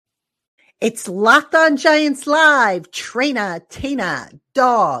It's Locked On Giants Live. Traina, Tana,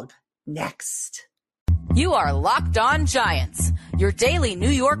 Dog. Next. You are Locked On Giants, your daily New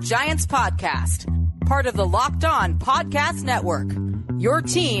York Giants podcast. Part of the Locked On Podcast Network. Your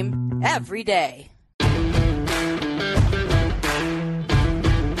team every day.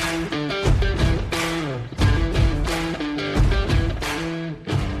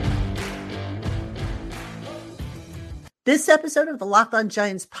 This episode of the Locked On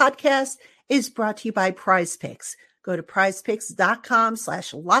Giants podcast is brought to you by Prize Picks. Go to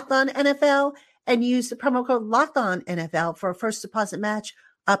prizepicks.com/LockedOnNFL and use the promo code LockedOnNFL for a first deposit match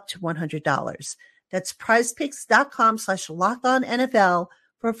up to $100. That's prizepicks.com/LockedOnNFL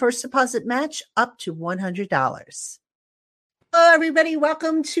for a first deposit match up to $100. Hello, everybody.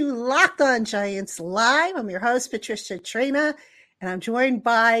 Welcome to Locked On Giants Live. I'm your host, Patricia Traina, and I'm joined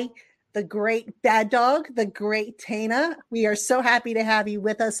by the great Bad Dog, the great Tana. We are so happy to have you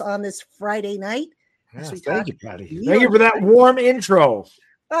with us on this Friday night. Yes, thank you, Patty. Thank you for that warm intro.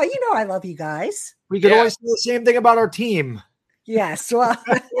 Oh, you know I love you guys. We could always say the same thing about our team. Yes, well,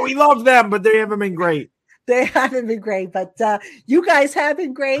 we love them, but they haven't been great. They haven't been great, but you guys have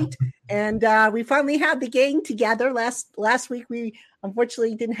been great. And we finally had the gang together. Last week, we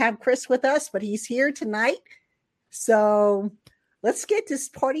unfortunately didn't have Chris with us, but he's here tonight. So let's get this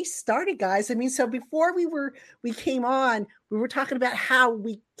party started, guys. I mean, so before we came on, we were talking about how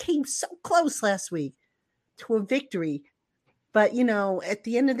we came so close last week to a victory. But, you know, at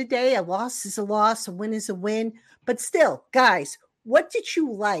the end of the day, a loss is a loss, a win is a win. But still, guys, what did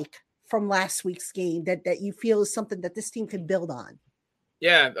you like from last week's game that you feel is something that this team can build on?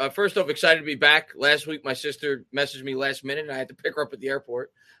 Yeah, first off, excited to be back. Last week, my sister messaged me last minute, and I had to pick her up at the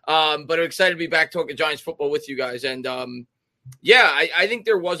airport. But I'm excited to be back talking Giants football with you guys. And, yeah, I think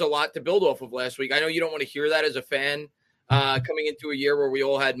there was a lot to build off of last week. I know you don't want to hear that as a fan coming into a year where we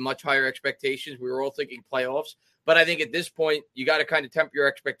all had much higher expectations. We were all thinking playoffs. But I think at this point, you got to kind of temper your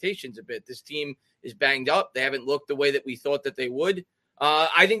expectations a bit. This team is banged up. They haven't looked the way that we thought that they would.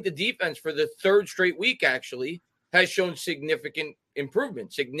 I think the defense for the third straight week actually has shown significant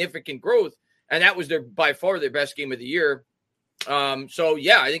improvement, significant growth. And that was by far their best game of the year. So,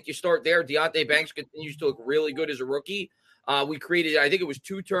 yeah, I think you start there. Deonte Banks continues to look really good as a rookie. We created, I think it was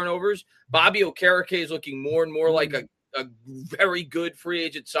 2 turnovers. Bobby Okereke is looking more and more like a very good free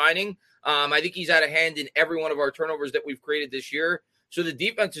agent signing. I think he's had a hand in every one of our turnovers that we've created this year. So the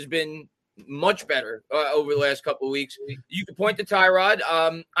defense has been much better over the last couple of weeks. You could point to Tyrod.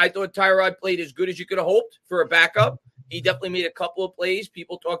 I thought Tyrod played as good as you could have hoped for a backup. He definitely made a couple of plays.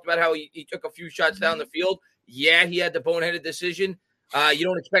 People talked about how he took a few shots down the field. Yeah, he had the boneheaded decision. You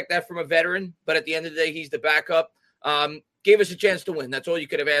don't expect that from a veteran, but at the end of the day, he's the backup. Gave us a chance to win. That's all you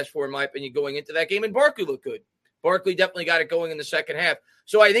could have asked for, in my opinion, going into that game. And Barkley looked good. Barkley definitely got it going in the second half.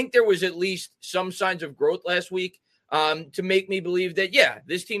 So I think there was at least some signs of growth last week to make me believe that, yeah,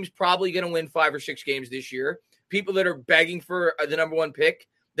 this team's probably going to win 5 or 6 games this year. People that are begging for the number 1 pick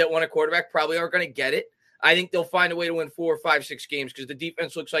that want a quarterback probably aren't going to get it. I think they'll find a way to win 4, 5, 6 games because the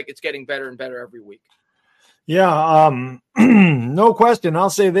defense looks like it's getting better and better every week. Yeah, no question.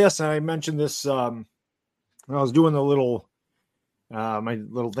 I'll say this, and I mentioned this when I was doing the little my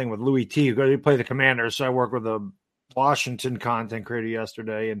little thing with Louis T. He play the Commanders, so I work with a Washington content creator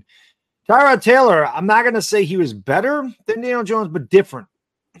yesterday. And Tyrod Taylor, I'm not going to say he was better than Daniel Jones, but different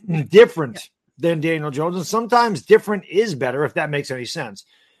than Daniel Jones. And sometimes different is better, if that makes any sense.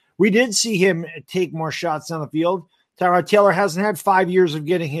 We did see him take more shots down the field. Tyrod Taylor hasn't had 5 years of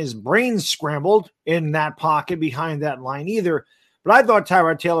getting his brains scrambled in that pocket behind that line either. But I thought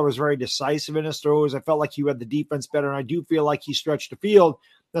Tyrod Taylor was very decisive in his throws. I felt like he read the defense better, and I do feel like he stretched the field.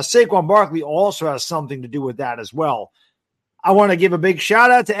 Now, Saquon Barkley also has something to do with that as well. I want to give a big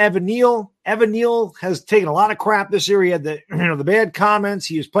shout-out to Evan Neal. Evan Neal has taken a lot of crap this year. He had the bad comments.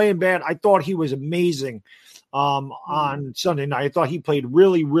 He was playing bad. I thought he was amazing on Sunday night. I thought he played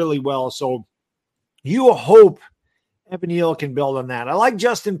really, really well. So you hope Evan Neal can build on that. I like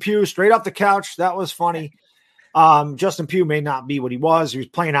Justin Pugh straight off the couch. That was funny. Justin Pugh may not be what he was. He was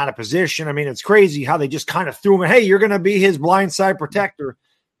playing out of position. I mean, it's crazy how they just kind of threw him, hey, you're going to be his blindside protector.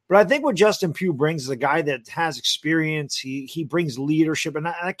 But I think what Justin Pugh brings is a guy that has experience. He brings leadership, and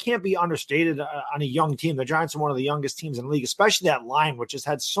that can't be understated on a young team. The Giants are one of the youngest teams in the league, especially that line, which has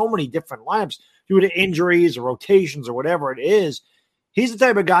had so many different lineups due to injuries or rotations or whatever it is. He's the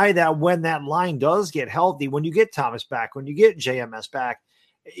type of guy that when that line does get healthy, when you get Thomas back, when you get JMS back,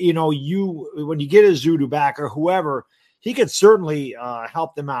 when you get a Zudu back or whoever, he could certainly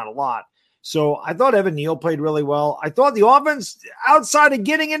help them out a lot. So I thought Evan Neal played really well. I thought the offense, outside of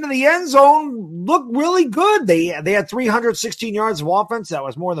getting into the end zone, looked really good. They had 316 yards of offense. That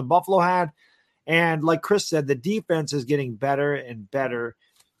was more than Buffalo had. And like Chris said, the defense is getting better and better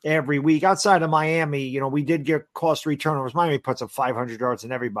every week. Outside of Miami, we did get cost 3 turnovers. Miami puts up 500 yards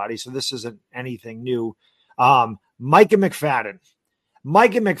in everybody, so this isn't anything new. Micah McFadden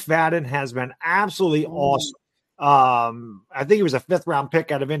has been absolutely awesome. I think he was a 5th-round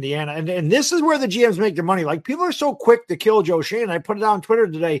pick out of Indiana. And this is where the GMs make their money. Like, people are so quick to kill Joe Shane. I put it on Twitter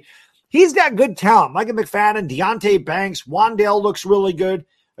today. He's got good talent. Micah McFadden, Deonte Banks, Wandale looks really good.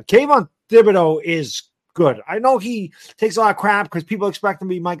 Kayvon Thibodeau is good. I know he takes a lot of crap because people expect him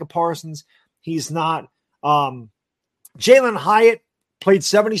to be Micah Parsons. He's not. Jalen Hyatt played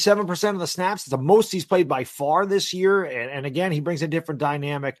 77% of the snaps. It's the most he's played by far this year. And again, he brings a different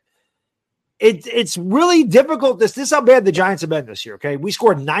dynamic. It's really difficult. This is how bad the Giants have been this year, okay? We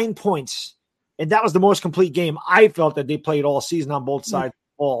scored 9 points, and that was the most complete game I felt that they played all season on both sides of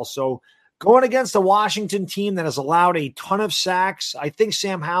the ball. So going against the Washington team that has allowed a ton of sacks, I think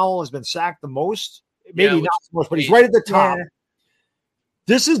Sam Howell has been sacked the most. Maybe not the most, but he's right at the top. Yeah.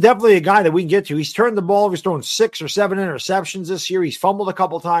 This is definitely a guy that we can get to. He's turned the ball. He's thrown 6 or 7 interceptions this year. He's fumbled a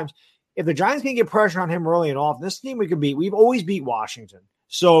couple times. If the Giants can get pressure on him early and often, this team we can beat. We've always beat Washington.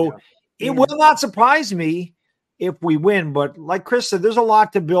 So it will not surprise me if we win. But like Chris said, there's a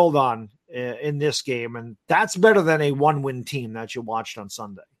lot to build on in this game. And that's better than a 1-win team that you watched on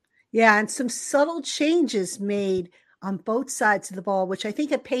Sunday. Yeah, and some subtle changes made on both sides of the ball, which I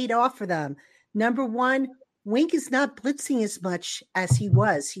think have paid off for them. Number one, Wink is not blitzing as much as he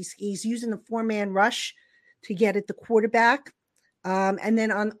was. He's using the 4-man rush to get at the quarterback. And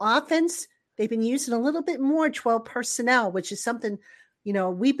then on offense, they've been using a little bit more 12 personnel, which is something,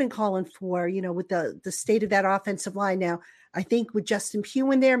 we've been calling for, with the state of that offensive line now. I think with Justin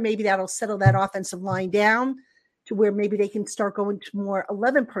Pugh in there, maybe that'll settle that offensive line down to where maybe they can start going to more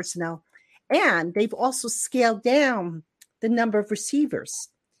 11 personnel. And they've also scaled down the number of receivers.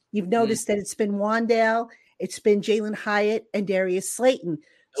 You've noticed that it's been Wandale, it's been Jalen Hyatt, and Darius Slayton.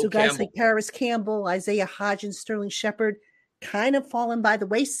 So guys like Paris Campbell, Isaiah Hodgins, Sterling Shepard, kind of fallen by the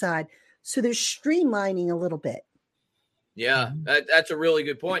wayside. So they're streamlining a little bit. Yeah, that's a really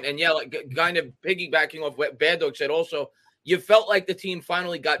good point. And yeah, like kind of piggybacking off what Bad Dog said also, you felt like the team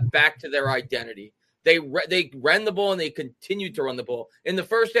finally got back to their identity. They ran the ball and they continued to run the ball. In the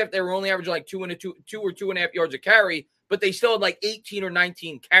first half, they were only averaging like 2 or 2.5 yards a carry, but they still had like 18 or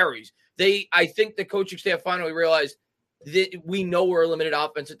 19 carries. I think the coaching staff finally realized that we know we're a limited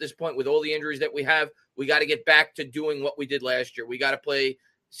offense at this point with all the injuries that we have. We got to get back to doing what we did last year. We got to play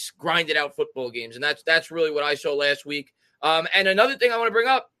grinded out football games. And that's really what I saw last week. And another thing I want to bring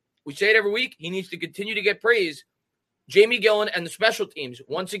up, we say it every week, he needs to continue to get praise. Jamie Gillen and the special teams,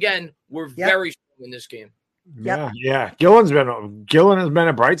 once again, were very strong in this game. Yeah. Gillen has been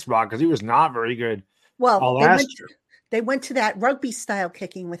a bright spot because he was not very good. Well, they went to that rugby style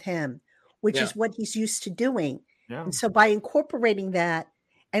kicking with him, which is what he's used to doing. Yeah. And so by incorporating that,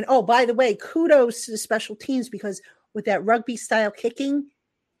 and by the way, kudos to the special teams, because with that rugby style kicking,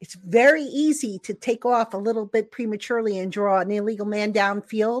 it's very easy to take off a little bit prematurely and draw an illegal man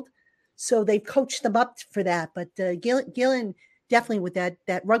downfield. So they've coached them up for that. But Gillen definitely with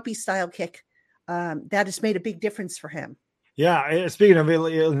that rugby style kick, that has made a big difference for him. Yeah. Speaking of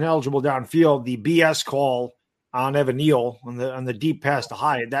ineligible downfield, the BS call on Evan Neal on the deep pass to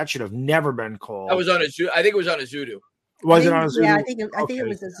Hyatt, that should have never been called. That was on I think it was on Azudu. Was it on Azudu? Yeah, I think it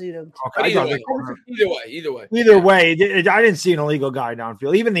was Azudu. Okay. Either way. I didn't see an illegal guy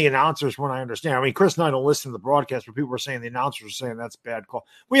downfield. Even the announcers, when I understand. I mean, Chris and I don't listen to the broadcast, but people were saying the announcers were saying that's a bad call.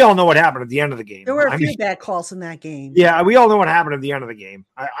 We all know what happened at the end of the game. There were a few bad calls in that game. Yeah, we all know what happened at the end of the game.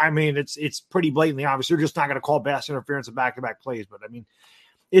 I mean, it's pretty blatantly obvious. They're just not going to call pass interference in back-to-back plays, but I mean,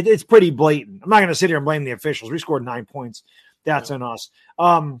 it's pretty blatant. I'm not going to sit here and blame the officials. We scored 9 points. That's on us.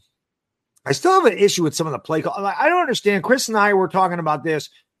 I still have an issue with some of the play call. I don't understand. Chris and I were talking about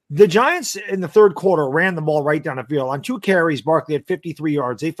this. The Giants in the third quarter ran the ball right down the field. On 2 carries, Barkley had 53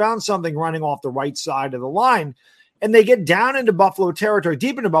 yards. They found something running off the right side of the line, and they get down into Buffalo territory,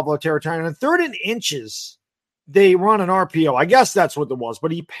 deep into Buffalo territory. And on 3rd and inches, they run an RPO. I guess that's what it was.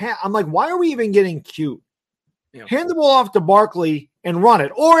 But I'm like, why are we even getting cute? Yeah. Hand the ball off to Barkley and run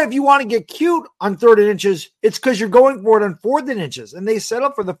it. Or if you want to get cute on 3rd and inches, it's because you're going for it on 4th and inches. And they set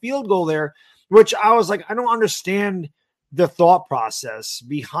up for the field goal there, which I was like, I don't understand the thought process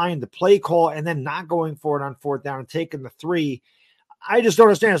behind the play call and then not going for it on 4th down and taking the 3. I just don't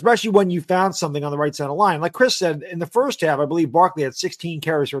understand, especially when you found something on the right side of the line. Like Chris said, in the first half, I believe Barkley had 16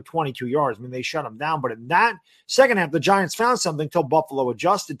 carries for 22 yards. I mean, they shut him down. But in that second half, the Giants found something until Buffalo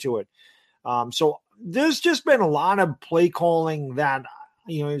adjusted to it. So there's just been a lot of play calling that,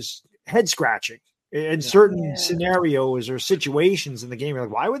 is head scratching in certain scenarios or situations in the game. You're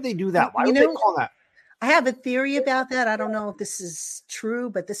like, why would they do that? Why would they call that? I have a theory about that. I don't know if this is true,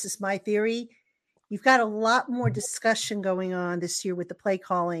 but this is my theory. You've got a lot more discussion going on this year with the play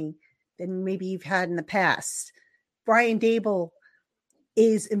calling than maybe you've had in the past. Brian Daboll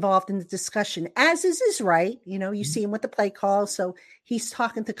is involved in the discussion, as is his right. You see him with the play call. So he's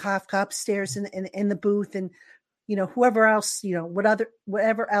talking to Kafka upstairs in the booth, and, whoever else,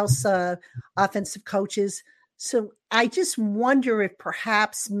 whatever else offensive coaches. So I just wonder if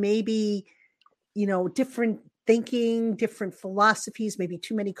perhaps maybe, different thinking, different philosophies, maybe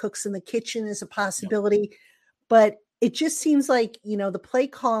too many cooks in the kitchen is a possibility. But it just seems like, the play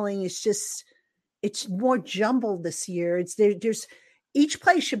calling is just, it's more jumbled this year. There's each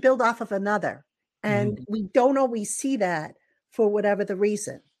play should build off of another. And we don't always see that for whatever the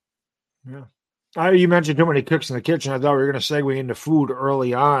reason. Yeah. You mentioned too many cooks in the kitchen. I thought we were going to segue into food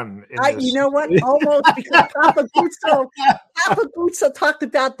early on. You know what? Almost, because Papa Guzzo talked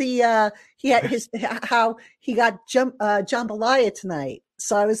about how he got jambalaya tonight.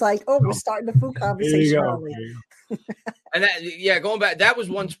 So I was like, we're starting the food conversation early. And going back, that was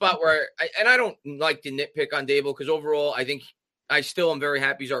one spot where I don't like to nitpick on Daboll, because overall, I think I still am very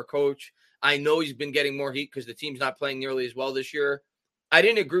happy he's our coach. I know he's been getting more heat because the team's not playing nearly as well this year. I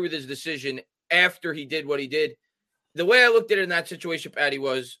didn't agree with his decision after he did what he did. The way I looked at it in that situation, Patty,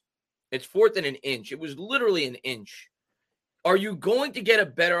 was it's 4th and an inch. It was literally an inch. Are you going to get a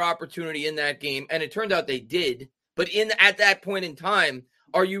better opportunity in that game? And it turned out they did. But at that point in time,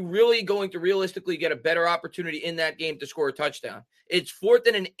 are you really going to realistically get a better opportunity in that game to score a touchdown? It's 4th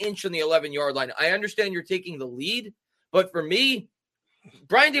and an inch on the 11-yard line. I understand you're taking the lead, but for me,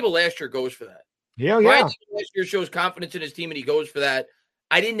 Brian Daboll last year goes for that. Brian Daboll last year shows confidence in his team, and he goes for that.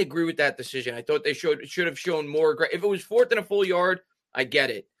 I didn't agree with that decision. I thought they should have shown more. If it was 4th and a full yard, I get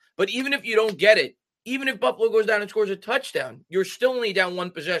it. But even if you don't get it, even if Buffalo goes down and scores a touchdown, you're still only down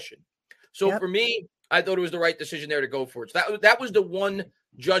one possession. So for me, I thought it was the right decision there to go for it. So that was the one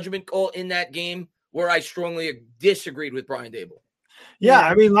judgment call in that game where I strongly disagreed with Brian Daboll. Yeah,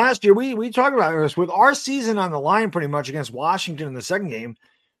 I mean, last year we talked about this with our season on the line pretty much against Washington in the second game.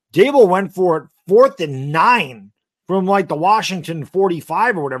 Daboll went for it 4th and 9 from like the Washington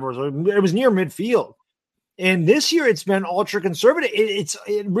 45 or whatever. It was near midfield. And this year it's been ultra conservative.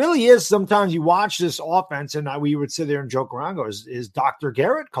 It really is. Sometimes you watch this offense and we would sit there and joke around, is Dr.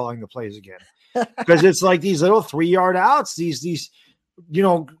 Garrett calling the plays again? Because it's like these little 3-yard outs, these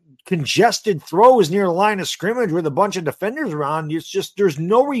congested throws near the line of scrimmage with a bunch of defenders around. It's just, there's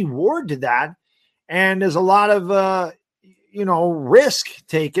no reward to that. And there's a lot of, risk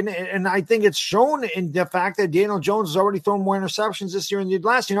taken. And I think it's shown in the fact that Daniel Jones has already thrown more interceptions this year than he did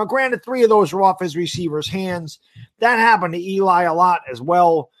last year. Granted, 3 of those were off his receiver's hands. That happened to Eli a lot as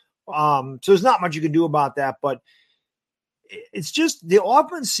well. So there's not much you can do about that, but it's just, the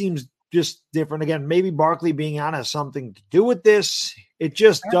offense seems just different. Again, maybe Barkley being out has something to do with this. It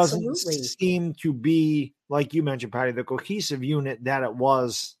just doesn't seem to be, like you mentioned, Patty, the cohesive unit that it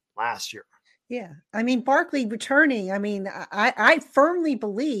was last year. Yeah. I mean, Barkley returning, I mean, I firmly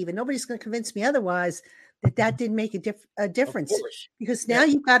believe, and nobody's going to convince me otherwise, that did make a difference, because now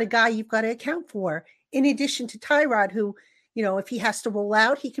you've got a guy you've got to account for, in addition to Tyrod, who, if he has to roll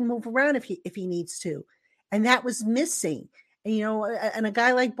out, he can move around if he needs to. And that was missing. And, and a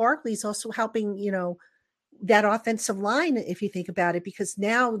guy like Barkley is also helping, that offensive line, if you think about it, because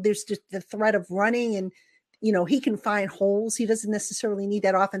now there's just the threat of running, and, he can find holes. He doesn't necessarily need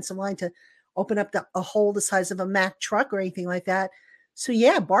that offensive line to open up a hole the size of a Mack truck or anything like that. So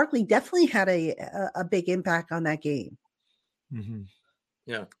yeah, Barkley definitely had a big impact on that game. Mm-hmm.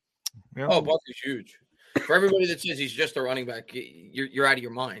 Yeah. Oh, Barkley's huge. For everybody that says he's just a running back, you're out of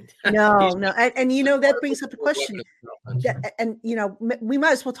your mind. No. And that brings up the question. And we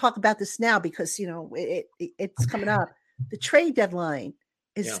might as well talk about this now, because it's coming up. The trade deadline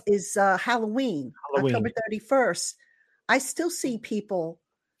is Halloween, October 31st. I still see people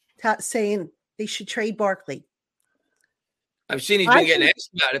saying they should trade Barkley. I've seen he's been getting asked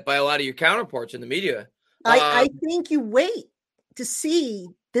about it by a lot of your counterparts in the media. I think you wait to see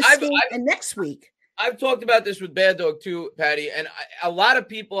this game and next week. I've talked about this with Bad Dog too, Patty, and a lot of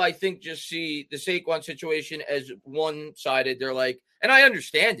people, I think, just see the Saquon situation as one-sided. They're like, and I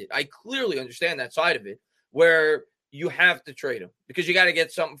understand it. I clearly understand that side of it, where you have to trade him because you got to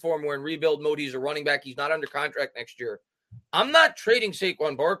get something for him. We're in rebuild mode. He's a running back. He's not under contract next year. I'm not trading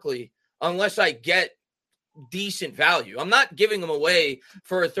Saquon Barkley unless I get decent value. I'm not giving him away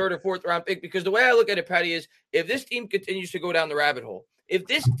for a 3rd or 4th round pick, because the way I look at it, Patty, is if this team continues to go down the rabbit hole, if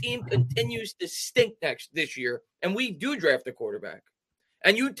this team continues to stink this year and we do draft a quarterback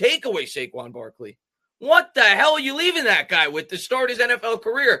and you take away Saquon Barkley, what the hell are you leaving that guy with to start his NFL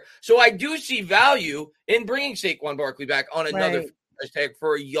career? So I do see value in bringing Saquon Barkley back on another tag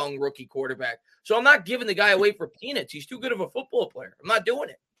for a young rookie quarterback. So I'm not giving the guy away for peanuts. He's too good of a football player. I'm not doing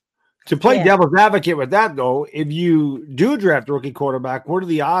it. To play devil's advocate with that, though, if you do draft a rookie quarterback, what are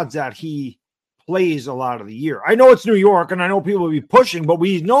the odds that he plays a lot of the year? I know it's New York, and I know people will be pushing, but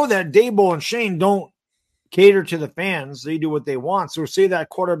we know that Daboll and Shane don't cater to the fans. They do what they want. So say that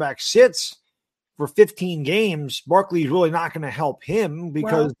quarterback sits for 15 games, Barkley's really not going to help him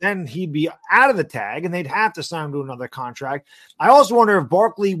because then he'd be out of the tag and they'd have to sign him to another contract. I also wonder if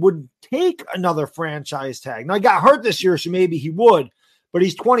Barkley would take another franchise tag. Now, he got hurt this year, so maybe he would, but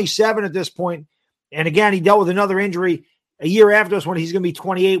he's 27 at this point. And again, he dealt with another injury a year after this when he's going to be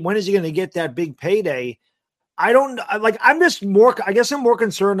 28. When is he going to get that big payday? I'm more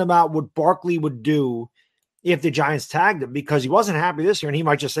concerned about what Barkley would do if the Giants tagged him, because he wasn't happy this year, and he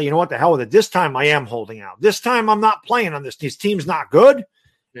might just say, you know what, the hell with it. This time I am holding out. This time I'm not playing on this. This team's not good.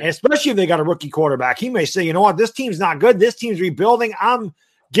 Yeah. And especially if they got a rookie quarterback, he may say, you know what, this team's not good. This team's rebuilding. I'm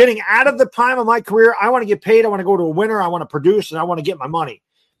getting out of the prime of my career. I want to get paid. I want to go to a winner. I want to produce, and I want to get my money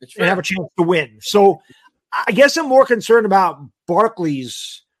and have a chance to win. So I guess I'm more concerned about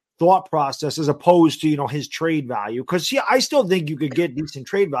Barkley's thought process as opposed to, his trade value. Because I still think you could get decent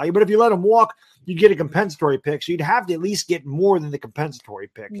trade value, but if you let him walk, you'd get a compensatory pick. So you'd have to at least get more than the compensatory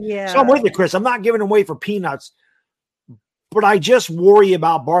pick. Yeah. So I'm with you, Chris. I'm not giving him away for peanuts, but I just worry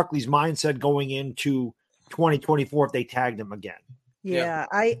about Barkley's mindset going into 2024 if they tagged him again. Yeah.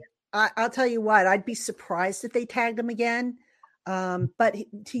 I'll tell you what, I'd be surprised if they tagged him again. But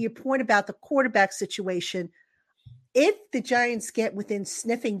to your point about the quarterback situation, if the Giants get within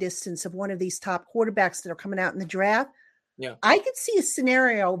sniffing distance of one of these top quarterbacks that are coming out in the draft, I could see a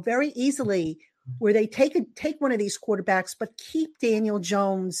scenario very easily where they take one of these quarterbacks, but keep Daniel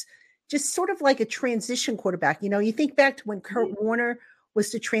Jones just sort of like a transition quarterback. You think back to when Kurt Warner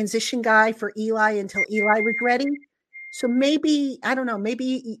was the transition guy for Eli until Eli was ready. So maybe, I don't know,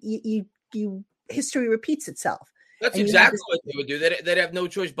 maybe you history repeats itself. That's exactly what they would do. They'd have no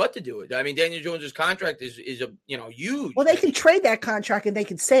choice but to do it. I mean, Daniel Jones's contract is huge. Well, they can trade that contract and they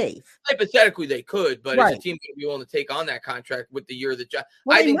can save. Hypothetically, they could, but is a team going to be willing to take on that contract with the year that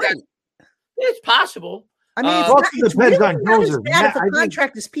I think it's possible. I mean, it's depends really on Jones's neck. If the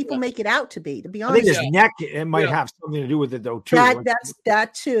contract as people make it out to be honest. I think his neck, it might have something to do with it, though, too.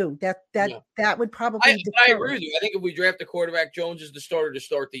 That too. That would probably. I agree with you. I think if we draft a quarterback, Jones is the starter to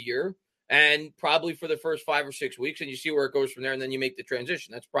start the year. And probably for the first 5 or 6 weeks, and you see where it goes from there, and then you make the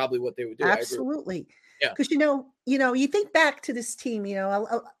transition. That's probably what they would do. Absolutely. Yeah. Because, you think back to this team,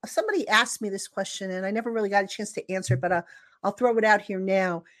 somebody asked me this question, and I never really got a chance to answer it, but I'll throw it out here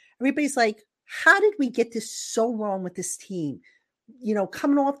now. Everybody's like, how did we get this so wrong with this team?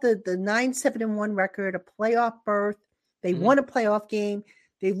 Coming off the 9-7-1 record, a playoff berth, they won a playoff game.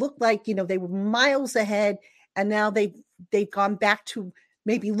 They looked like, they were miles ahead, and now they've gone back to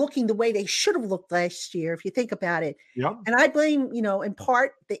maybe looking the way they should have looked last year, if you think about it. Yeah. And I blame, in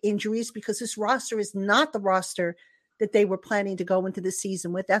part the injuries, because this roster is not the roster that they were planning to go into the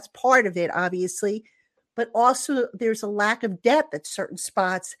season with. That's part of it, obviously. But also there's a lack of depth at certain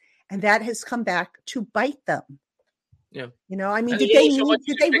spots, and that has come back to bite them. Yeah. I mean, did they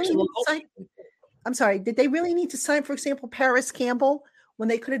really need to sign, for example, Paris Campbell when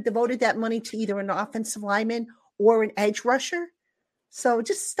they could have devoted that money to either an offensive lineman or an edge rusher? So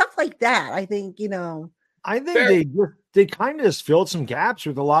just stuff like that, I think, I think they kind of just filled some gaps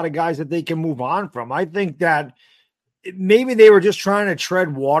with a lot of guys that they can move on from. I think that maybe they were just trying to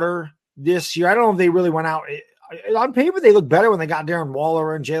tread water this year. I don't know if they really went out. On paper, they look better when they got Darren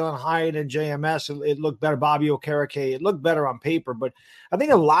Waller and Jalen Hyatt and JMS. It looked better. Bobby Okereke. It looked better on paper. But I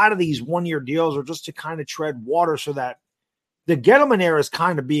think a lot of these one-year deals are just to kind of tread water so that the Gettleman era is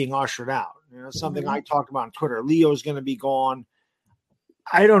kind of being ushered out. Something I talked about on Twitter. Leo's going to be gone.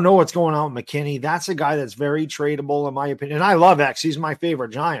 I don't know what's going on with McKinney. That's a guy that's very tradable, in my opinion. And I love X. He's my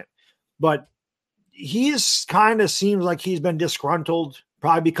favorite Giant. But he's kind of seems like he's been disgruntled,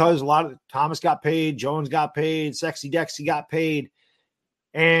 probably because a lot of Thomas got paid, Jones got paid, Sexy Dexy got paid.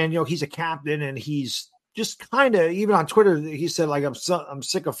 And, he's a captain, and he's just kind of, even on Twitter, he said, like, I'm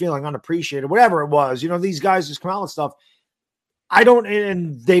sick of feeling unappreciated, whatever it was. These guys just come out with stuff.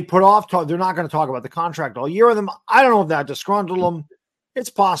 And they put off, they're not going to talk about the contract all year with them. I don't know if that disgruntled them. It's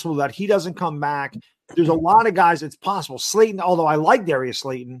possible that he doesn't come back. There's a lot of guys. It's possible. Slayton, although I like Darius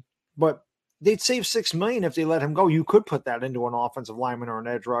Slayton, but they'd save $6 million if they let him go. You could put that into an offensive lineman or an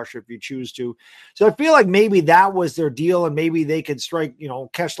edge rusher if you choose to. So I feel like maybe that was their deal, and maybe they could strike,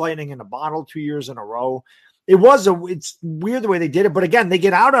 catch lightning in a bottle 2 years in a row. It's weird the way they did it, but again, they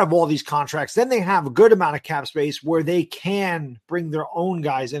get out of all these contracts. Then they have a good amount of cap space where they can bring their own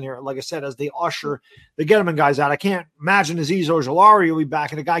guys in here. Like I said, as they usher the Gettleman guys out, I can't imagine Azeez Ojulari will be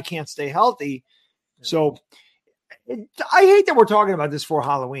back and the guy can't stay healthy. So I hate that we're talking about this for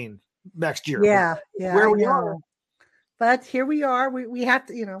Halloween next year. Yeah. Where we are. But here we are. We have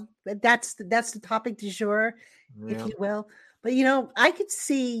to, that's the topic du jour, if you will. But, I could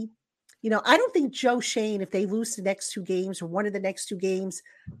see, I don't think Joe Schoen, if they lose the next 2 games or one of the next 2 games,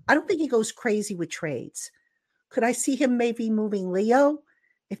 I don't think he goes crazy with trades. Could I see him maybe moving Leo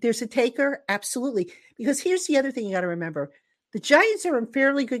if there's a taker? Absolutely. Because here's the other thing you got to remember. The Giants are in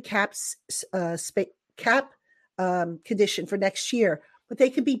fairly good cap condition for next year, but they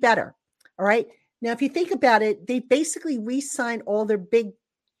could be better. All right. Now, if you think about it, they basically re-signed all their big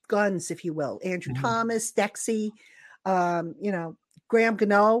guns, if you will. Andrew Thomas, Dexy, Graham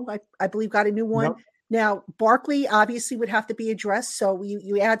Gano, I believe, got a new one. Yep. Now, Barkley obviously would have to be addressed. So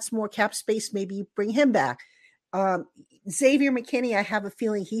you add some more cap space, maybe you bring him back. Xavier McKinney, I have a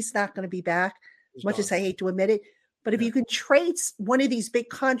feeling he's not going to be back, as much as I hate to admit it. But if you can trade one of these big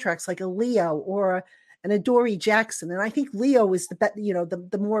contracts like a Leo or an Adoree Jackson, and I think Leo is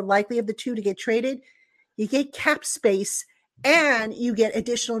the more likely of the two to get traded, you get cap space and you get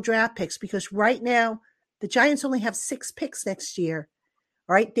additional draft picks, because right now the Giants only have 6 picks next year.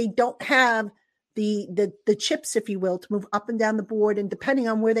 All right. They don't have the chips, if you will, to move up and down the board. And depending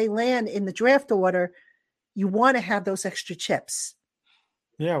on where they land in the draft order, you want to have those extra chips.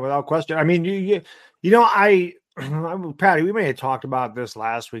 Yeah, without question. I mean, Patty, we may have talked about this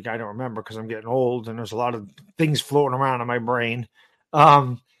last week. I don't remember because I'm getting old and there's a lot of things floating around in my brain.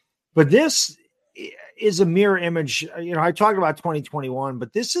 But this is a mirror image. I talked about 2021,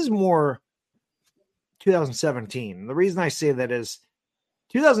 but this is more 2017. The reason I say that is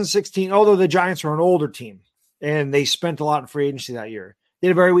 2016, although the Giants were an older team and they spent a lot in free agency that year, they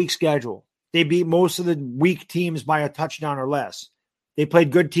had a very weak schedule. They beat most of the weak teams by a touchdown or less. They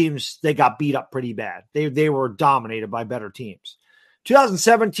played good teams. They got beat up pretty bad. They were dominated by better teams.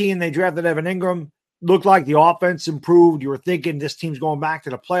 2017, they drafted Evan Ingram. Looked like the offense improved. You were thinking this team's going back to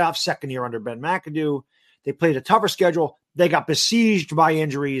the playoffs, second year under Ben McAdoo. They played a tougher schedule. They got besieged by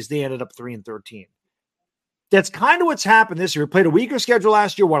injuries. They ended up 3-13. That's kind of what's happened this year. We played a weaker schedule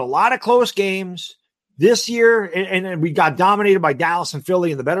last year, won a lot of close games. This year, and we got dominated by Dallas and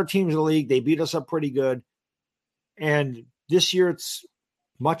Philly and the better teams of the league. They beat us up pretty good. And this year, it's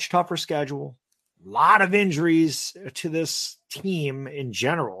much tougher schedule. A lot of injuries to this team in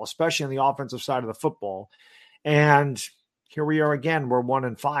general, especially on the offensive side of the football. And here we are again. We're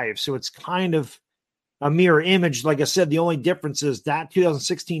 1-5. So it's kind of a mirror image. Like I said, the only difference is that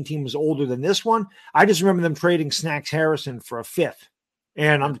 2016 team was older than this one. I just remember them trading Snacks Harrison for a 5th.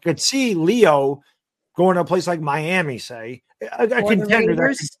 And I could see Leo going to a place like Miami, say, a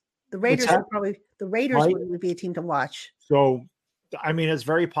contender. The Raiders are probably would be a team to watch. So, I mean, it's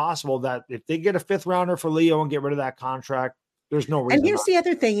very possible that if they get a 5th rounder for Leo and get rid of that contract, there's no reason. And here's the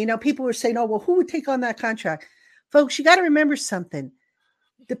other thing, people were saying, oh, well, who would take on that contract? Folks, you got to remember something.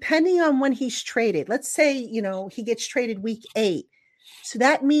 Depending on when he's traded, let's say, he gets traded week 8. So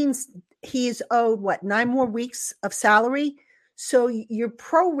that means he is owed 9 more weeks of salary. So you're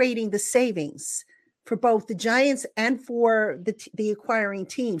prorating the savings for both the Giants and for the acquiring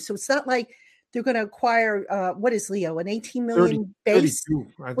team. So it's not like they're going to acquire, what is Leo, an $18 million base?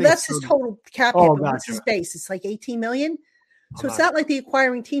 Well, that's his total cap hit. Gotcha. What's his base? It's like $18 million. So it's not like the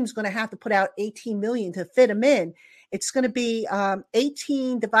acquiring team is going to have to put out $18 million to fit him in. It's going to be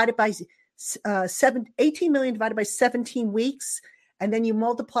 18 divided by 18 million divided by 17 weeks. And then you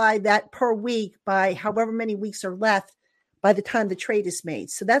multiply that per week by however many weeks are left by the time the trade is made.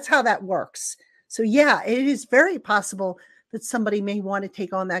 So that's how that works. So yeah, it is very possible that somebody may want to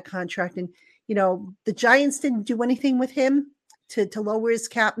take on that contract. And, the Giants didn't do anything with him to lower his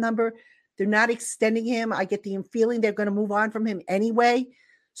cap number. They're not extending him. I get the feeling they're going to move on from him anyway.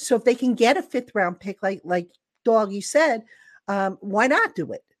 So if they can get a 5th round pick, like Dog, you said, why not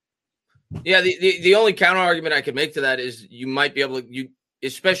do it? Yeah, the only counter argument I could make to that is you might be able to,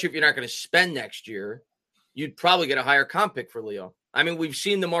 especially if you're not going to spend next year, you'd probably get a higher comp pick for Leo. I mean, we've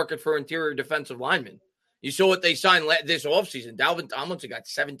seen the market for interior defensive linemen. You saw what they signed this offseason. Dalvin Tomlinson got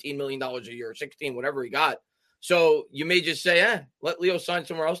 $17 million a year, 16, whatever he got. So you may just say, let Leo sign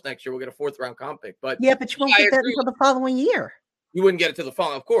somewhere else next year. We'll get a 4th round comp pick. But yeah, but you won't get that until the following year. You wouldn't get it to the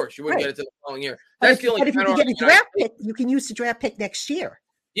following. Of course, you wouldn't get it to the following year. That's the only. But if you can get a draft pick, you can use the draft pick next year.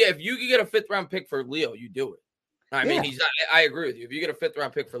 Yeah, if you could get a 5th-round pick for Leo, you do it. I mean, he's not. I agree with you. If you get a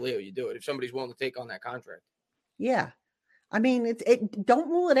 5th-round pick for Leo, you do it. If somebody's willing to take on that contract. Yeah. I mean, it don't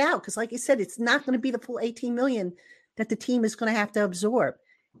rule it out because, like you said, it's not going to be the full 18 million that the team is going to have to absorb.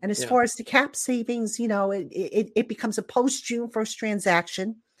 And as far as the cap savings, it becomes a post June 1st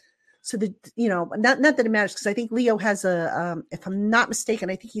transaction. So not that it matters because I think Leo has if I'm not mistaken,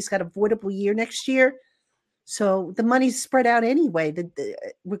 I think he's got a voidable year next year. So the money's spread out anyway.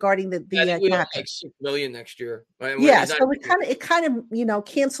 Regarding the I think we have cap. like $6 million next year. I mean, Yeah, so it kind of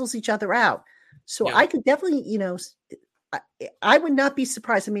cancels each other out. So I could definitely I would not be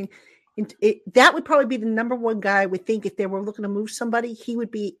surprised. I mean, that would probably be the number one guy I would think if they were looking to move somebody, he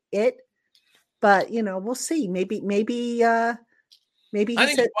would be it. But we'll see. Maybe. I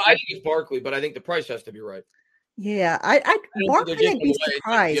think it's Barkley, but I think the price has to be right. Yeah, Barkley, I'd be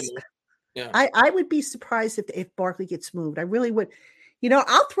surprised. Yeah, I would be surprised if Barkley gets moved. I really would.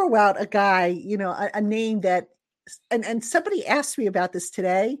 I'll throw out a guy, a name that, and somebody asked me about this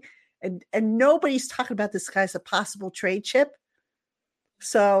today. And nobody's talking about this guy as a possible trade chip.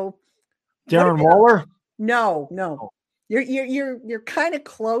 So Darren Waller? No. You're kind of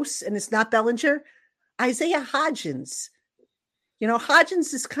close, and it's not Bellinger. Isaiah Hodgins.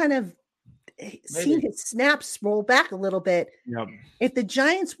 Hodgins is kind of seen his snaps roll back a little bit. Yep. If the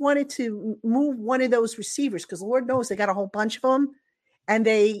Giants wanted to move one of those receivers, because Lord knows they got a whole bunch of them, and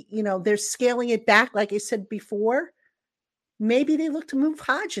they're scaling it back, like I said before. Maybe they look to move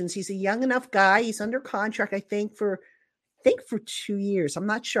Hodgins. He's a young enough guy. He's under contract, I think for 2 years. I'm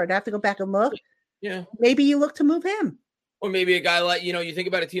not sure. I'd have to go back and look. Yeah. Maybe you look to move him. Or maybe a guy like, you think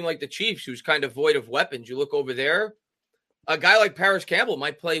about a team like the Chiefs, who's kind of void of weapons. You look over there, a guy like Paris Campbell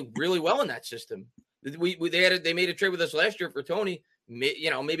might play really well in that system. They made a trade with us last year for Tony.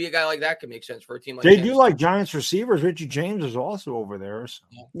 Maybe a guy like that could make sense for a team like they that. do like Giants receivers. Richie James is also over there. So.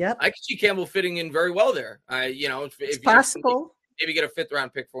 Yep. I can see Campbell fitting in very well there. It's possible. Maybe get a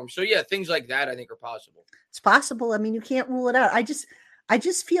 5th-round pick for him. So yeah, things like that I think are possible. It's possible. I mean, you can't rule it out. I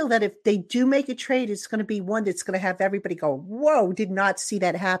just feel that if they do make a trade, it's going to be one that's going to have everybody go, "Whoa, did not see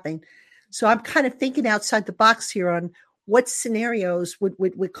that happen." So I'm kind of thinking outside the box here on what scenarios would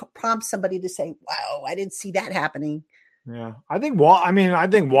prompt somebody to say, "Wow, I didn't see that happening." Yeah, I think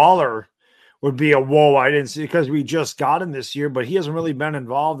Waller would be a whoa. I didn't see because we just got him this year, but he hasn't really been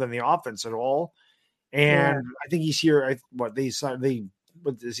involved in the offense at all. And I think he's here. What is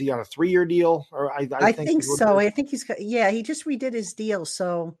he on a 3-year deal? Or I think so. I think he's got. Yeah, he just redid his deal.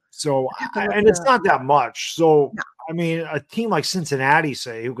 So and it's not that much. So no. I mean, a team like Cincinnati,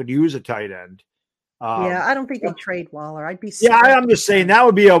 say, who could use a tight end. I don't think they trade Waller. I'd be. Yeah, I'm just saying that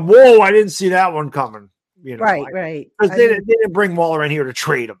would be a whoa. I didn't see that one coming. Right. Because they didn't bring Waller in here to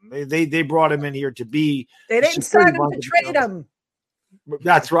trade him. They brought him in here to be. They didn't sign him to trade him.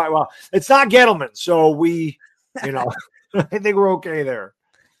 That's right. Well, it's not Gettleman, so we, I think we're okay there.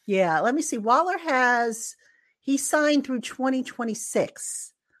 Yeah. Let me see. Waller he signed through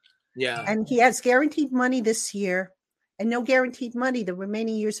 2026. Yeah. And he has guaranteed money this year and no guaranteed money the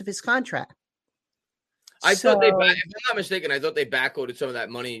remaining years of his contract. Thought if I'm not mistaken, I thought they backloaded some of that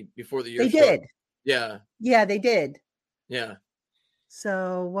money before the year started. Did. Yeah. Yeah, they did. Yeah.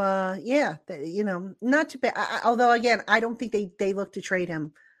 So, not too bad. Although, again, I don't think they look to trade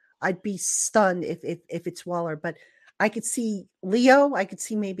him. I'd be stunned if it's Waller. But I could see Leo. I could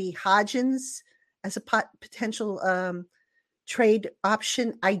see maybe Hodgins as a potential trade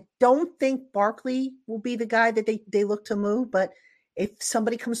option. I don't think Barkley will be the guy that they look to move. But if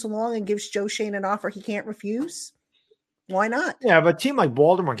somebody comes along and gives Joe Schoen an offer he can't refuse, why not? Yeah, but a team like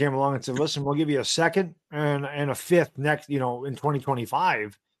Baltimore came along and said, listen, we'll give you a 2nd and a 5th next, in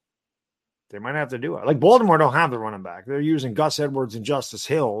 2025. They might have to do it. Like Baltimore don't have the running back. They're using Gus Edwards and Justice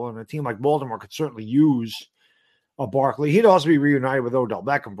Hill, and a team like Baltimore could certainly use a Barkley. He'd also be reunited with Odell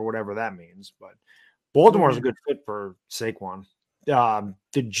Beckham for whatever that means. But Baltimore's a good fit for Saquon.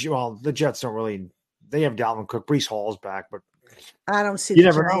 The Jets don't really – they have Dalvin Cook. Breece Hall's back, but I don't see the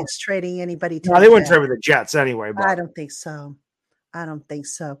Giants trading anybody. No, they wouldn't trade with the Jets anyway. But. I don't think so.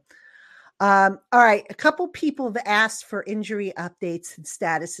 All right. A couple people have asked for injury updates and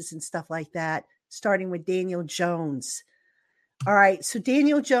statuses and stuff like that, starting with Daniel Jones. All right. So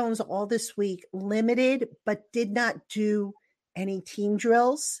Daniel Jones all this week limited, but did not do any team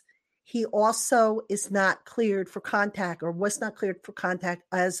drills. He also is not cleared for contact or was not cleared for contact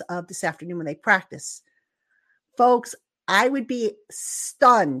as of this afternoon when they practice. Folks, I would be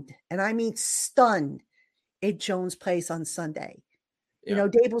stunned, and I mean stunned, if Jones plays on Sunday. Yeah.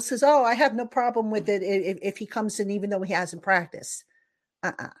 Dable says, I have no problem with it if he comes in, even though he hasn't practiced.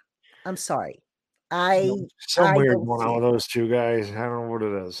 I'm sorry. Some weird don't going see on it. with those two guys. I don't know what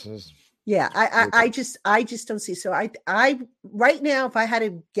it is. Yeah, I just don't see. So I right now, if I had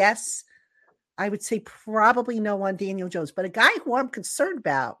to guess, I would say probably no on Daniel Jones. But a guy who I'm concerned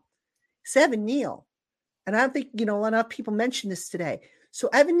about is Evan Neal. And I don't think, enough people mentioned this today. So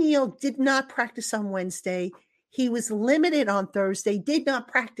Evan Neal did not practice on Wednesday. He was limited on Thursday, did not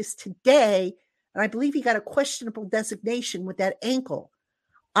practice today. And I believe he got a questionable designation with that ankle.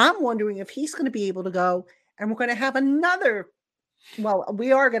 I'm wondering if he's going to be able to go. And we are going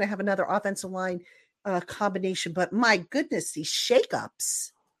to have another offensive line combination. But my goodness, these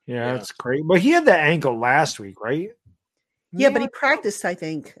shakeups. Yeah, that's great. But he had that ankle last week, right? Yeah, but he practiced, I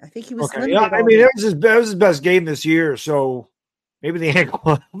think. I think he was limited. Yeah, I mean, it was his best game this year, so maybe the ankle.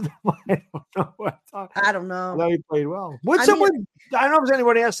 I don't know. I thought he played well. I don't know if there's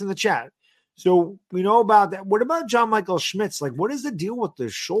anybody else in the chat. So we know about that. What about John Michael Schmitz? Like, what is the deal with the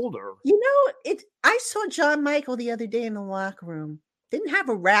shoulder? I saw John Michael the other day in the locker room. Didn't have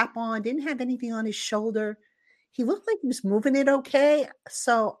a wrap on, didn't have anything on his shoulder. He looked like he was moving it okay.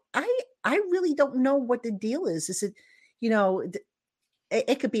 So I really don't know what the deal is. Is it,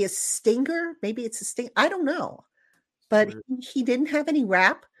 it could be a stinger. Maybe it's a sting. I don't know. But he didn't have any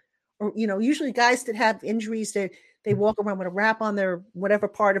wrap. Or, usually guys that have injuries, they walk around with a wrap on their whatever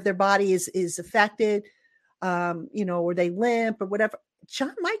part of their body is affected, or they limp or whatever.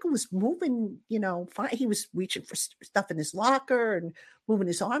 John Michael was moving, fine. He was reaching for stuff in his locker and moving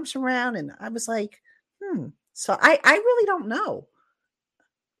his arms around. And I was like, So I really don't know.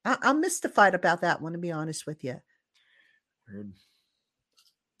 I'm mystified about that one, to be honest with you. Weird.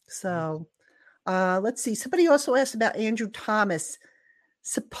 So let's see. Somebody also asked about Andrew Thomas.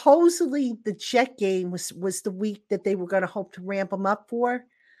 Supposedly the Jet game was the week that they were going to hope to ramp him up for.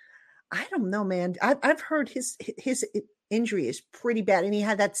 I don't know, man. I've heard his injury is pretty bad, and he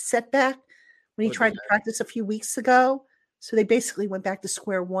had that setback when he tried to practice a few weeks ago. So they basically went back to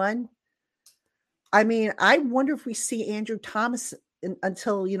square one. I mean, I wonder if we see Andrew Thomas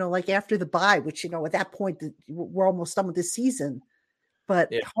until, like after the bye, which, at that point we're almost done with this season.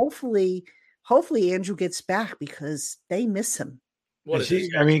 But hopefully Andrew gets back because they miss him. Could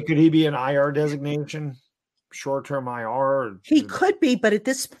he be an IR designation? Short-term IR? He could be, but at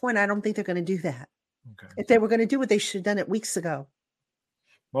this point, I don't think they're going to do that. Okay. If they were going to do it, they should have done it weeks ago.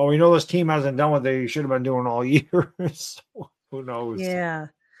 Well, we know this team hasn't done what they should have been doing all year. So who knows? Yeah.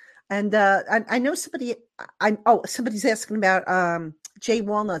 And I know somebody's asking about Jay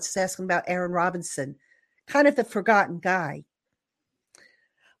Walnuts is asking about Aaron Robinson, kind of the forgotten guy.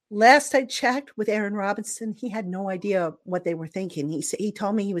 Last I checked with Aaron Robinson, he had no idea what they were thinking. He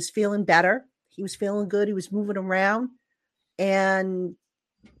told me he was feeling better. He was feeling good. He was moving around.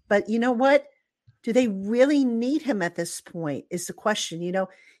 But you know what? Do they really need him at this point is the question. You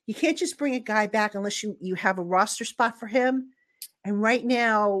can't just bring a guy back unless you have a roster spot for him. And right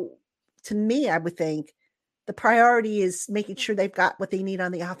now, to me, I would think the priority is making sure they've got what they need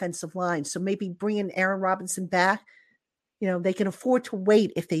on the offensive line. So maybe bringing Aaron Robinson back, they can afford to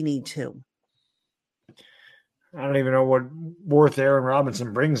wait if they need to. I don't even know what worth Aaron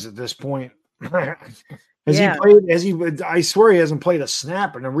Robinson brings at this point. I swear he hasn't played a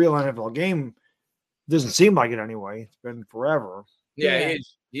snap in a real NFL game. Doesn't seem like it anyway. It's been forever. Yeah.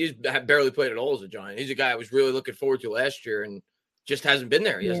 He's barely played at all as a Giant. He's a guy I was really looking forward to last year and just hasn't been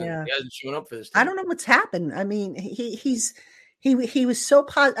there. He hasn't shown up for this team. I don't know what's happened. I mean, he was so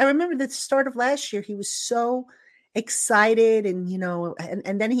positive. I remember the start of last year, he was so excited and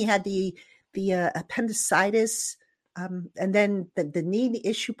and then he had the appendicitis, and then the knee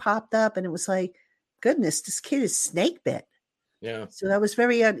issue popped up, and it was like, goodness, this kid is snake bit. Yeah. So that was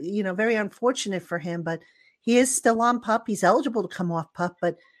very very unfortunate for him, but he is still on PUP. He's eligible to come off PUP,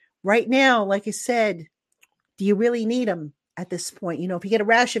 but right now, like I said, do you really need him at this point? If you get a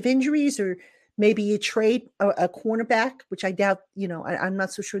rash of injuries, or maybe you trade a cornerback, which I doubt, I'm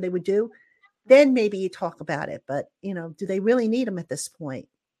not so sure they would do, then maybe you talk about it. But, do they really need him at this point?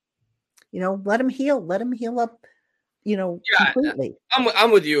 Let him heal up, completely.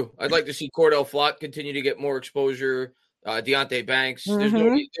 I'm with you. I'd like to see Cordell Flott continue to get more exposure. Deonte Banks. There's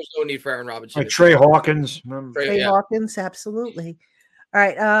no need for Aaron Robinson. Like Trey Hawkins. Trey Hawkins, absolutely. All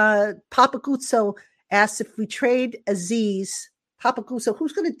right. Papa Guzzo asked if we trade Aziz. Papa Guzzo,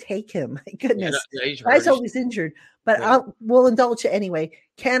 who's going to take him? My goodness. Guy's always injured. But we'll indulge you anyway.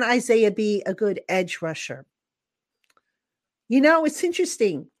 Can Isaiah be a good edge rusher? It's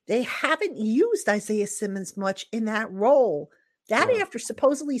interesting. They haven't used Isaiah Simmons much in that role. After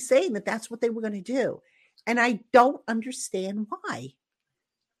supposedly saying that that's what they were going to do. And I don't understand why.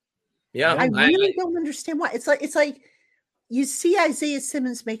 Yeah. I really don't understand why. It's like, you see Isaiah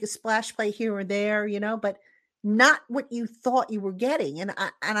Simmons make a splash play here or there, but not what you thought you were getting. And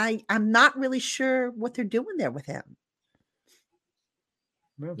I'm not really sure what they're doing there with him.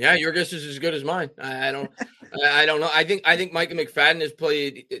 Yeah, your guess is as good as mine. I don't know. I think Micah McFadden has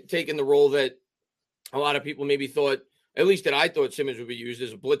taken the role that a lot of people maybe thought, at least that I thought Simmons would be used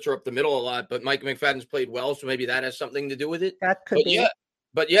as a blitzer up the middle a lot, but Micah McFadden's played well, so maybe that has something to do with it. That could be.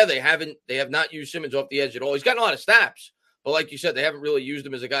 Yeah, they have not used Simmons off the edge at all. He's gotten a lot of snaps, but like you said, they haven't really used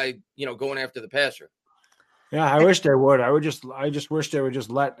him as a guy, going after the passer. Yeah, I wish they would. I just wish they would just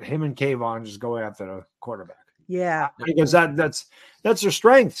let him and Kayvon just go after the quarterback. Yeah, because that's their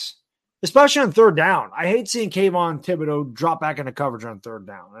strengths, especially on third down. I hate seeing Kayvon Thibodeau drop back into coverage on third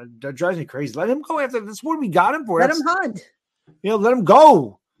down. That drives me crazy. Let him go after. That's what we got him for. Let him hunt. Let him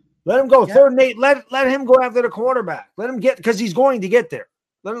go. Let him go. Yep. 3rd and 8. Let him go after the quarterback. Let him get, because he's going to get there.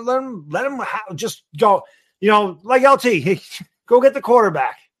 Let him just go. Like LT, go get the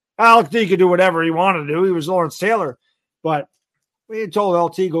quarterback. LT could do whatever he wanted to do. He was Lawrence Taylor, but we had told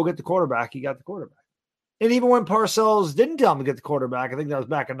LT go get the quarterback. He got the quarterback. And even when Parcells didn't tell him to get the quarterback, I think that was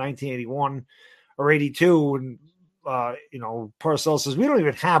back in 1981 or 82, and Parcells says, we don't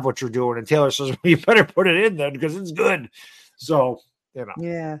even have what you're doing, and Taylor says, well, you better put it in then because it's good. So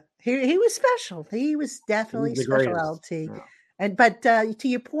yeah, he was special. He was definitely special, LT. Yeah. But to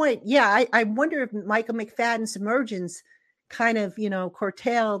your point, yeah, I wonder if Michael McFadden's emergence kind of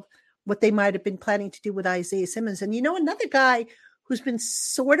curtailed what they might have been planning to do with Isaiah Simmons. And another guy who's been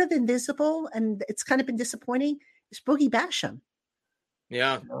sort of invisible, and it's kind of been disappointing, is Boogie Basham.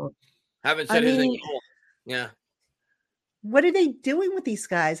 Yeah. Haven't said anything at all. Yeah. What are they doing with these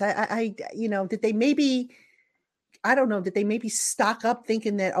guys? Did they maybe, I don't know, did they maybe stock up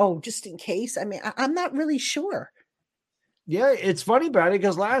thinking that, just in case? I mean, I'm not really sure. Yeah, it's funny about it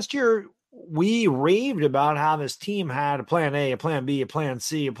because last year we raved about how this team had a plan A, a plan B, a plan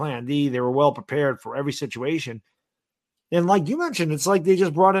C, a plan D. They were well prepared for every situation. And like you mentioned, it's like they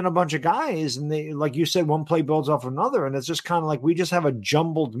just brought in a bunch of guys and they, like you said, one play builds off another. And it's just kind of like, we just have a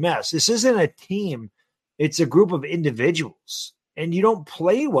jumbled mess. This isn't a team. It's a group of individuals, and you don't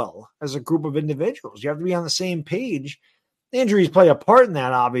play well as a group of individuals. You have to be on the same page. Injuries play a part in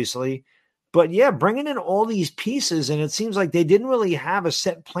that, obviously, but yeah, bringing in all these pieces. And it seems like they didn't really have a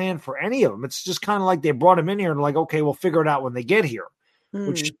set plan for any of them. It's just kind of like they brought them in here and like, okay, we'll figure it out when they get here,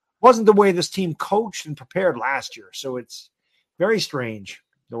 which wasn't the way this team coached and prepared last year. So it's very strange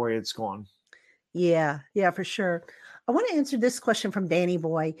the way it's gone. Yeah, for sure. I want to answer this question from Danny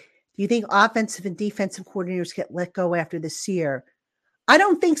Boy. Do you think offensive and defensive coordinators get let go after this year? I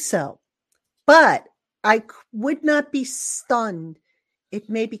don't think so, but I would not be stunned if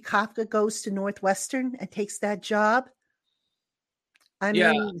maybe Kafka goes to Northwestern and takes that job. I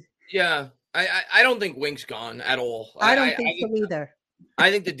mean, I don't think Wink's gone at all. I don't think so either. I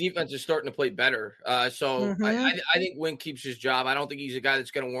think the defense is starting to play better. I think Wink keeps his job. I don't think he's a guy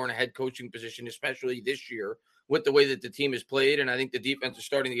that's going to warrant a head coaching position, especially this year with the way that the team has played. And I think the defense is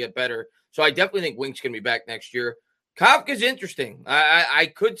starting to get better. So I definitely think Wink's going to be back next year. Kafka's interesting.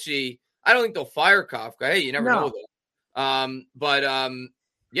 I could see. I don't think they'll fire Kafka. Hey, you never know that. But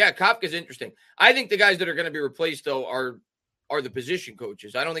Kafka's interesting. I think the guys that are going to be replaced though are the position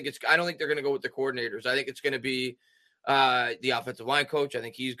coaches. I don't think they're going to go with the coordinators. I think it's going to be the offensive line coach. I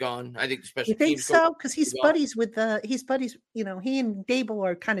think he's gone. I think the special teams. You think so? Because he's buddies with he and Dable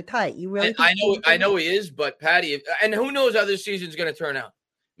are kind of tight. You really? I know he is, but Patty, and who knows how this season's going to turn out?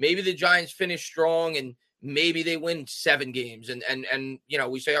 Maybe the Giants finish strong and maybe they win 7 games, and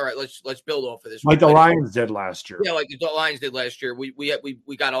we say, all right, let's build off of this. Like the Lions did last year. Yeah, like the Lions did last year. We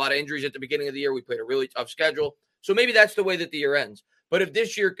got a lot of injuries at the beginning of the year. We played a really tough schedule, so maybe that's the way that the year ends. But if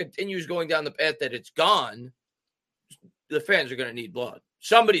this year continues going down the path that it's gone, the fans are going to need blood.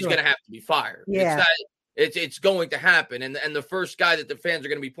 Somebody's going to have to be fired. Yeah. It's going to happen. And the first guy that the fans are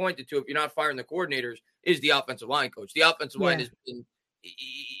going to be pointed to, if you're not firing the coordinators, is the offensive line coach. The offensive line has been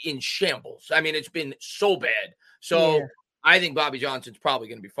in shambles. I mean, it's been so bad. So I think Bobby Johnson's probably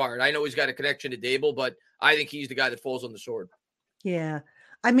going to be fired. I know he's got a connection to Dable, but I think he's the guy that falls on the sword. Yeah.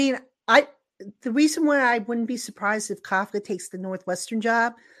 I mean, the reason why I wouldn't be surprised if Kafka takes the Northwestern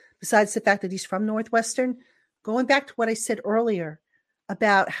job, besides the fact that he's from Northwestern, going back to what I said earlier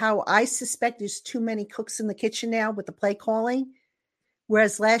about how I suspect there's too many cooks in the kitchen now with the play calling,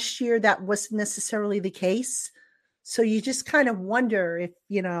 whereas last year that wasn't necessarily the case. So you just kind of wonder if,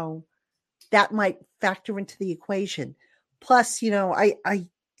 that might factor into the equation. Plus, he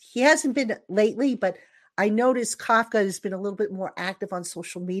hasn't been lately, but I noticed Kafka has been a little bit more active on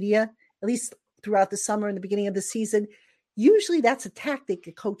social media, at least throughout the summer and the beginning of the season. Usually that's a tactic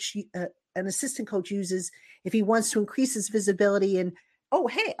a coach an assistant coach uses if he wants to increase his visibility and, oh,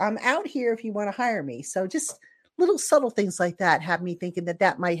 hey, I'm out here if you want to hire me. So just little subtle things like that have me thinking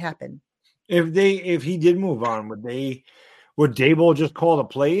that might happen. If he did move on, would Daboll just call the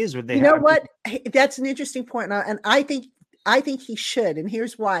plays? Would they? You know what? That's an interesting point, and I think he should. And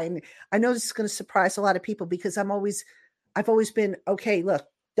here's why. And I know this is going to surprise a lot of people because I've always been, okay, look,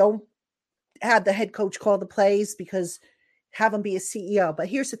 don't have the head coach call the plays because have him be a CEO. But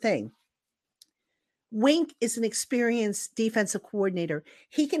here's the thing. Wink is an experienced defensive coordinator.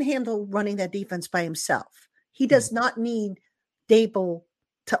 He can handle running that defense by himself. He does not need Daboll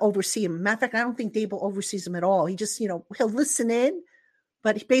to oversee him. Matter of fact, I don't think Daboll oversees him at all. He just, he'll listen in,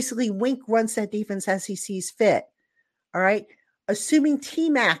 but basically Wink runs that defense as he sees fit. All right. Assuming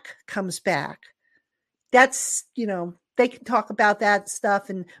T-Mac comes back, that's, they can talk about that stuff.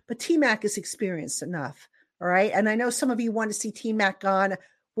 But T-Mac is experienced enough. All right. And I know some of you want to see T-Mac gone.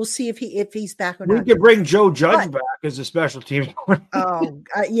 We'll see if he's back or not. We could bring Joe Judge back as a special team.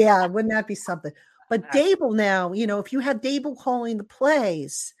 Yeah. Wouldn't that be something? But Daboll now, if you have Daboll calling the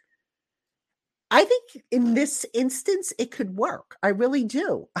plays, I think in this instance it could work. I really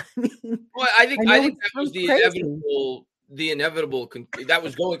do. I mean, well, I think that was the inevitable that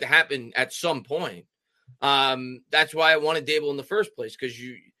was going to happen at some point. That's why I wanted Daboll in the first place, because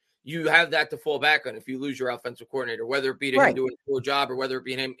you have that to fall back on if you lose your offensive coordinator, whether it be to him doing a poor job or whether it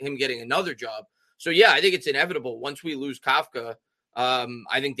be him getting another job. So yeah, I think it's inevitable. Once we lose Kafka,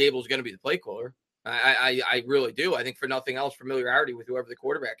 I think Daboll's going to be the play caller. I really do. I think for nothing else, familiarity with whoever the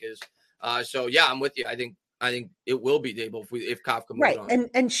quarterback is. So yeah, I'm with you. I think it will be Daboll if Kafka moves on.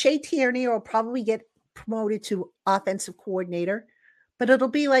 And Shea Tierney will probably get promoted to offensive coordinator, but it'll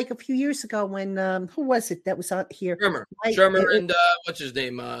be like a few years ago when who was it that was out here? Shermer and what's his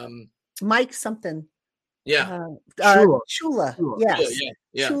name? Mike something. Yeah. Shula. Yes.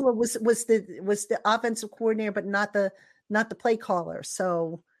 Yeah. Shula was the offensive coordinator, but not the play caller.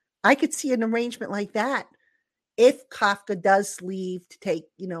 So I could see an arrangement like that if Kafka does leave to take,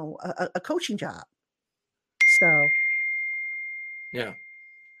 a coaching job. So, yeah,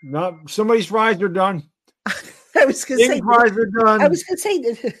 somebody's fries are done. I was going to say fries are done. I was going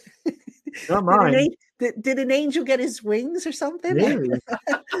to say, not mine. Did an angel get his wings or something? Maybe.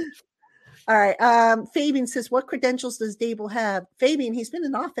 All right. Fabian says, "What credentials does Daboll have?" Fabian, he's been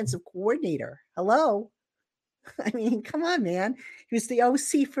an offensive coordinator. Hello. I mean, come on, man. He was the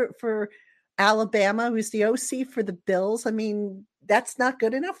OC for Alabama. He was the OC for the Bills. I mean, that's not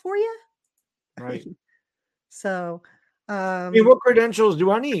good enough for you? Right. So, what credentials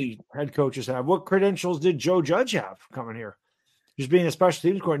do any head coaches have? What credentials did Joe Judge have coming here? Just being a special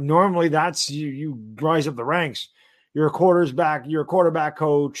teams coordinator. Normally, that's you rise up the ranks. You're a quarterback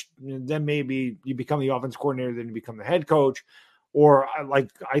coach, and then maybe you become the offense coordinator, then you become the head coach. Or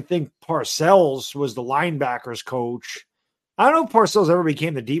I think Parcells was the linebackers coach. I don't know if Parcells ever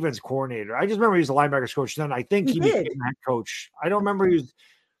became the defense coordinator. I just remember he was the linebackers coach. Then I think he became the head coach. I don't remember he was.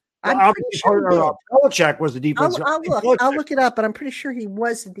 I'm pretty sure Belichick was the defense. I'll look it up, but I'm pretty sure he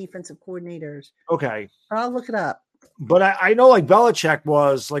was the defensive coordinator. Okay, I'll look it up. But I know Belichick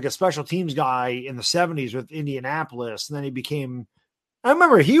was like a special teams guy in the 70s with Indianapolis, and then he became. I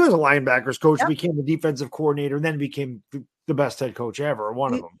remember he was a linebackers coach, became the defensive coordinator, and then became the best head coach ever,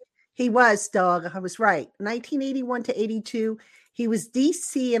 one of them. He was, dog. I was right. 1981 to 82, he was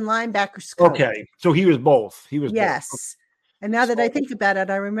DC and linebackers coach. Okay, so he was both. Yes. Both. And now that I think about it,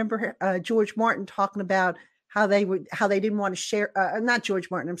 I remember George Martin talking about how they didn't want to share. Not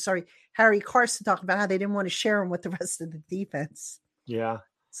George Martin. I'm sorry, Harry Carson talking about how they didn't want to share him with the rest of the defense. Yeah.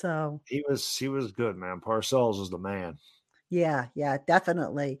 So he was good, man. Parcells was the man. Yeah,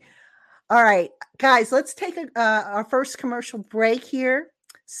 definitely. All right, guys, let's take our first commercial break here.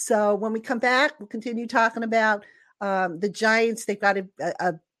 So when we come back, we'll continue talking about the Giants. They've got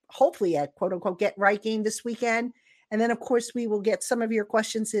hopefully a quote unquote get right game this weekend. And then, of course, we will get some of your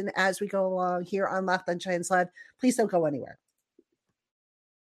questions in as we go along here on Locked On Giants Live. Please don't go anywhere.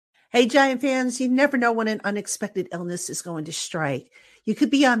 Hey, Giant fans, you never know when an unexpected illness is going to strike. You could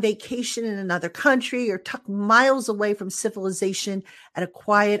be on vacation in another country or tucked miles away from civilization at a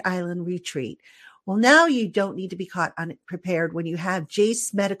quiet island retreat. Well, now you don't need to be caught unprepared when you have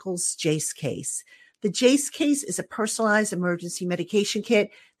Jase Medical's Jase Case. The Jase Case is a personalized emergency medication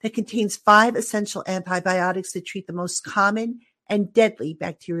kit that contains 5 essential antibiotics that treat the most common and deadly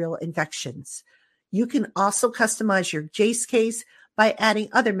bacterial infections. You can also customize your Jase Case by adding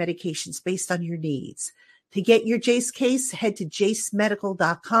other medications based on your needs. To get your Jase Case, head to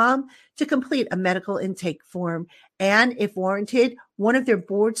jasemedical.com to complete a medical intake form. And if warranted, one of their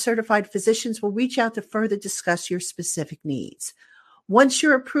board-certified physicians will reach out to further discuss your specific needs. Once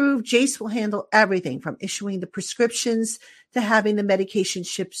you're approved, Jace will handle everything from issuing the prescriptions to having the medication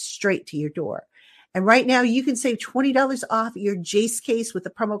shipped straight to your door. And right now you can save $20 off your Jace case with the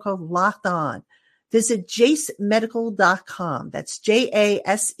promo code Locked On. Visit JaceMedical.com. That's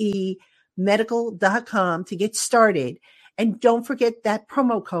JASE medical.com to get started. And don't forget that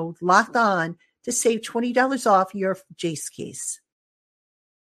promo code Locked On to save $20 off your Jace case.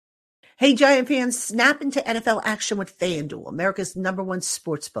 Hey, Giant fans, snap into NFL action with FanDuel, America's #1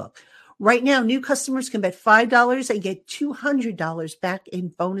 sportsbook. Right now, new customers can bet $5 and get $200 back in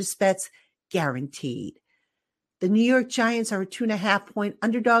bonus bets guaranteed. The New York Giants are a 2.5-point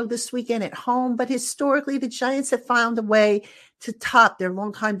underdog this weekend at home, but historically, the Giants have found a way to top their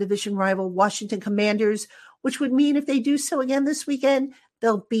longtime division rival, Washington Commanders, which would mean if they do so again this weekend,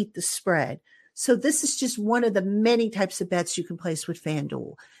 they'll beat the spread. So this is just one of the many types of bets you can place with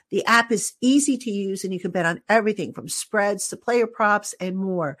FanDuel. The app is easy to use, and you can bet on everything from spreads to player props and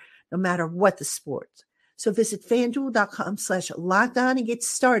more, no matter what the sport. So visit FanDuel.com/lockedon and get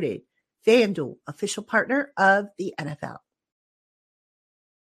started. FanDuel, official partner of the NFL.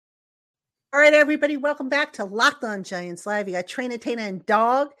 All right, everybody, welcome back to Locked On Giants Live. You got Traina, Tana, and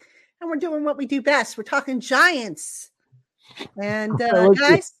Dog, and we're doing what we do best. We're talking Giants. And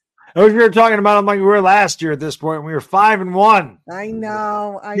guys, I was we were talking about them like we were last year at this point. We were 5-1. I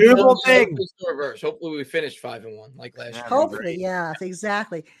know. Beautiful thing. Reverse. Hopefully we finished 5-1 like last year. Hopefully, yeah,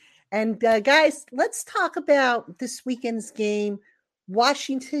 exactly. And guys, let's talk about this weekend's game.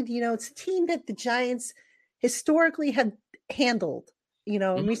 Washington, it's a team that the Giants historically have handled,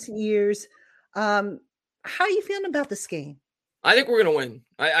 in recent years. How are you feeling about this game? I think we're going to win.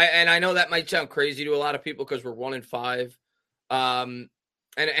 I know that might sound crazy to a lot of people because we're 1-5.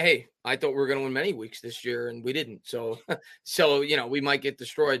 And hey, I thought we were going to win many weeks this year, and we didn't. So we might get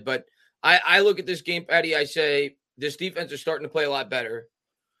destroyed. But I look at this game, Patty. I say this defense is starting to play a lot better.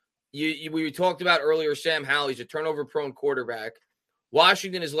 We talked about earlier, Sam Howell. He's a turnover-prone quarterback.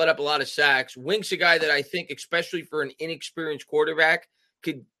 Washington has let up a lot of sacks. Wink's a guy that I think, especially for an inexperienced quarterback,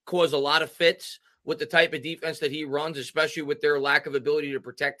 could cause a lot of fits with the type of defense that he runs, especially with their lack of ability to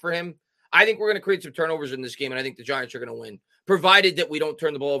protect for him. I think we're going to create some turnovers in this game, and I think the Giants are going to win, provided that we don't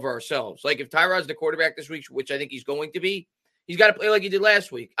turn the ball over ourselves. Like if Tyrod's the quarterback this week, which I think he's going to be, he's got to play like he did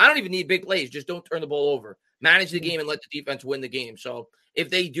last week. I don't even need big plays. Just don't turn the ball over. Manage the game and let the defense win the game. So if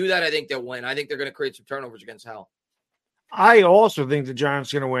they do that, I think they'll win. I think they're going to create some turnovers against Howell. I also think the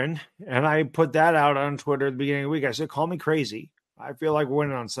Giants are going to win, and I put that out on Twitter at the beginning of the week. I said, call me crazy. I feel like we're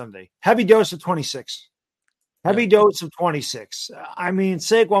winning on Sunday. Heavy dose of 26. Heavy dose of 26. I mean,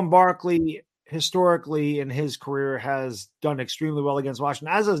 Saquon Barkley, historically in his career, has done extremely well against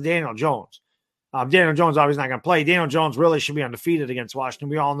Washington, as does Daniel Jones. Daniel Jones obviously not going to play. Daniel Jones really should be undefeated against Washington.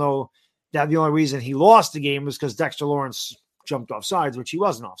 We all know that the only reason he lost the game was because Dexter Lawrence jumped off sides, which he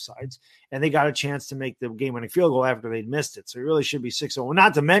wasn't off sides, and they got a chance to make the game-winning field goal after they'd missed it. So he really should be 6-0.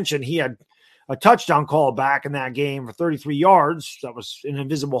 Not to mention he had a touchdown call back in that game for 33 yards. That was an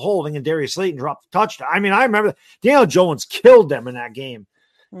invisible holding, and Darius Slayton dropped the touchdown. I mean, I remember Daniel Jones killed them in that game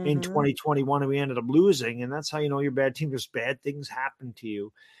in 2021, and we ended up losing, and that's how you know you're a bad team. Just bad things happen to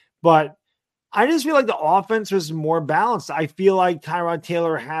you. But I just feel like the offense was more balanced. I feel like Tyrod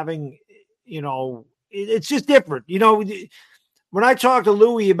Taylor having, it's just different. When I talked to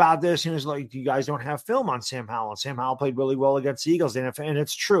Louis about this, he was like, you guys don't have film on Sam Howell. And Sam Howell played really well against the Eagles, and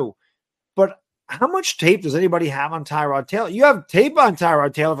it's true. But how much tape does anybody have on Tyrod Taylor? You have tape on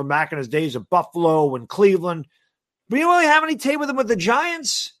Tyrod Taylor from back in his days of Buffalo and Cleveland, but you don't really have any tape with him with the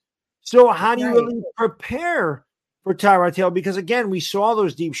Giants. So how do you really prepare for Tyrod Taylor? Because, again, we saw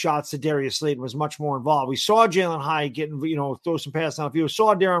those deep shots that Darius Slayton was much more involved. We saw Jalen Hyatt getting, throw some passes down the field. We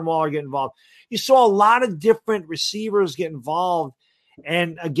saw Darren Waller get involved. You saw a lot of different receivers get involved.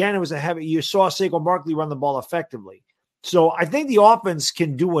 And, again, you saw Saquon Barkley run the ball effectively. So I think the offense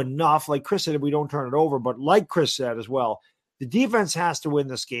can do enough. Like Chris said, if we don't turn it over. But like Chris said as well, the defense has to win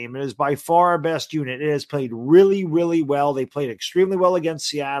this game. It is by far our best unit. It has played really, really well. They played extremely well against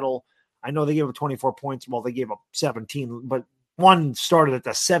Seattle. I know they gave up 24 points. Well, they gave up 17, but one started at the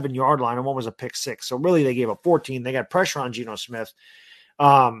 7-yard line and one was a pick six. So really they gave up 14. They got pressure on Geno Smith.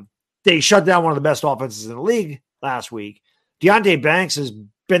 They shut down one of the best offenses in the league last week. Deonte Banks has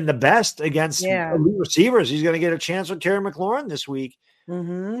been the best against elite receivers. He's going to get a chance with Terry McLaurin this week.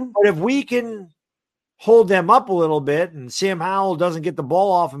 Mm-hmm. But if we can hold them up a little bit and Sam Howell doesn't get the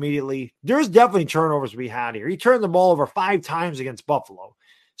ball off immediately, there's definitely turnovers to be had here. He turned the ball over 5 times against Buffalo.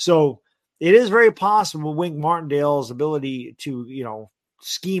 So it is very possible Wink Martindale's ability to,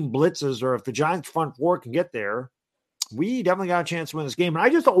 scheme blitzes, or if the Giants front four can get there, we definitely got a chance to win this game. And I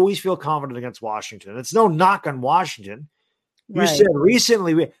just always feel confident against Washington. It's no knock on Washington. You said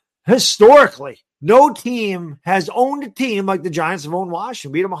recently, historically, no team has owned a team like the Giants have owned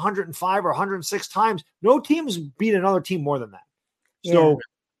Washington, beat them 105 or 106 times. No team's beat another team more than that. So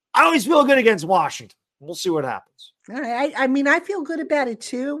I always feel good against Washington. We'll see what happens. All right. I mean, I feel good about it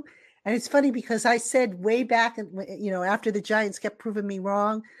too. And it's funny because I said way back, after the Giants kept proving me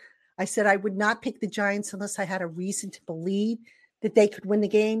wrong, I said I would not pick the Giants unless I had a reason to believe that they could win the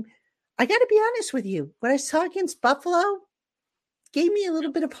game. I got to be honest with you. What I saw against Buffalo gave me a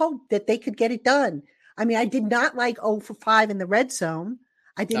little bit of hope that they could get it done. I mean, I did not like 0 for 5 in the red zone.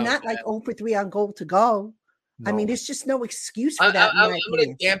 I did not like 0 for 3 on goal to go. No. I mean, there's just no excuse for that. I'm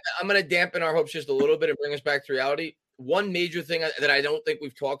going to dampen our hopes just a little bit and bring us back to reality. One major thing that I don't think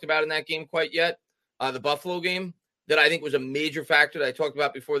we've talked about in that game quite yet, the Buffalo game, that I think was a major factor that I talked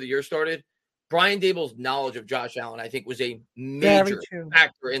about before the year started. Brian Daboll's knowledge of Josh Allen, I think, was a major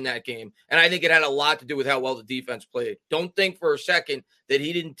factor in that game. And I think it had a lot to do with how well the defense played. Don't think for a second that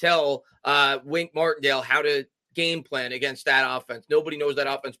he didn't tell Wink Martindale how to game plan against that offense. Nobody knows that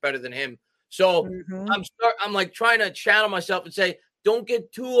offense better than him. So I'm like trying to channel myself and say, don't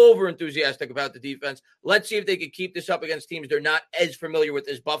get too over enthusiastic about the defense. Let's see if they could keep this up against teams they're not as familiar with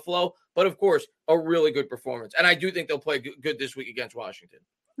as Buffalo. But, of course, a really good performance. And I do think they'll play good this week against Washington.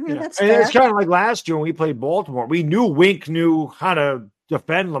 Yeah, and it's kind of like last year when we played Baltimore. We knew Wink knew how to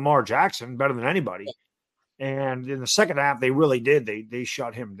defend Lamar Jackson better than anybody. And in the second half, they really did. They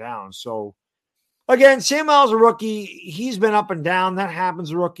shut him down. So, again, Sam Howell's a rookie. He's been up and down. That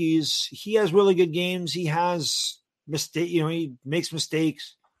happens to rookies. He has really good games. He has he makes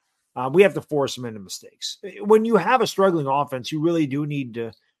mistakes. We have to force him into mistakes. When you have a struggling offense, you really do need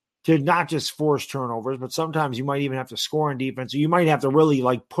to not just force turnovers, but sometimes you might even have to score in defense. So you might have to really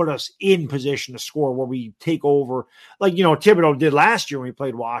put us in position to score where we take over. Thibodeau did last year when we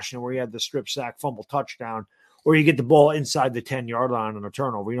played Washington, where he had the strip sack, fumble touchdown, or you get the ball inside the 10-yard line on a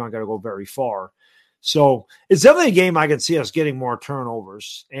turnover. You don't got to go very far. So it's definitely a game I can see us getting more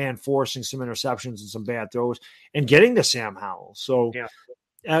turnovers and forcing some interceptions and some bad throws and getting to Sam Howell. So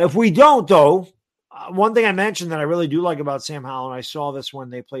if we don't, though, one thing I mentioned that I really do like about Sam Howell, and I saw this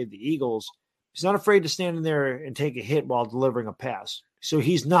when they played the Eagles, he's not afraid to stand in there and take a hit while delivering a pass. So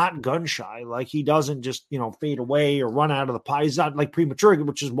he's not gun shy. He doesn't just, fade away or run out of the pocket. He's not premature,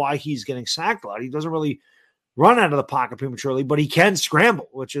 which is why he's getting sacked a lot. He doesn't really run out of the pocket prematurely, but he can scramble,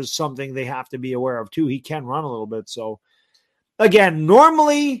 which is something they have to be aware of too. He can run a little bit. So again,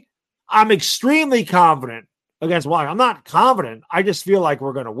 normally I'm extremely confident against Washington. I'm not confident. I just feel like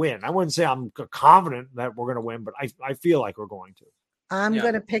we're going to win. I wouldn't say I'm confident that we're going to win, but I feel like we're going to. I'm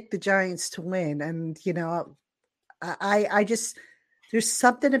going to pick the Giants to win. And, I just, there's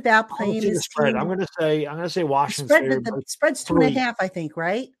something about playing this spread. team. I'm going to say Washington. The spread's 2.5, I think,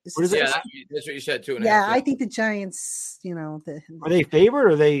 right? What is it? That's what you said, 2.5. Yeah, I think the Giants, are they favored or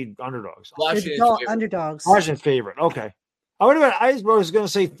are they underdogs? Underdogs. Washington's favorite. Okay. I was going to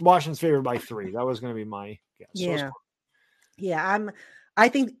say Washington's favored by 3. That was going to be my guess. Yeah. I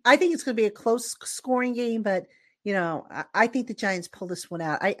think it's going to be a close scoring game, but I think the Giants pull this one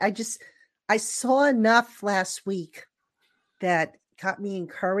out. I saw enough last week that got me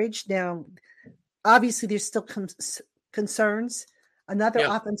encouraged. Now, obviously, there's still concerns. Another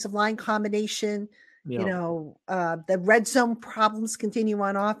offensive line combination. The red zone problems continue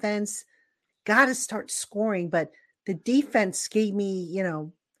on offense. Got to start scoring, but the defense gave me,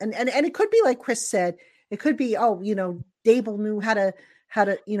 and it could be like Chris said, it could be, Daboll knew how to,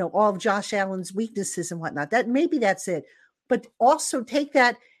 all of Josh Allen's weaknesses and whatnot. Maybe that's it. But also take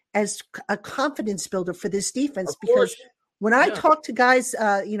that as a confidence builder for this defense, because when I talk to guys,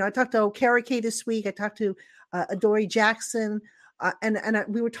 I talked to Okereke this week, I talked to Adoree Jackson, and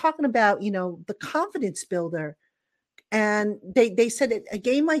we were talking about, the confidence builder. And they said a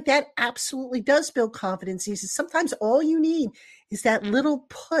game like that absolutely does build confidence. He says sometimes all you need is that little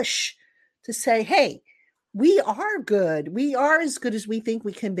push to say, hey, we are good. We are as good as we think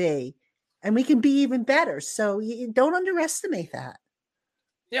we can be. And we can be even better. So you don't underestimate that.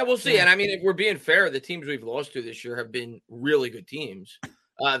 Yeah, we'll see. And I mean, if we're being fair, the teams we've lost to this year have been really good teams.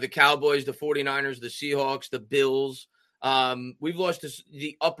 The Cowboys, the 49ers, the Seahawks, the Bills. We've lost to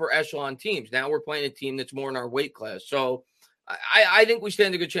the upper echelon teams. Now we're playing a team that's more in our weight class. So I think we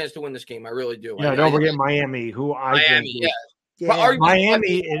stand a good chance to win this game. I really do. Yeah, don't forget Miami, who Miami,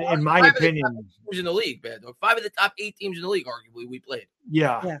 Miami, in my opinion, teams in the league, man. 5 of the top 8 teams in the league, arguably, we played.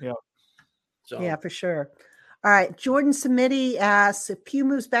 Yeah. So. Yeah, for sure. All right. Jordan Samiti asks, if Pugh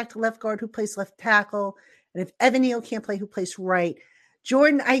moves back to left guard, who plays left tackle? And if Evan Neal can't play, who plays right?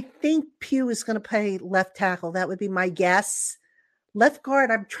 Jordan, I think Pugh is going to play left tackle. That would be my guess. Left guard,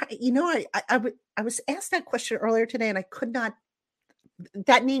 I'm trying. I was asked that question earlier today, and I could not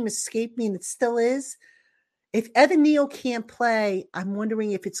that name escaped me, and it still is. If Evan Neal can't play, I'm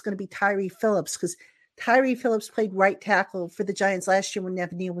wondering if it's going to be Tyree Phillips, because Tyree Phillips played right tackle for the Giants last year when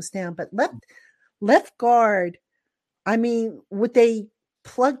Evan Neal was down. But left guard, I mean, would they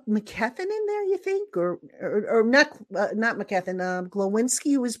plug McKethan in there, you think? Or not McKethan,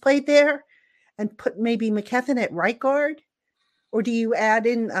 Glowinski, who has played there, and put maybe McKethan at right guard? Or do you add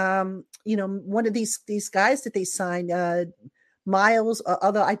in, one of these guys that they signed, Miles?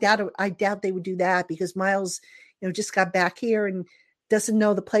 Although I doubt they would do that, because Miles, just got back here and doesn't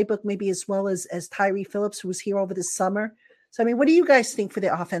know the playbook maybe as well as Tyree Phillips, who was here over the summer. So, I mean, what do you guys think for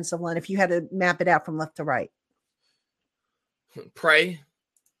the offensive line if you had to map it out from left to right? Pray.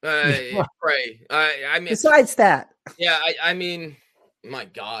 Pray. I mean, besides that, yeah. I mean, my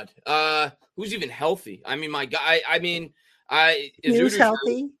God, who's even healthy? I mean, my God. Pugh's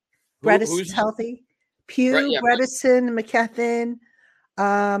healthy. Bredesen's healthy. Pugh, Bredesen,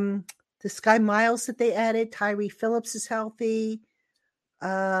 McKethan. This guy Miles that they added, Tyree Phillips is healthy.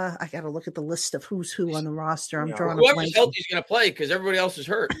 I got to look at the list of who's who on the roster. I'm drawing a blank. Whoever's healthy is going to play, because everybody else is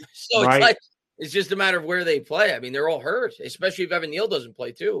hurt. So right. It's just a matter of where they play. I mean, they're all hurt, especially if Evan Neal doesn't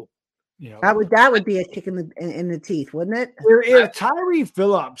play too. That would be a kick in the teeth, wouldn't it? If Tyree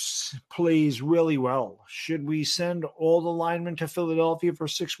Phillips plays really well, should we send all the linemen to Philadelphia for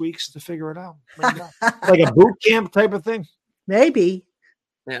 6 weeks to figure it out? Like a boot camp type of thing? Maybe.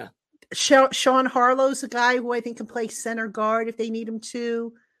 Yeah. Sean Harlow's a guy who I think can play center guard if they need him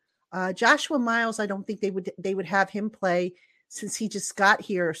to. Joshua Miles, I don't think they would have him play since he just got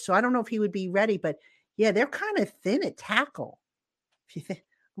here. So I don't know if he would be ready, but yeah, they're kind of thin at tackle. If you think,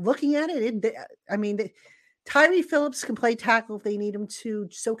 looking at it, Tyree Phillips can play tackle if they need him to.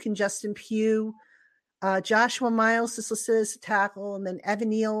 So can Justin Pugh. Joshua Miles is listed as a tackle, and then Evan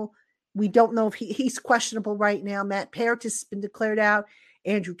Neal, we don't know if he's questionable right now. Matt Parrott has been declared out.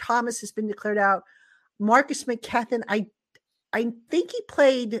 Andrew Thomas has been declared out. Marcus McKethan, I think he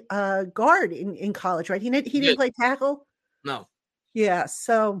played guard in college, right? He didn't play tackle. No. Yeah.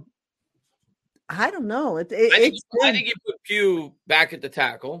 So I don't know. I think you put Pugh back at the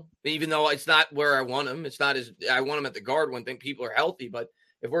tackle, even though it's not where I want him. It's not as I want him at the guard when people are healthy. But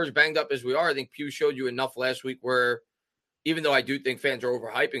if we're as banged up as we are, I think Pugh showed you enough last week where, even though I do think fans are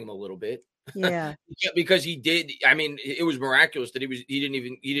overhyping him a little bit. Yeah. Because he did. I mean, it was miraculous that he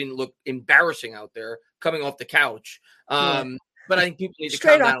didn't look embarrassing out there coming off the couch. But I think people need to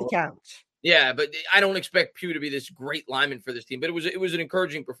straight off the couch. Yeah, but I don't expect Pugh to be this great lineman for this team. But it was an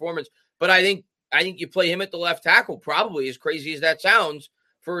encouraging performance. But I think you play him at the left tackle, probably, as crazy as that sounds,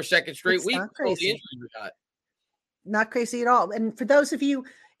 for a second straight week. Not crazy. Not crazy at all. And for those of you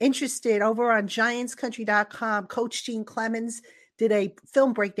interested, over on GiantsCountry.com, Coach Gene Clemens did a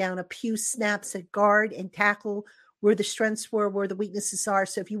film breakdown of Pugh snaps at guard and tackle, where the strengths were, where the weaknesses are.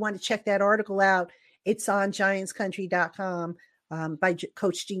 So if you want to check that article out, it's on GiantsCountry.com by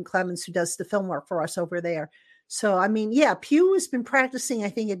Coach Gene Clemens, who does the film work for us over there. So, I mean, yeah, Pugh has been practicing, I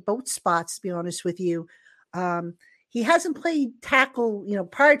think, at both spots, to be honest with you. He hasn't played tackle,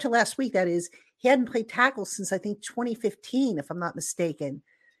 prior to last week, that is. He hadn't played tackle since, I think, 2015, if I'm not mistaken.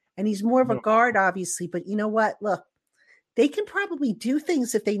 And he's more of a guard, obviously. But you know what? Look, they can probably do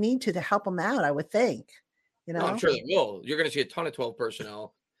things if they need to help him out, I would think. I'm sure they will. You're going to see a ton of 12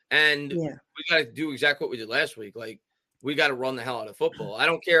 personnel. And we got to do exactly what we did last week. Like, we got to run the hell out of football. I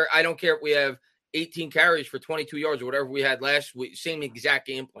don't care if we have 18 carries for 22 yards or whatever we had last week. Same exact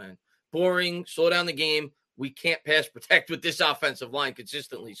game plan. Boring, slow down the game. We can't pass protect with this offensive line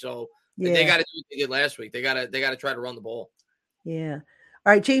consistently. So they got to do what they did last week. They got to try to run the ball. Yeah.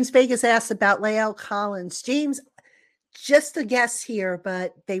 All right. James Vegas asked about La'el Collins. James, just a guess here,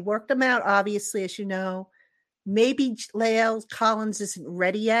 but they worked him out, obviously, as you know. Maybe La'el Collins isn't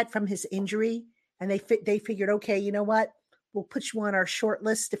ready yet from his injury, and they figured, okay, you know what? We'll put you on our short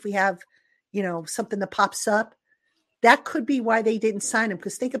list if we have, something that pops up. That could be why they didn't sign him,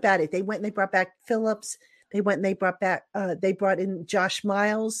 because think about it. They went and they brought back Phillips. They went and they brought in Josh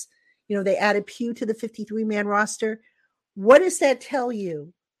Miles. They added Pugh to the 53-man roster. What does that tell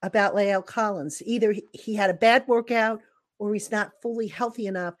you about La'el Collins? Either he had a bad workout or he's not fully healthy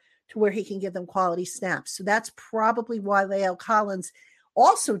enough to where he can give them quality snaps. So that's probably why La'el Collins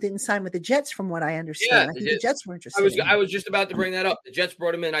also didn't sign with the Jets, from what I understand. I think the Jets were interested. I was just about to bring that up. The Jets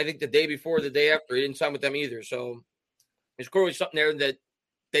brought him in, I think, the day before, the day after. He didn't sign with them either. So there's clearly something there that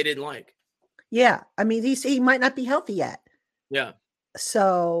they didn't like. Yeah. I mean, he might not be healthy yet. Yeah.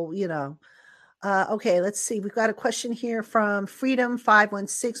 So, okay, let's see. We've got a question here from Freedom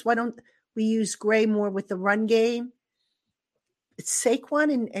 516. Why don't we use Gray more with the run game? It's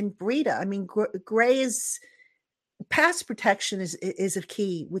Saquon and Breida. I mean, Gray is pass protection is a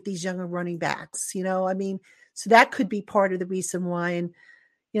key with these younger running backs. I mean, so that could be part of the reason why. And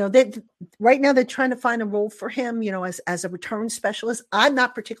right now they're trying to find a role for him, as a return specialist. I'm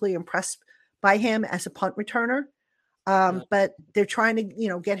not particularly impressed by him as a punt returner, but they're trying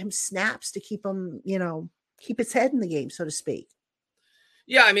to, get him snaps to keep him, keep his head in the game, so to speak.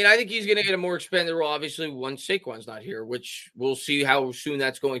 Yeah, I mean, I think he's going to get a more expanded role, obviously, once Saquon's not here, which we'll see how soon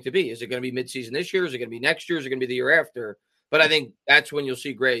that's going to be. Is it going to be midseason this year? Is it going to be next year? Is it going to be the year after? But I think that's when you'll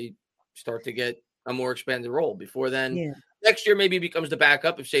see Gray start to get a more expanded role. Before then, next year maybe becomes the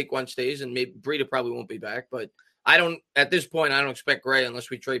backup if Saquon stays, and maybe Breida probably won't be back. But at this point, I don't expect Gray, unless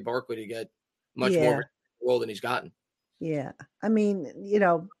we trade Barkley, to get much more of a role than he's gotten. Yeah. I mean,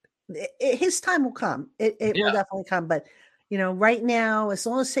 his time will come. It will definitely come. But, right now, as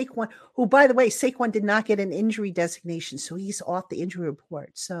long as Saquon, who, by the way, Saquon did not get an injury designation, so he's off the injury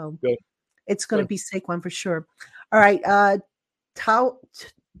report. So it's going to be Saquon for sure. All right.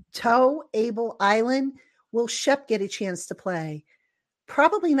 Toe Able Island. Will Shep get a chance to play?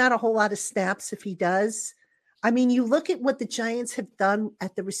 Probably not a whole lot of snaps if he does. I mean, you look at what the Giants have done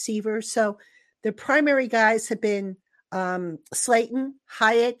at the receiver. So their primary guys have been Slayton,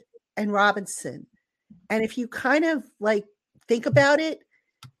 Hyatt, and Robinson. And if you kind of think about it,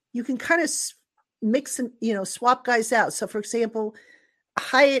 you can kind of mix and, swap guys out. So for example,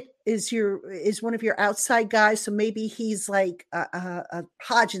 Hyatt is one of your outside guys. So maybe he's like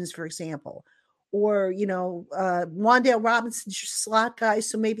Hodgins, for example, or, Wan'Dale Robinson's your slot guy.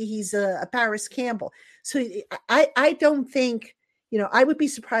 So maybe he's a Paris Campbell. So I don't think, I would be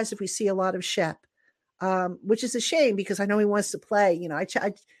surprised if we see a lot of Shep, which is a shame because I know he wants to play.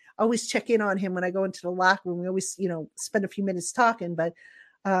 I always check in on him when I go into the locker room. We always, spend a few minutes talking, but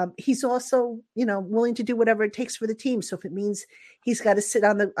he's also, willing to do whatever it takes for the team. So if it means he's got to sit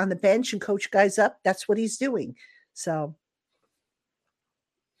on the bench and coach guys up, that's what he's doing. So.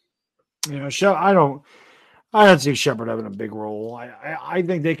 I don't see Shepard having a big role. I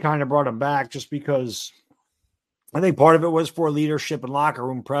think they kind of brought him back just because I think part of it was for leadership and locker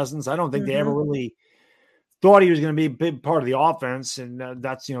room presence. I don't think they ever really thought he was going to be a big part of the offense. And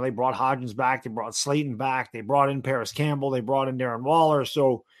that's, they brought Hodgins back. They brought Slayton back. They brought in Paris Campbell. They brought in Darren Waller.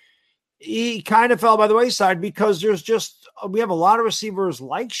 So he kind of fell by the wayside because we have a lot of receivers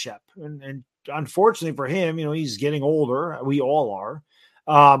like Shep. And unfortunately for him, he's getting older. We all are.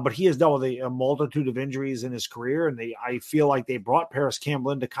 But he has dealt with a multitude of injuries in his career. And I feel like they brought Paris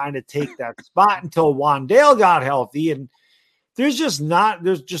Campbell in to kind of take that spot until Wan'Dale got healthy. And there's just not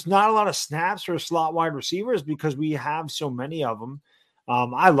a lot of snaps for slot wide receivers because we have so many of them.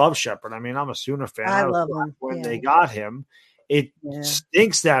 I love Shepard. I mean, I'm a Sooner fan. I love him when they got him. It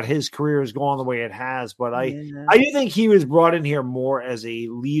stinks that his career is going the way it has, but I do think he was brought in here more as a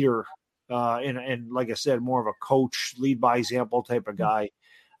leader, and like I said, more of a coach, lead by example type of guy.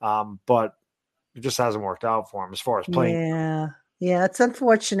 But it just hasn't worked out for him as far as playing. Yeah, it's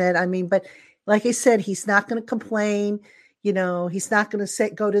unfortunate. I mean, but like I said, he's not going to complain. He's not going to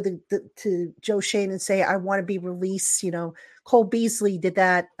go to Joe Schoen and say, I want to be released. Cole Beasley did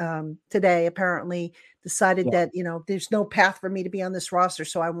that today, apparently decided that, there's no path for me to be on this roster.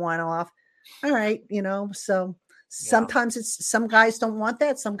 So I want off. All right. So sometimes some guys don't want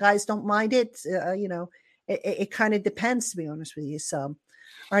that. Some guys don't mind it. It kind of depends, to be honest with you. So, all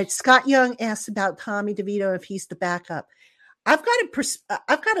right. Scott Young asked about Tommy DeVito, if he's the backup. I've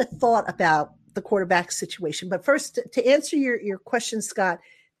got a thought about the quarterback situation. But first, to answer your question, Scott,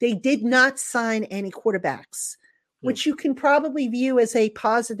 they did not sign any quarterbacks, which you can probably view as a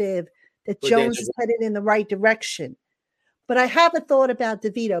positive that Jones is headed in the right direction. But I have a thought about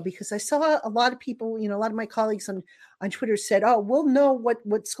DeVito because I saw a lot of people, a lot of my colleagues on Twitter said, oh, we'll know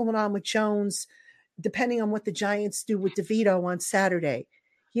what's going on with Jones depending on what the Giants do with DeVito on Saturday.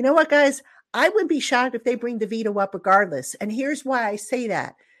 You know what, guys? I would be shocked if they bring DeVito up regardless. And here's why I say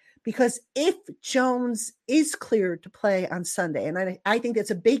that. Because if Jones is cleared to play on Sunday, and I think that's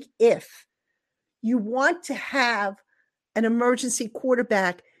a big if, you want to have an emergency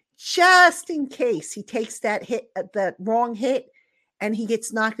quarterback just in case he takes that wrong hit and he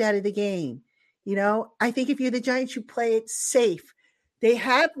gets knocked out of the game. I think if you're the Giants, you play it safe. They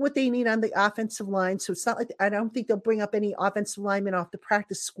have what they need on the offensive line. So it's not like, I don't think they'll bring up any offensive linemen off the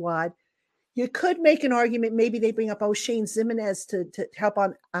practice squad. You could make an argument. Maybe they bring up O'Shane Zimenez to help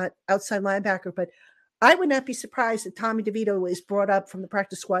on outside linebacker, but I would not be surprised if Tommy DeVito is brought up from the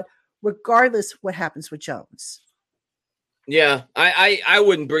practice squad, regardless of what happens with Jones. Yeah, I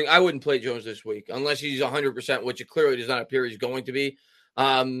wouldn't play Jones this week unless he's 100%, which it clearly does not appear he's going to be.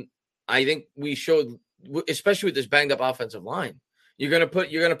 I think we showed, especially with this banged up offensive line, You're gonna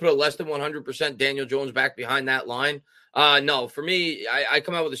put a less than 100% Daniel Jones back behind that line. No, for me, I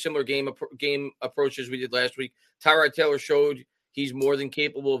come out with a similar game approach as we did last week. Tyrod Taylor showed he's more than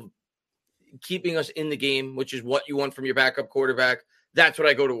capable of keeping us in the game, which is what you want from your backup quarterback. That's what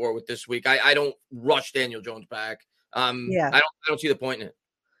I go to war with this week. I don't rush Daniel Jones back. I don't see the point in it.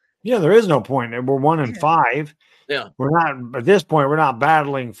 Yeah, there is no point. We're 1-5. Yeah. We're not at this point, we're not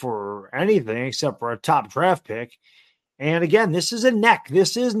battling for anything except for a top draft pick. And again, this is a neck.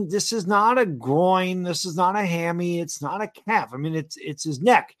 This is not a groin. This is not a hammy. It's not a calf. I mean, it's his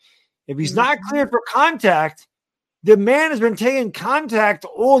neck. If he's not cleared for contact, the man has been taking contact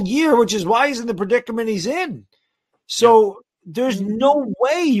all year, which is why he's in the predicament he's in. So there's no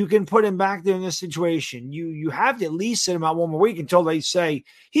way you can put him back there in this situation. You have to at least sit him out one more week until they say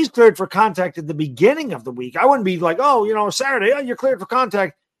he's cleared for contact at the beginning of the week. I wouldn't be like, Saturday, you're cleared for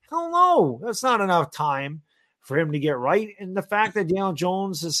contact. Hell no, that's not enough time for him to get right. And the fact that Daniel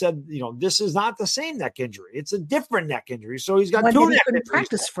Jones has said, this is not the same neck injury. It's a different neck injury. So he's got two neck injuries.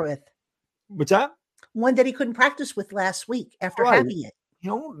 Practice with. What's that? One that he couldn't practice with last week after having it.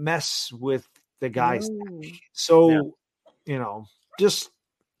 You don't mess with the guy's neck. So, just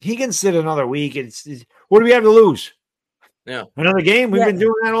he can sit another week. It's what do we have to lose? Yeah. Another game? We've been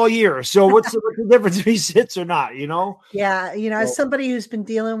doing that all year. So what's the difference if he sits or not, Yeah. As somebody who's been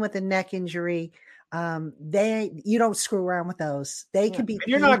dealing with a neck injury, you don't screw around with those. They can be.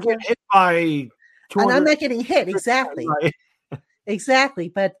 You're not getting hit by. And I'm not getting hit. Exactly. Right. Exactly.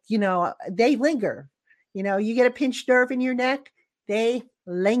 But, they linger. You get a pinched nerve in your neck, they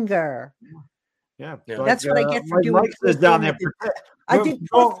linger. Yeah. That's what I get for doing. Mike says down there. I did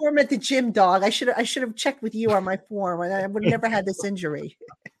full form at the gym, dog. I should have checked with you on my form. I would have never had this injury.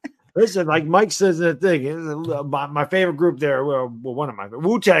 Listen, like Mike says the thing, my favorite group there, one of my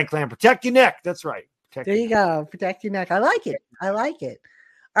Wu-Tang Clan, protect your neck. That's right. There you go. Protect your neck. I like it. All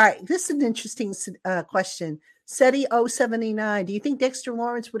right. This is an interesting question. SETI 079. Do you think Dexter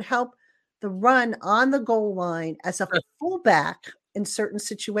Lawrence would help the run on the goal line as a fullback in certain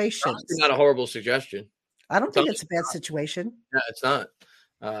situations? That's not a horrible suggestion. I don't think it's a bad situation. No, it's not.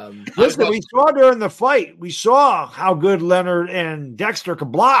 Listen, we saw during the fight, we saw how good Leonard and Dexter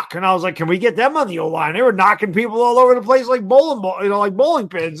could block, and I was like, "Can we get them on the O line?" They were knocking people all over the place like bowling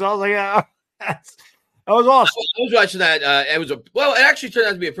pins. I was like, "Yeah, that was awesome." I was watching that. It actually turned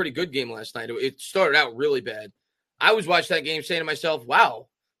out to be a pretty good game last night. It started out really bad. I was watching that game, saying to myself, "Wow,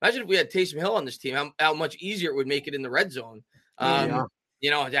 imagine if we had Taysom Hill on this team, how much easier it would make it in the red zone."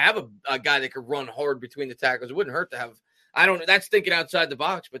 To have a guy that could run hard between the tackles, it wouldn't hurt to have. That's thinking outside the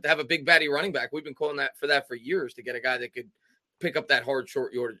box, but to have a big batty running back, we've been calling that for years, to get a guy that could pick up that hard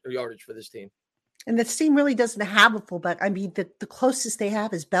short yardage for this team. And this team really doesn't have a fullback. I mean, the closest they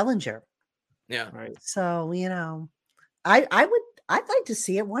have is Bellinger. Yeah. Right. So, I'd like to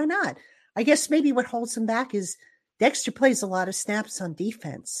see it. Why not? I guess maybe what holds him back is Dexter plays a lot of snaps on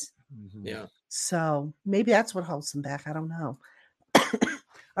defense. Mm-hmm. Yeah. So maybe that's what holds him back. I don't know.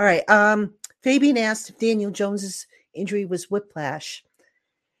 All right. Fabian asked if Daniel Jones's injury was whiplash.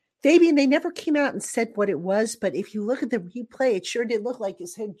 Fabian, they never came out and said what it was, but if you look at the replay, it sure did look like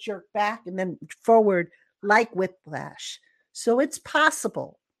his head jerked back and then forward like whiplash. So it's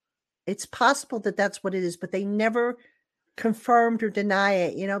possible. It's possible that that's what it is, but they never confirmed or deny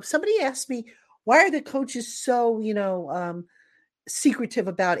it. Somebody asked me, why are the coaches so, secretive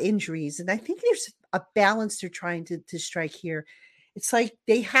about injuries? And I think there's a balance they're trying to strike here. It's like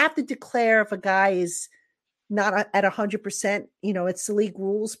they have to declare if a guy is not at 100%, it's the league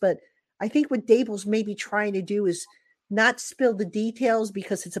rules. But I think what Dable's maybe trying to do is not spill the details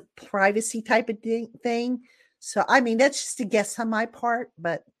because it's a privacy type of thing. So, I mean, that's just a guess on my part.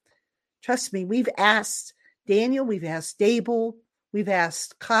 But trust me, we've asked Daniel, we've asked Dable, we've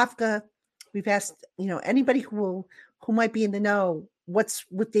asked Kafka, we've asked, anybody who might be in the know what's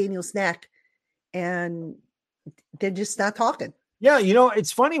with Daniel's neck, and they're just not talking. Yeah,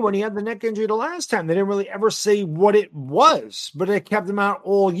 it's funny, when he had the neck injury the last time, they didn't really ever say what it was, but it kept him out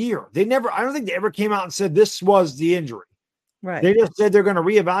all year. I don't think they ever came out and said this was the injury. Right. They just said they're going to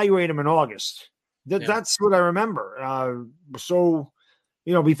reevaluate him in August. That's what I remember. Before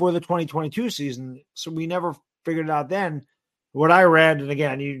the 2022 season. So we never figured it out then. What I read, and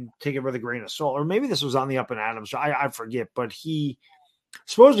again, you take it with a grain of salt, or maybe this was on the Up and Adams, so I forget, but he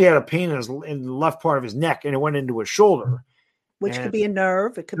supposedly had a pain in the left part of his neck, and it went into his shoulder. Which could be a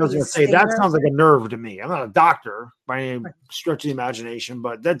nerve. It could be that sounds like a nerve to me. I'm not a doctor by any stretch of the imagination,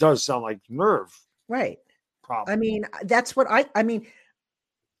 but that does sound like nerve. Right. Problem. I mean, that's what I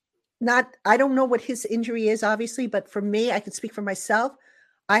don't know what his injury is, obviously, but for me, I can speak for myself.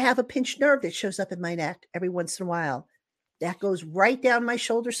 I have a pinched nerve that shows up in my neck every once in a while. that goes right down my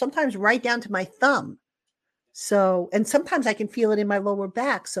shoulder, sometimes right down to my thumb. So, and sometimes I can feel it in my lower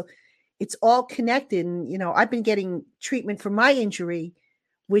back. So it's all connected. And, I've been getting treatment for my injury,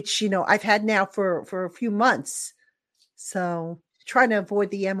 which, I've had now for a few months. So trying to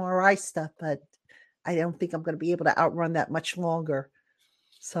avoid the MRI stuff, but I don't think I'm going to be able to outrun that much longer.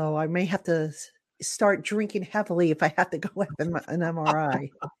 So I may have to start drinking heavily if I have to go have an MRI.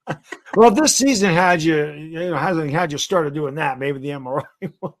 Well, if this season hasn't had you started doing that, maybe the MRI.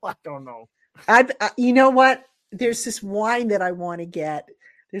 Well, I don't know. You know what? There's this wine that I want to get.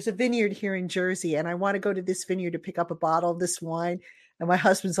 There's a vineyard here in Jersey, and I want to go to this vineyard to pick up a bottle of this wine. And my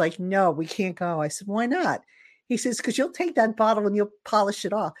husband's like, "No, we can't go." I said, "Why not?" He says, "Because you'll take that bottle and you'll polish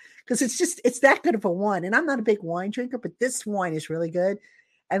it off. Because it's that good of a wine." And I'm not a big wine drinker, but this wine is really good.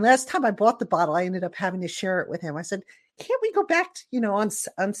 And last time I bought the bottle, I ended up having to share it with him. I said, "Can't we go back to,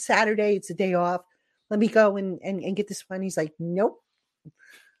 on Saturday? It's a day off. Let me go and get this wine." He's like, "Nope."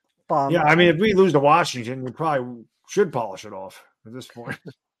 Bomb. Yeah, I mean, if we lose to Washington, we probably should polish it off at this point.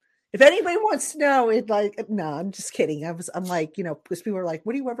 If anybody wants to know, no, I'm just kidding. I'm like, because people are like,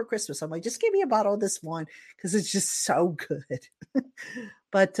 "What do you want for Christmas?" I'm like, "Just give me a bottle of this one because it's just so good."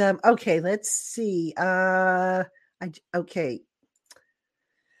 But okay, let's see. Okay.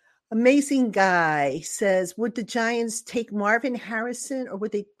 Amazing Guy says, would the Giants take Marvin Harrison or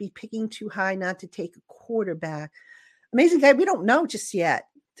would they be picking too high not to take a quarterback? Amazing Guy, we don't know just yet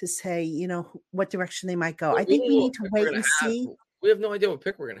to say, what direction they might go. I think we need to wait and see. We have no idea what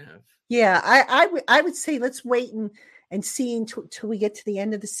pick we're going to have. Yeah, I would say let's wait and see until we get to the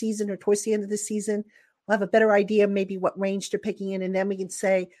end of the season or towards the end of the season. We'll have a better idea maybe what range they're picking in, and then we can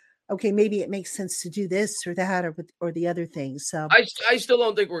say, okay, maybe it makes sense to do this or that or the other things. So I still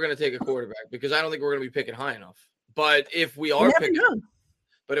don't think we're going to take a quarterback because I don't think we're going to be picking high enough. But if we are picking,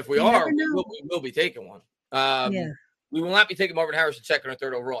 we will be taking one. We will not be taking Marvin Harrison second or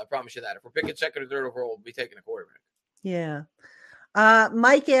third overall. I promise you that. If we're picking second or third overall, we'll be taking a quarterback. Yeah.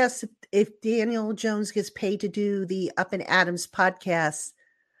 Mike asks if Daniel Jones gets paid to do the Up and Adams podcast.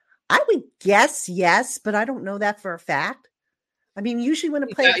 I would guess yes, but I don't know that for a fact. I mean, usually when a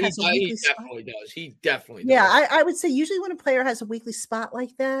player has a weekly spot, he definitely does. Yeah, I would say usually when a player has a weekly spot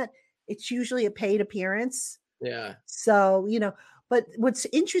like that, it's usually a paid appearance. Yeah. So, but what's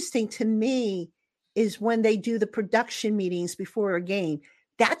interesting to me is when they do the production meetings before a game,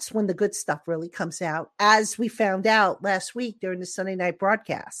 that's when the good stuff really comes out, as we found out last week during the Sunday night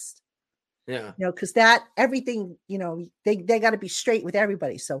broadcast. Yeah. Because that everything, they got to be straight with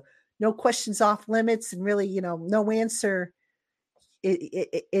everybody. So no questions off limits and really, no answer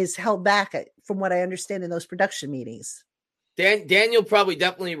it is held back from what I understand in those production meetings. Daniel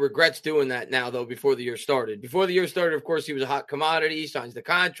definitely regrets doing that now, though, before the year started. Before the year started, of course, he was a hot commodity, signs the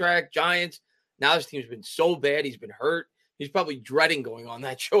contract, Giants. Now his team's been so bad, he's been hurt. He's probably dreading going on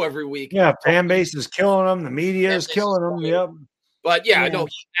that show every week. Yeah, fan base is killing him. The media is killing him. Yep. But no,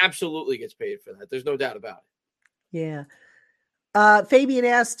 he absolutely gets paid for that. There's no doubt about it. Yeah. Fabian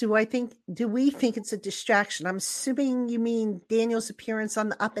asked, do we think it's a distraction? I'm assuming you mean Daniel's appearance on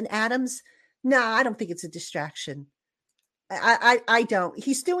the Up and Adams. No, I don't think it's a distraction. I don't.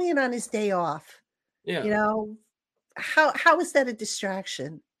 He's doing it on his day off. Yeah. How is that a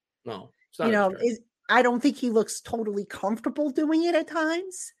distraction? No, it's not. I don't think he looks totally comfortable doing it at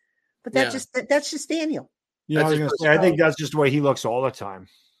times, but that's just Daniel. Yeah, I was going to say, I think that's just the way he looks all the time.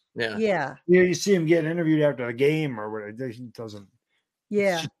 Yeah. Yeah. You see him getting interviewed after the game or whatever. He doesn't.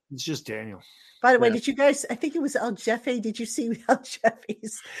 Yeah. It's just Daniel. By the way, did you guys, I think it was El Jefe. Did you see El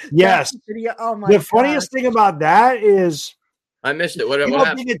Jeffe's Yes. video? Oh my God. The funniest thing about that is I missed it. What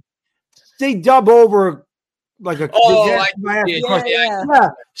happened? They dub over like a yeah.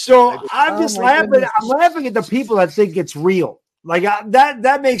 So I'm just laughing. Goodness. I'm laughing at the people that think it's real. Like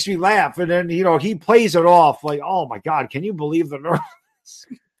that makes me laugh. And then he plays it off like, oh my God, can you believe the nerve?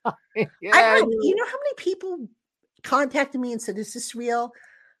 You know how many people contacted me and said, "Is this real?"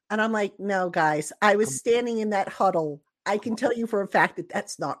 And I'm like, "No, guys, I was standing in that huddle. I can tell you for a fact that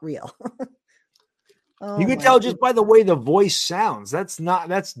that's not real." You can tell just by the way the voice sounds. That's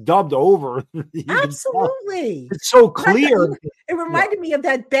dubbed over. Absolutely. It's so clear. It reminded me of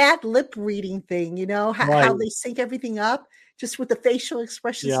that bad lip reading thing, how they sync everything up just with the facial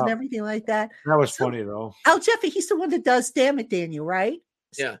expressions and everything like that. That was funny though. Al Jeffy, he's the one that does Damn It, Daniel, right?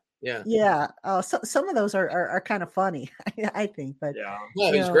 Yeah. Yeah. So some of those are kind of funny, I think. But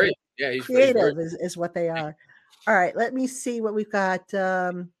he's great. Yeah, he's creative is what they are. All right, let me see what we've got.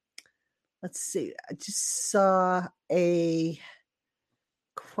 Let's see. I just saw a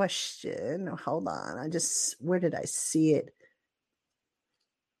question. Hold on. Where did I see it?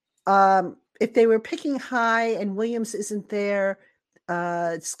 if they were picking high and Williams isn't there,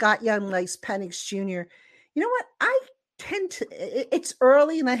 Scott Young likes Penix Jr. You know what? I tend to, it's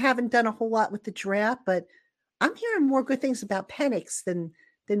early and I haven't done a whole lot with the draft, but I'm hearing more good things about Penix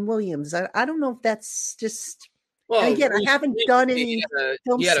than Williams. I don't know if that's just, again, I haven't done any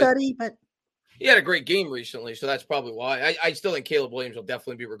film study, but he had a great game recently, so that's probably why. I still think Caleb Williams will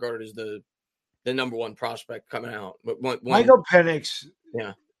definitely be regarded as the number one prospect coming out. But Michael Penix,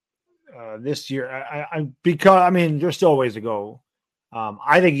 this year, there's still a ways to go.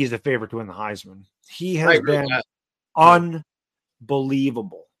 I think he's the favorite to win the Heisman. He has been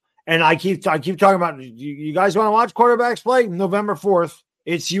unbelievable. And I keep talking about, you guys want to watch quarterbacks play? November 4th.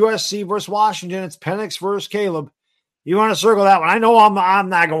 It's USC versus Washington. It's Penix versus Caleb. You want to circle that one. I know I'm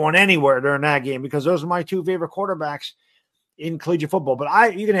not going anywhere during that game because those are my two favorite quarterbacks in collegiate football.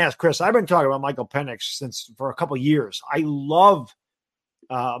 But you can ask Chris. I've been talking about Michael Penix for a couple of years. I love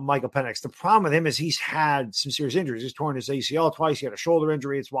Michael Penix. The problem with him is he's had some serious injuries. He's torn his ACL twice. He had a shoulder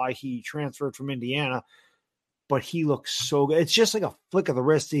injury. It's why he transferred from Indiana. But he looks so good. It's just like a flick of the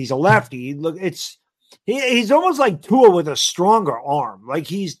wrist. He's a lefty. He's almost like Tua with a stronger arm. Like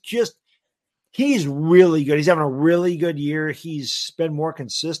he's really good. He's having a really good year. He's been more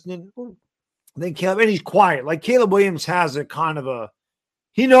consistent than Caleb, and he's quiet. Like Caleb Williams has a kind of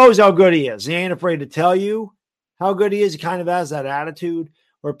he knows how good he is. He ain't afraid to tell you how good he is. He kind of has that attitude,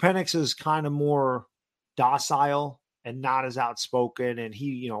 where Penix is kind of more docile and not as outspoken. And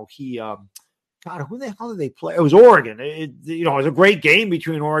God, who the hell did they play? It was Oregon. It was a great game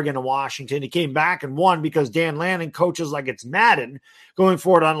between Oregon and Washington. He came back and won because Dan Lanning coaches like it's Madden, going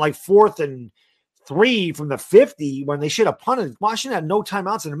forward on like 4th and 3 from the 50 when they should have punted. Washington had no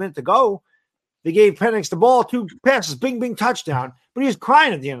timeouts and a minute to go. They gave Penix the ball, 2 passes, bing, bing, touchdown. But he was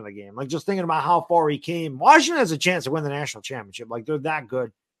crying at the end of the game, like just thinking about how far he came. Washington has a chance to win the national championship. Like they're that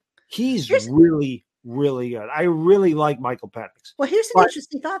good. He's really, really good. I really like Michael Penix. Well, here's an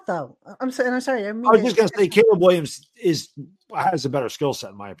interesting thought, though. I'm sorry. I was just going to say Caleb Williams has a better skill set,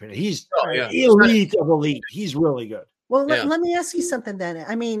 in my opinion. He's elite of elite. He's really good. Well, let me ask you something then.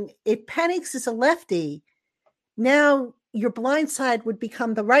 I mean, if Penix is a lefty, now your blind side would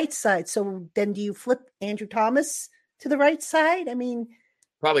become the right side. So then do you flip Andrew Thomas to the right side? I mean,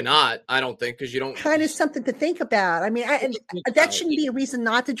 probably not. I don't think, because you don't. Kind of something to think about. I mean, that shouldn't be a reason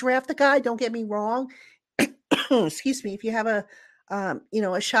not to draft the guy. Don't get me wrong. Excuse me. If you have a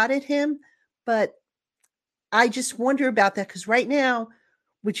shot at him, but I just wonder about that because right now,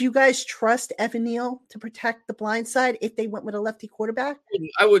 would you guys trust Evan Neal to protect the blind side if they went with a lefty quarterback?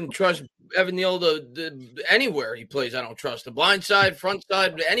 I wouldn't trust Evan Neal anywhere he plays. I don't trust the blind side, front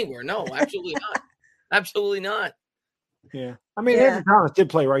side, anywhere. No, absolutely not. Absolutely not. Yeah. I mean, Andrew Thomas did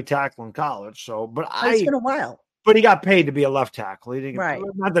play right tackle in college, it's been a while. But he got paid to be a left tackle. Right.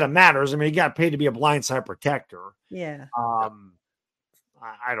 Not that it matters. I mean, he got paid to be a blindside protector. Yeah.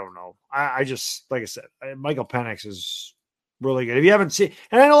 I don't know. I just, like I said, Michael Penix is really good. If you haven't seen,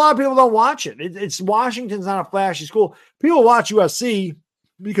 and I know a lot of people don't watch it. It's Washington's not a flashy school. People watch USC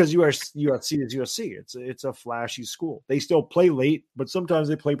because USC is USC. It's a flashy school. They still play late, but sometimes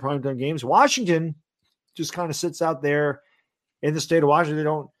they play primetime games. Washington just kind of sits out there in the state of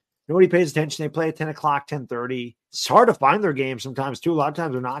Washington. Nobody pays attention. They play at 10 o'clock, 10:30. It's hard to find their games sometimes too. A lot of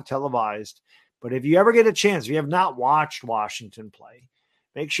times they're not televised. But if you ever get a chance, if you have not watched Washington play,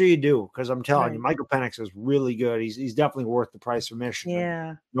 make sure you do, because I'm telling you, Michael Penix is really good. He's definitely worth the price of admission.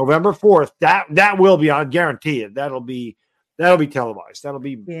 Yeah. November 4th, that will be, I'll guarantee it. That'll be televised. That'll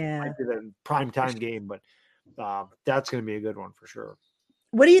be the primetime game, but that's going to be a good one for sure.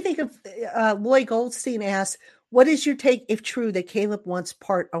 What do you think of Lloyd Goldstein asks, what is your take if true that Caleb wants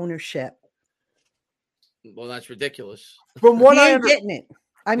part ownership? Well, that's ridiculous. From what getting it.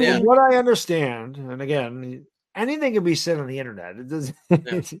 I mean, from what I understand, and again, anything can be said on the internet. It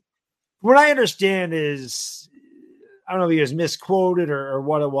doesn't. What I understand is, I don't know if he was misquoted or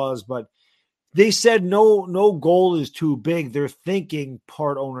what it was, but they said no goal is too big. They're thinking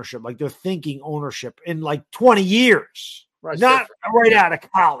part ownership, like they're thinking ownership in like 20 years, not right out of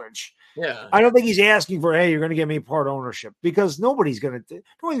college. Yeah, I don't think he's asking for, hey, you're going to give me part ownership, because nobody's going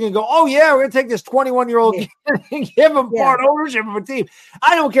to go, oh yeah, we're going to take this 21-year-old and give him part ownership of a team.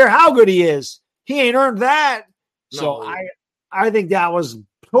 I don't care how good he is. He ain't earned that. No. So I think that was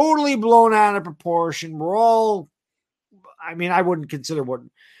totally blown out of proportion. I wouldn't consider what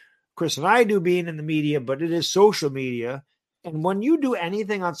Chris and I do being in the media, but it is social media. And when you do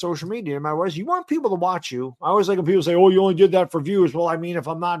anything on social media, no matter what, you want people to watch you. I always like when people say, oh, you only did that for views. Well, I mean, if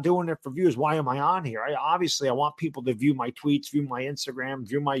I'm not doing it for views, why am I on here? I want people to view my tweets, view my Instagram,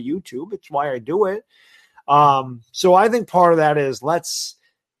 view my YouTube. It's why I do it. So I think part of that is let's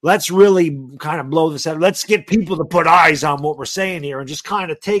let's really kind of blow this out. Let's get people to put eyes on what we're saying here and just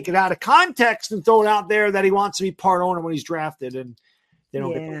kind of take it out of context and throw it out there that he wants to be part owner when he's drafted. And they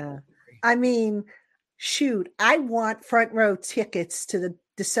don't get I mean, shoot, I want front row tickets to the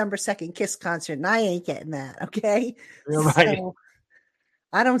December 2nd Kiss concert, and I ain't getting that. Okay. You're right. So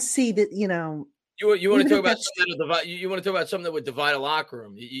I don't see that, you know. You want to talk about something that divide, you want to talk about something that would divide a locker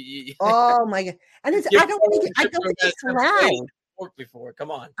room. Oh my God. And I don't think it's allowed. Before.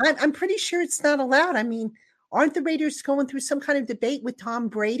 Come on. I'm pretty sure it's not allowed. I mean, aren't the Raiders going through some kind of debate with Tom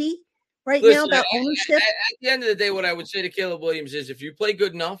Brady now about ownership? At the end of the day, what I would say to Caleb Williams is if you play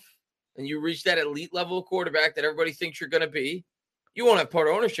good enough and you reach that elite level of quarterback that everybody thinks you're going to be, you won't have part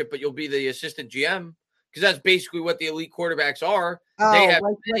ownership, but you'll be the assistant GM because that's basically what the elite quarterbers are. Oh,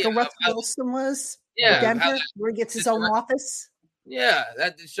 like a Russell Wilson was? Yeah. Denver, where he gets his own office? Yeah.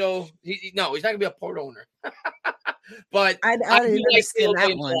 He's not going to be a part owner. But I didn't understand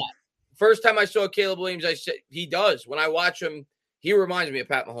that one. First time I saw Caleb Williams, I said he does. When I watch him, he reminds me of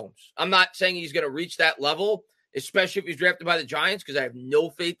Pat Mahomes. I'm not saying he's going to reach that level, especially if he's drafted by the Giants, because I have no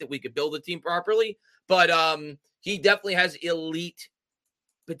faith that we could build a team properly. But he definitely has elite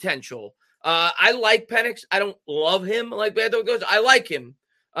potential. I like Penix. I don't love him like Bad Dog goes. I like him.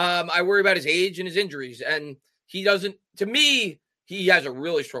 I worry about his age and his injuries. And he doesn't, to me, he has a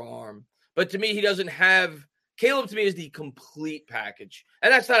really strong arm. But to me, he doesn't have, Caleb to me is the complete package.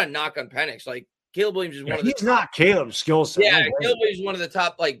 And that's not a knock on Penix. Like, Caleb Williams is one of the He's not Caleb's skill set. Yeah, Caleb Williams is one of the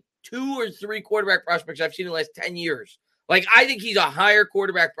top, 2 or 3 quarterback prospects I've seen in the last 10 years. Like, I think he's a higher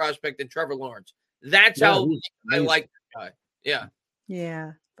quarterback prospect than Trevor Lawrence. That's how I like that guy. Yeah.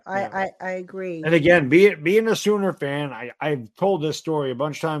 Yeah. I agree. And again, being a Sooner fan, I've told this story a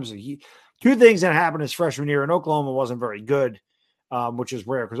bunch of times. 2 things that happened his freshman year, and Oklahoma wasn't very good, which is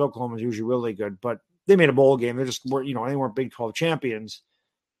rare because Oklahoma is usually really good. But they made a bowl game. They just were, they weren't Big 12 champions.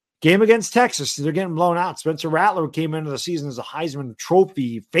 Game against Texas, they're getting blown out. Spencer Rattler came into the season as a Heisman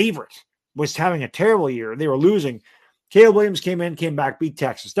Trophy favorite, was having a terrible year. They were losing. Caleb Williams came back, beat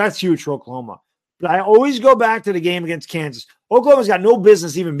Texas. That's huge for Oklahoma. But I always go back to the game against Kansas. Oklahoma's got no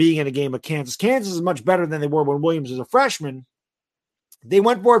business even being in a game with Kansas. Kansas is much better than they were when Williams was a freshman. They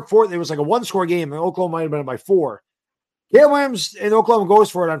went for it. It was like a 1-score game, and Oklahoma might have been by 4. Caleb Williams and Oklahoma goes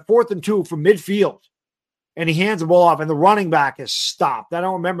for it on 4th and 2 from midfield. And he hands the ball off, and the running back is stopped. I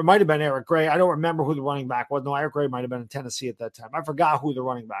don't remember. It might have been Eric Gray. I don't remember who the running back was. No, Eric Gray might have been in Tennessee at that time. I forgot who the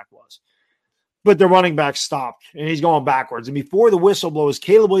running back was. But the running back stopped, and he's going backwards. And before the whistle blows,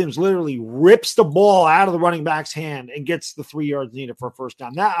 Caleb Williams literally rips the ball out of the running back's hand and gets the 3 yards needed for a first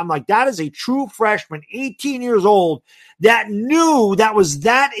down. I'm like, that is a true freshman, 18 years old, that knew that was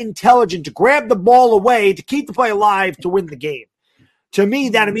that intelligent to grab the ball away to keep the play alive to win the game. To me,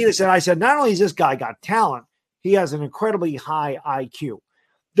 that immediately said, I said, not only has this guy got talent, he has an incredibly high IQ.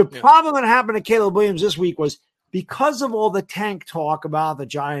 The problem that happened to Caleb Williams this week was because of all the tank talk about the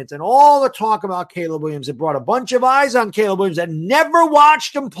Giants and all the talk about Caleb Williams, it brought a bunch of eyes on Caleb Williams that never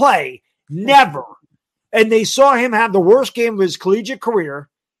watched him play, never. And they saw him have the worst game of his collegiate career,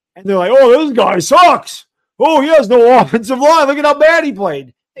 and they're like, oh, this guy sucks. Oh, he has no offensive line. Look at how bad he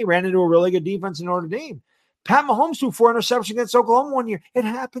played. They ran into a really good defense in Notre Dame. Pat Mahomes threw 4 interceptions against Oklahoma one year. It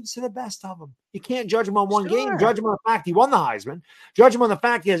happens to the best of them. You can't judge him on one game. Judge him on the fact he won the Heisman. Judge him on the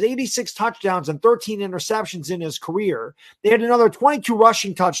fact he has 86 touchdowns and 13 interceptions in his career. They had another 22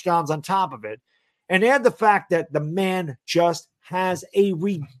 rushing touchdowns on top of it. And add the fact that the man just has a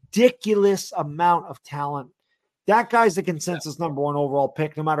ridiculous amount of talent. That guy's the consensus number 1 overall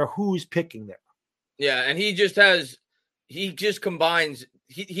pick, no matter who's picking there. Yeah, and he just combines.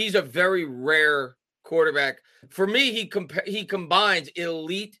 He's a very rare quarterback. For me, he combines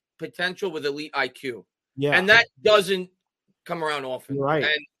elite potential with elite IQ. Yeah. And that doesn't come around often. You're right.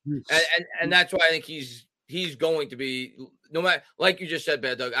 And that's why I think he's going to be, no matter, like you just said,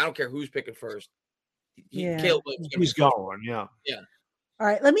 Bad Doug, I don't care who's picking first. He's going, yeah. Yeah. All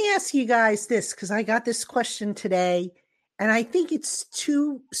right, let me ask you guys this, because I got this question today, and I think it's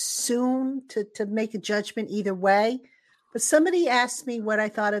too soon to make a judgment either way. But somebody asked me what I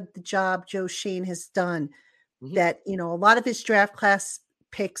thought of the job Joe Schoen has done, that, a lot of his draft class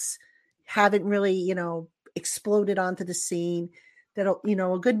picks haven't really, exploded onto the scene, that,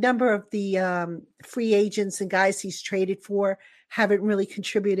 a good number of the free agents and guys he's traded for haven't really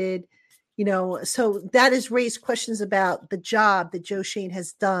contributed, so that has raised questions about the job that Joe Schoen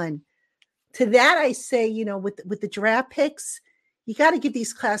has done. To that, I say, with the draft picks, you got to give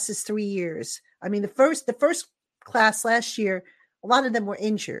these classes 3 years. I mean, the first class last year, a lot of them were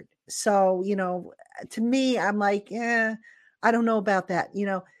injured. So, to me, I'm like, I don't know about that.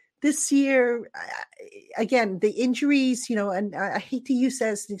 this year, again, the injuries, and I hate to use that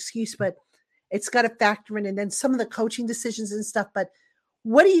as an excuse, but it's got to factor in, and then some of the coaching decisions and stuff. But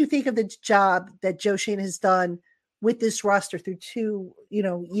what do you think of the job that Joe Schoen has done with this roster through 2,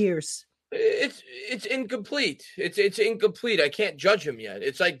 years? It's incomplete. It's incomplete. I can't judge him yet.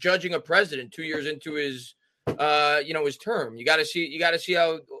 It's like judging a president 2 years into his his term. You got to see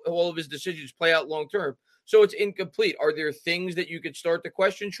how all of his decisions play out long term. So it's incomplete. Are there things that you could start to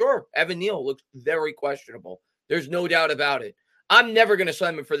question? Sure. Evan Neal looks very questionable. There's no doubt about it. I'm never going to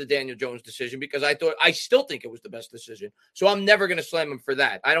slam him for the Daniel Jones decision because I still think it was the best decision. So I'm never going to slam him for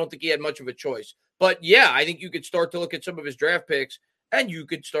that. I don't think he had much of a choice. But yeah, I think you could start to look at some of his draft picks and you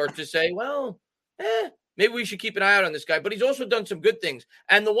could start to say, well, maybe we should keep an eye out on this guy. But he's also done some good things.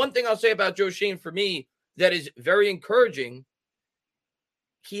 And the one thing I'll say about Joe Schoen for me that is very encouraging,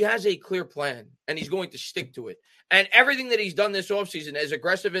 he has a clear plan and he's going to stick to it. And everything that he's done this offseason, as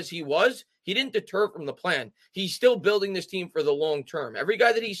aggressive as he was, he didn't deter from the plan. He's still building this team for the long term. Every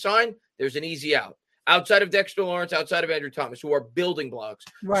guy that he signed, there's an easy out. Outside of Dexter Lawrence, outside of Andrew Thomas, who are building blocks.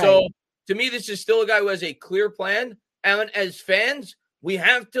 Right. So to me, this is still a guy who has a clear plan. And as fans, we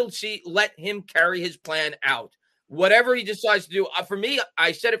have to let him carry his plan out. Whatever he decides to do. For me,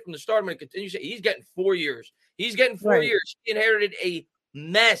 I said it from the start. I'm going to continue to say he's getting 4 years. He's getting 4 years. He inherited a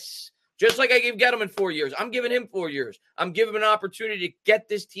mess. Just like I gave Gettleman 4 years. I'm giving him 4 years. I'm giving him an opportunity to get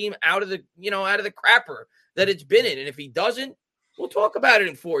this team out of the crapper that it's been in. And if he doesn't, we'll talk about it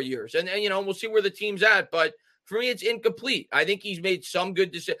in 4 years. And we'll see where the team's at. But for me, it's incomplete. I think he's made some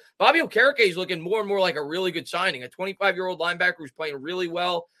good decisions. Bobby Okereke is looking more and more like a really good signing. A 25-year-old linebacker who's playing really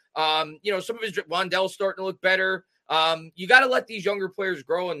well. Some of his Wandell's starting to look better. You got to let these younger players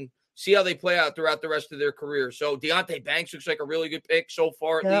grow and see how they play out throughout the rest of their career. So Deonte Banks looks like a really good pick so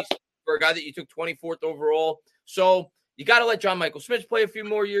far, at least for a guy that you took 24th overall. So you got to let John Michael Smith play a few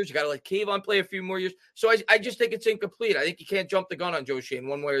more years. You got to let Kayvon play a few more years. So I just think it's incomplete. I think you can't jump the gun on Joe Schoen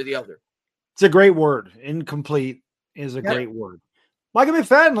one way or the other. It's a great word. Incomplete is a great word. Micah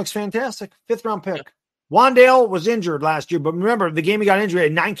McFadden looks fantastic. 5th-round pick. Wandale was injured last year, but remember, the game he got injured, he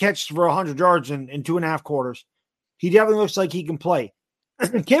had 9 catches for 100 yards in 2.5 quarters. He definitely looks like he can play.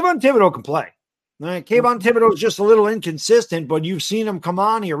 Kayvon Thibodeau can play. Right? Kayvon Thibodeau is just a little inconsistent, but you've seen him come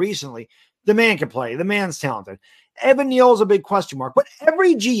on here recently. The man can play. The man's talented. Evan Neal is a big question mark, but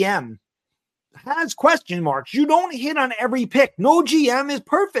every GM has question marks. You don't hit on every pick. No GM is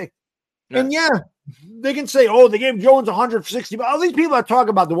perfect. No. And they can say, they gave Jones 160. But all these people that talk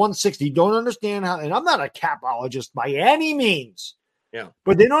about the 160 don't understand how, and I'm not a capologist by any means. Yeah.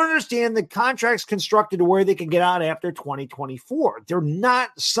 But they don't understand the contract's constructed to where they can get out after 2024. They're not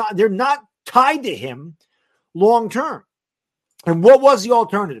tied to him long term. And what was the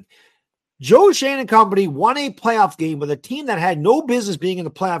alternative? Joe Schoen and company won a playoff game with a team that had no business being in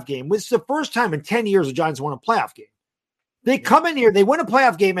the playoff game, which is the first time in 10 years the Giants won a playoff game. They come in here, they win a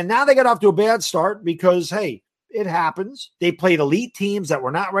playoff game, and now they got off to a bad start because, hey, it happens. They played elite teams that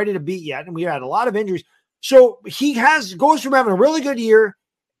were not ready to beat yet, and we had a lot of injuries. So he goes from having a really good year,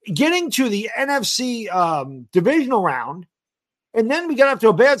 getting to the NFC divisional round, and then we got off to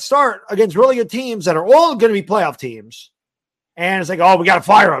a bad start against really good teams that are all going to be playoff teams. And it's like, we got to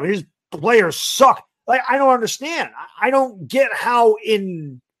fire him. These players suck. Like, I don't understand. I don't get how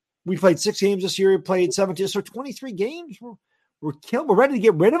we played 6 games this year. We played 17, so 23 games. We're killed. We're ready to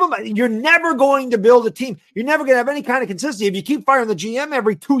get rid of them. You're never going to build a team. You're never going to have any kind of consistency if you keep firing the GM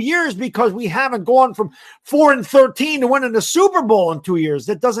every 2 years because we haven't gone from 4-13 to winning the Super Bowl in 2 years.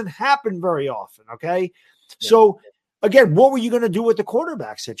 That doesn't happen very often. Okay. Yeah. So again, what were you going to do with the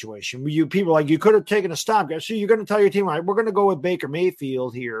quarterback situation? You could have taken a stop. So you're going to tell your team, all right, we're going to go with Baker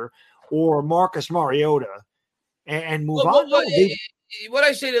Mayfield here or Marcus Mariota and move on. What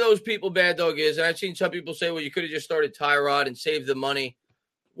I say to those people, Bad Dog, is, and I've seen some people say, well, you could have just started Tyrod and saved the money.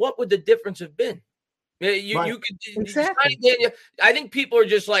 What would the difference have been? You could exactly. I think people are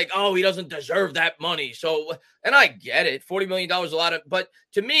just like, he doesn't deserve that money. So, and I get it, $40 million a lot of, but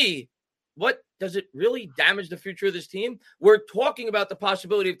to me, what does it really damage the future of this team? We're talking about the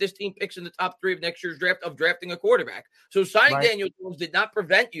possibility if this team picks in the top 3 of next year's draft of drafting a quarterback. So signing Daniel Jones did not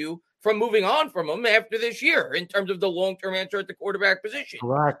prevent you from moving on from him after this year in terms of the long-term answer at the quarterback position.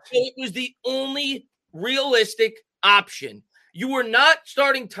 Correct. So it was the only realistic option. You were not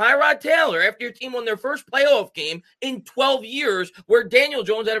starting Tyrod Taylor after your team won their first playoff game in 12 years where Daniel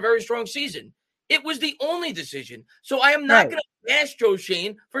Jones had a very strong season. It was the only decision. So I am not going to bash Joe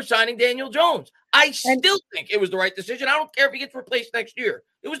Schoen for signing Daniel Jones. I still think it was the right decision. I don't care if he gets replaced next year.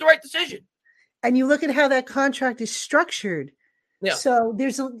 It was the right decision. And you look at how that contract is structured. Yeah. So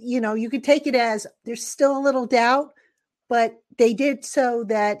there's, you could take it as there's still a little doubt. but they did so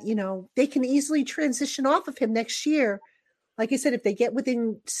that, you know, they can easily transition off of him next year. Like I said, if they get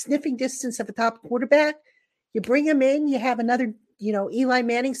within sniffing distance of a top quarterback, you bring him in, you have another, you know, Eli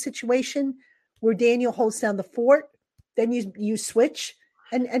Manning situation where Daniel holds down the fort, then you switch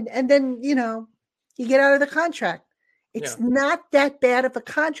and then, you know, you get out of the contract. It's not that bad of a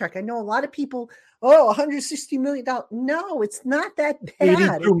contract. I know a lot of people, $160 million. No, it's not that bad.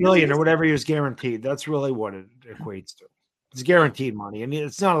 $82 million or whatever he was guaranteed. That's really what it equates to. It's guaranteed money. And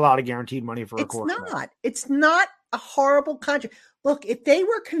it's not a lot of guaranteed money for a quarterback. It's not a horrible contract. Look, if they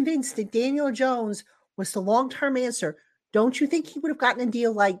were convinced that Daniel Jones was the long-term answer, don't you think he would have gotten a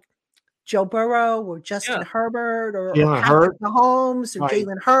deal like Joe Burrow or Justin Herbert or Patrick Mahomes or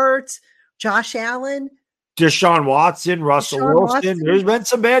Jalen Hurts, Josh Allen? Deshaun Watson, Russell Wilson. There's been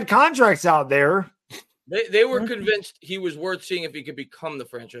some bad contracts out there. They were convinced he was worth seeing if he could become the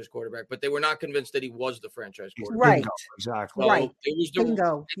franchise quarterback, but they were not convinced that he was the franchise quarterback. Right. Exactly. So right.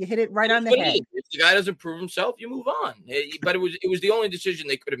 Bingo. You hit it right on the head. If the guy doesn't prove himself, you move on. But it was the only decision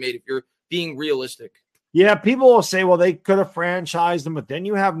they could have made if you're being realistic. Yeah, people will say, well, they could have franchised him, but then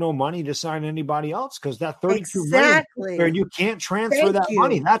you have no money to sign anybody else because that $32 million, you can't transfer that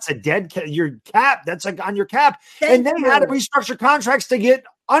money. That's a dead your cap. That's like on your cap. And then you had to restructure contracts to get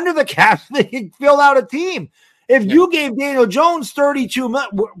under the cap. They fill out a team. If you gave Daniel Jones $32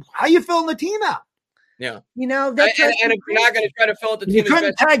 million, how you filling the team out? Yeah, you know, and if you're not going to try to fill out the team, you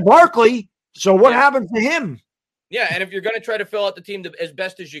couldn't tag Barkley. So what happened to him? Yeah, and if you're going to try to fill out the team as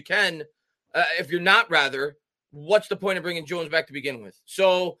best as you can. If you're not, what's the point of bringing Jones back to begin with?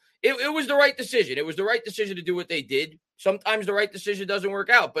 So it was the right decision. It was the right decision to do what they did. Sometimes the right decision doesn't work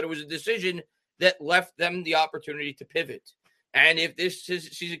out, but it was a decision that left them the opportunity to pivot. And if this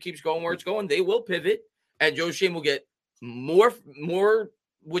season keeps going where it's going, they will pivot, and Joe Schoen will get more,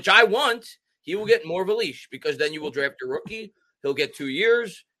 which I want. He will get more of a leash because then you will draft your rookie. He'll get 2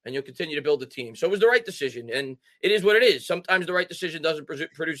 years. And you'll continue to build the team. So it was the right decision. And it is what it is. Sometimes the right decision doesn't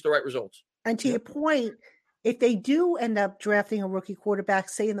produce the right results. And to your point, if they do end up drafting a rookie quarterback,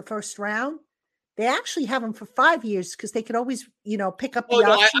 say in the first round, they actually have him for 5 years because they could always, you know, pick up the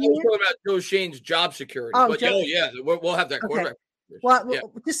option. I was talking about Joe Schoen's job security. We'll have that quarterback.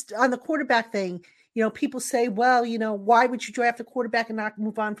 Well, just on the quarterback thing, you know, people say, well, you know, why would you draft a quarterback and not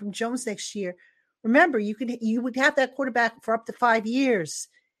move on from Jones next year? Remember, you would have that quarterback for up to 5 years.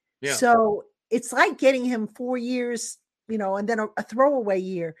 Yeah. So it's like getting him 4 years, you know, and then a throwaway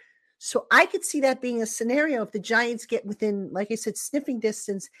year. So I could see that being a scenario if the Giants get within, like I said, sniffing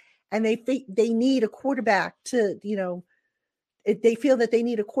distance, and they need a quarterback to, you know, they feel that they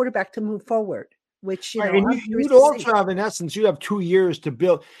need a quarterback to move forward. Which you know, and you'd also have, in essence, you have 2 years to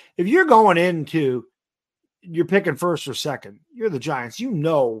build. If you're going into, you're picking first or second, you're the Giants. You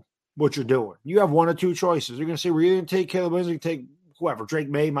know what you're doing. You have one or two choices. You're going to say, we're going to take Caleb Williams, take whoever, Drake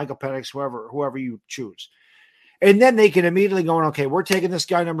May, Michael Penix, whoever you choose. And then they can immediately go, okay, we're taking this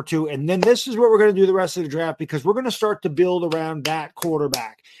guy number 2. And then this is what we're going to do the rest of the draft because we're going to start to build around that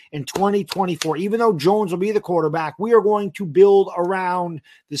quarterback in 2024. Even though Jones will be the quarterback, we are going to build around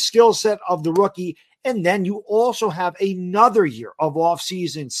the skill set of the rookie. And then you also have another year of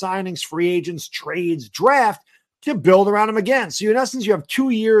offseason signings, free agents, trades, draft to build around him again. So in essence, you have 2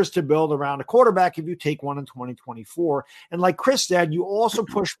 years to build around a quarterback if you take one in 2024. And like Chris said, you also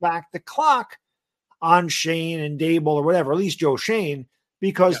push back the clock on Schoen and Dable or whatever, at least Joe Schoen,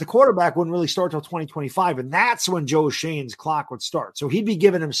 because the quarterback wouldn't really start till 2025. And that's when Joe Schoen's clock would start. So he'd be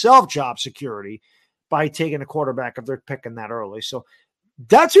giving himself job security by taking a quarterback if they're picking that early. So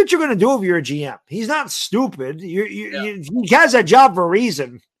that's what you're going to do if you're a GM. He's not stupid. He has that job for a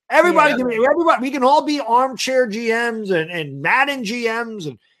reason. Everybody, we can all be armchair GMs and Madden GMs,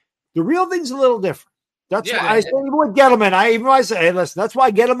 and the real thing's a little different. That's why I say even with Gettleman. I say, hey, listen, that's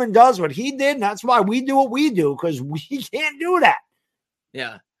why Gettleman does what he did, and that's why we do what we do because we can't do that.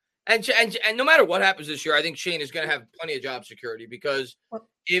 Yeah, and no matter what happens this year, I think Schoen is going to have plenty of job security because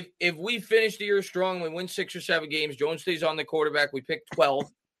if we finish the year strong, we win 6 or 7 games, Jones stays on the quarterback, we pick 12,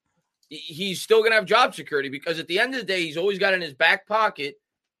 he's still going to have job security because at the end of the day, he's always got in his back pocket.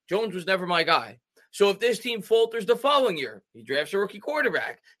 Jones was never my guy. So if this team falters the following year, he drafts a rookie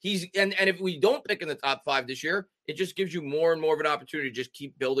quarterback. And if we don't pick in the top 5 this year, it just gives you more and more of an opportunity to just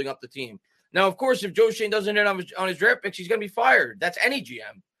keep building up the team. Now, of course, if Joe Schoen doesn't hit on his draft picks, he's going to be fired. That's any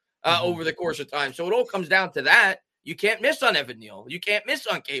GM over the course of time. So it all comes down to that. You can't miss on Evan Neal. You can't miss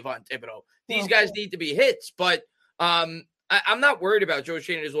on Kayvon Thibodeau. These guys need to be hits. But I'm not worried about Joe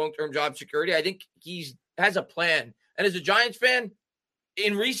Schoen and his long-term job security. I think he has a plan. And as a Giants fan,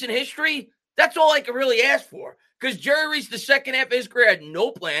 in recent history, that's all I could really ask for. Because Jerry Reese, the second half of his career, had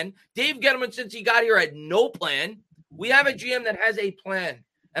no plan. Dave Gettleman, since he got here, had no plan. We have a GM that has a plan,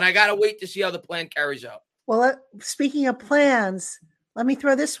 and I got to wait to see how the plan carries out. Well, speaking of plans, let me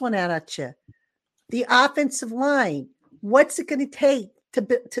throw this one out at you. The offensive line, what's it going to take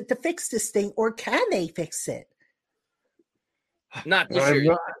to fix this thing, or can they fix it? Not this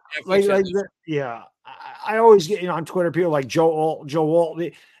year. Yeah. I always get on Twitter people like Joe Alt,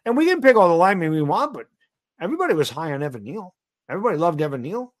 and we can pick all the linemen we want, but everybody was high on Evan Neal. Everybody loved Evan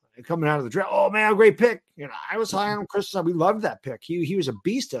Neal coming out of the draft. Oh man, great pick! I was high on him. Chris, we loved that pick. He was a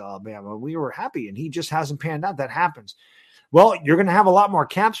beast at Alabama. We were happy, and he just hasn't panned out. That happens. Well, you're going to have a lot more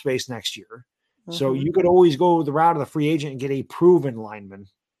cap space next year, so you could always go the route of the free agent and get a proven lineman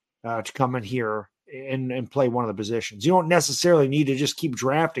to come in here and play one of the positions. You don't necessarily need to just keep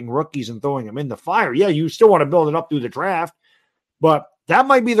drafting rookies and throwing them in the fire. Yeah, you still want to build it up through the draft, but that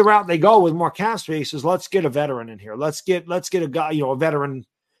might be the route they go with more cap spaces. Let's get a veteran in here. Let's get a guy, a veteran,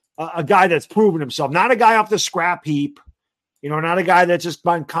 a guy that's proven himself, not a guy off the scrap heap, not a guy that's just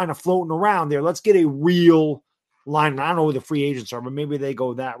been kind of floating around there. Let's get a real lineman. I don't know who the free agents are, but maybe they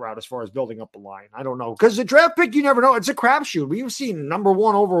go that route as far as building up a line. I don't know. Because the draft pick, you never know. It's a crapshoot. We've seen number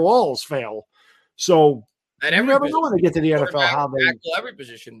one overalls fail. So you never know when they get to the NFL how they tackle every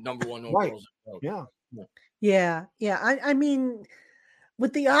position number one overalls. Right. Yeah. I mean,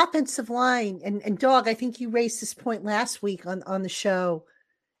 with the offensive line and Dog, I think you raised this point last week on the show.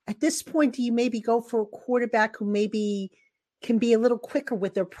 At this point, do you maybe go for a quarterback who maybe can be a little quicker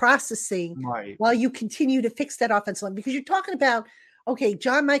with their processing while you continue to fix that offensive line? Because you're talking about, okay,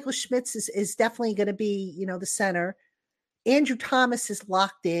 John Michael Schmitz is definitely going to be, the center. Andrew Thomas is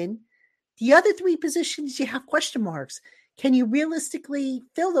locked in. The other three positions, you have question marks. Can you realistically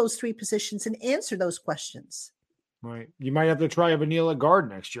fill those three positions and answer those questions? Right. You might have to try Evan Neal at guard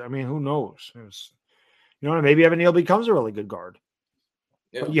next year. I mean, who knows? Maybe Evan Neal becomes a really good guard.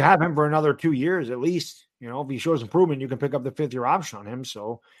 Yeah. But you have him for another 2 years at least. If he shows improvement, you can pick up the 5th-year option on him.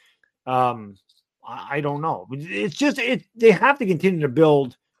 So I don't know. It's just they have to continue to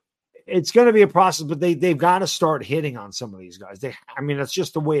build. It's going to be a process, but they've got to start hitting on some of these guys. That's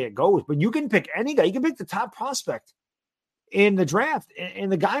just the way it goes. But you can pick any guy. You can pick the top prospect in the draft,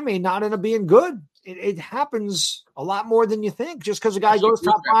 and the guy may not end up being good. It happens a lot more than you think. Just because a guy goes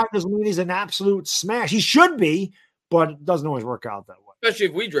top 5 doesn't mean he's an absolute smash. He should be, but it doesn't always work out that way. Especially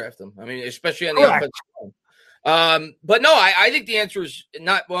if we draft him. I mean, especially on the offensive line. But no, I think the answer is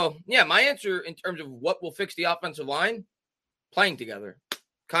not. Well, yeah, my answer in terms of what will fix the offensive line, playing together.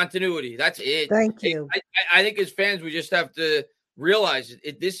 Continuity. That's it. Thank you. I think as fans, we just have to realize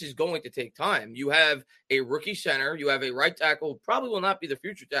this is going to take time. You have a rookie center. You have a right tackle. Probably will not be the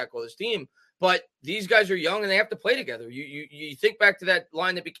future tackle of this team, but these guys are young and they have to play together. You think back to that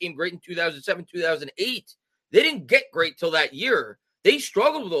line that became great in 2007, 2008. They didn't get great till that year. They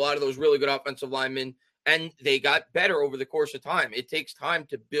struggled with a lot of those really good offensive linemen, and they got better over the course of time. It takes time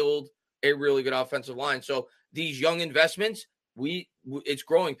to build a really good offensive line. So these young investments, it's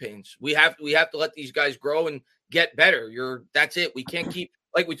growing pains. We have to let these guys grow and get better. That's it. We can't keep,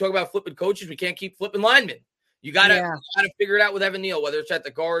 like we talk about flipping coaches, we can't keep flipping linemen. You gotta figure it out with Evan Neal, whether it's at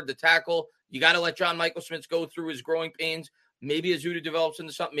the guard, the tackle. You gotta let John Michael Schmitz go through his growing pains. Maybe Azuda develops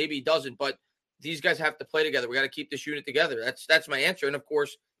into something, maybe he doesn't, but these guys have to play together. We got to keep this unit together. That's my answer. And of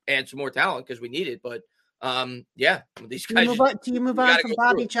course, add some more talent because we need it. But these guys. Do you move on from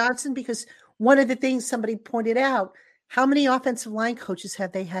Bobby Johnson? Because one of the things somebody pointed out, how many offensive line coaches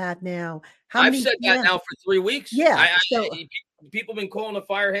have they had now? I've said that now for 3 weeks. Yeah. People have been calling to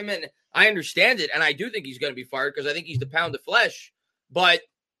fire him, and I understand it. And I do think he's going to be fired because I think he's the pound of flesh. But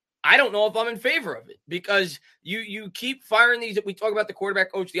I don't know if I'm in favor of it because you keep firing these. We talk about the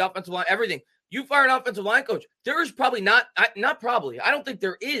quarterback coach, the offensive line, everything. You fire an offensive line coach. There is probably not probably. I don't think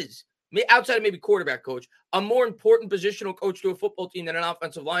there is, outside of maybe quarterback coach, a more important positional coach to a football team than an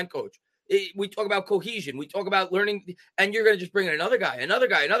offensive line coach. We talk about cohesion. We talk about learning, and you're going to just bring in another guy.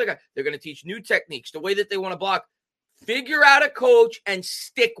 They're going to teach new techniques, the way that they want to block. Figure out a coach and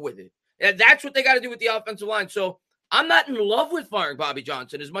stick with it. And that's what they got to do with the offensive line. So I'm not in love with firing Bobby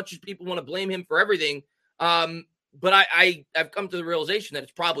Johnson as much as people want to blame him for everything. But I've come to the realization that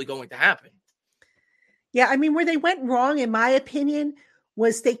it's probably going to happen. Yeah, I mean, where they went wrong, in my opinion,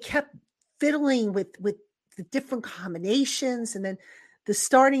 was they kept fiddling with the different combinations, and then the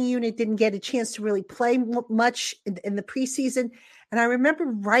starting unit didn't get a chance to really play much in the preseason. And I remember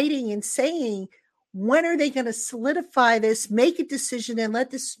writing and saying, when are they going to solidify this, make a decision, and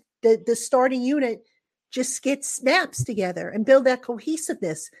let the starting unit just get snaps together and build that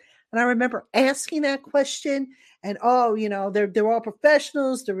cohesiveness? And I remember asking that question, and they're all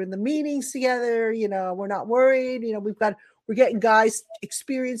professionals. They're in the meetings together. We're not worried. We're getting guys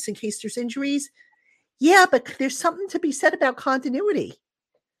experience in case there's injuries. Yeah, but there's something to be said about continuity.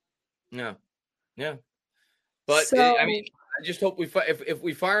 Yeah. But So, I just hope if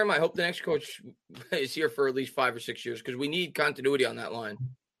we fire him, I hope the next coach is here for at least 5 or 6 years because we need continuity on that line.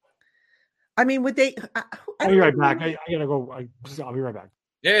 I mean, would they? I'll be right back. I gotta go. I'll be right back.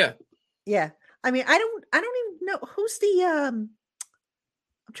 Yeah. I mean, I don't even know who's the. I'm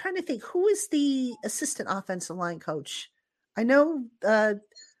trying to think who is the assistant offensive line coach. I know the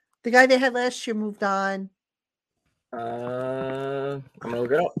guy they had last year moved on. I'm gonna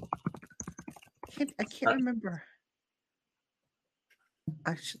look it up. I can't remember.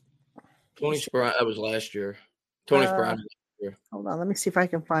 Tony Sparano, that was last year. Tony Sparano. Hold on, let me see if I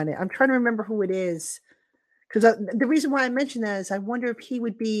can find it. I'm trying to remember who it is, because the reason why I mentioned that is I wonder if he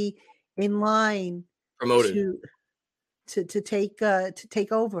would be in line promoted to take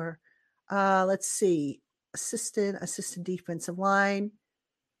over. Let's see, assistant defensive line,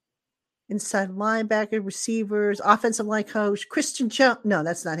 inside linebacker, receivers, offensive line coach, Christian Jones. No,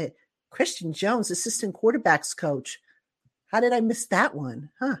 that's not it. Christian Jones, assistant quarterbacks coach. How did I miss that one?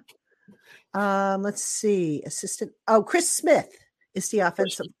 Huh. Let's see. Chris Smith is the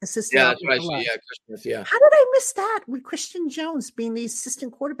offensive assistant. Yeah, that's what I see. Yeah, Chris Smith. Yeah. How did I miss that with Christian Jones being the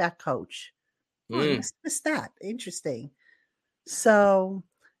assistant quarterback coach? I missed that. Interesting. So,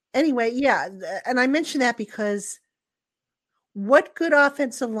 anyway, yeah, and I mentioned that because what good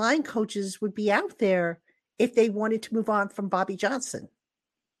offensive line coaches would be out there if they wanted to move on from Bobby Johnson?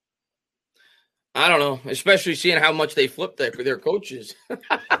 I don't know, especially seeing how much they flipped their coaches,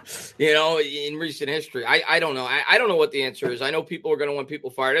 in recent history. I don't know. I don't know what the answer is. I know people are going to want people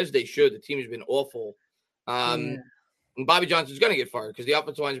fired, as they should. The team has been awful. And Bobby Johnson's going to get fired because the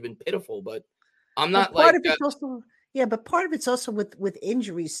offensive line has been pitiful, but I'm not part of it's also with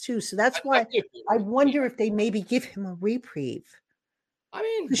injuries too. So that's why I wonder if they maybe give him a reprieve. I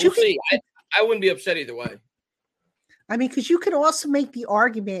mean, we'll see. I wouldn't be upset either way. I mean, because you could also make the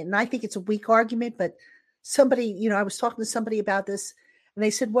argument, and I think it's a weak argument, but somebody, I was talking to somebody about this, and they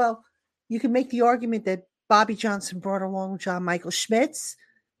said, well, you can make the argument that Bobby Johnson brought along John Michael Schmitz,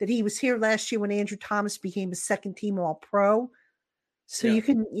 that he was here last year when Andrew Thomas became a second team All-Pro. So you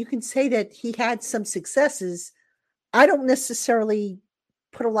can say that he had some successes. I don't necessarily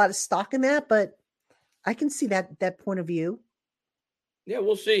put a lot of stock in that, but I can see that point of view. Yeah,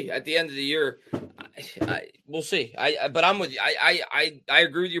 we'll see. At the end of the year, we'll see. But I'm with you. I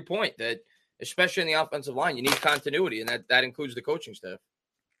agree with your point that especially in the offensive line, you need continuity, and that includes the coaching staff.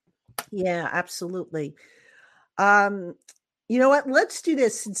 Yeah, absolutely. You know what? Let's do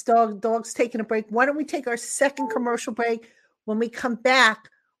this since Dog's taking a break. Why don't we take our second commercial break? When we come back,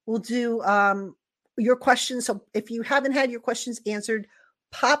 we'll do your questions. So if you haven't had your questions answered,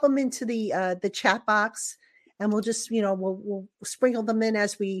 pop them into the chat box. And we'll just, we'll sprinkle them in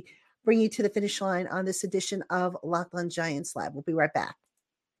as we bring you to the finish line on this edition of Locked On Giants Live. We'll be right back.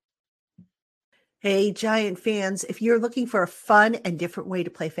 Hey, Giant fans, if you're looking for a fun and different way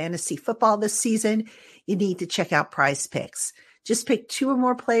to play fantasy football this season, you need to check out Prize Picks. Just pick 2 or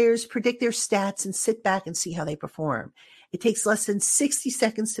more players, predict their stats, and sit back and see how they perform. It takes less than 60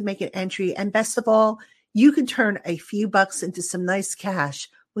 seconds to make an entry. And best of all, you can turn a few bucks into some nice cash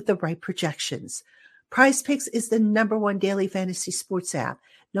with the right projections. Prize Picks is the #1 daily fantasy sports app,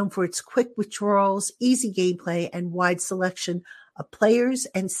 known for its quick withdrawals, easy gameplay, and wide selection of players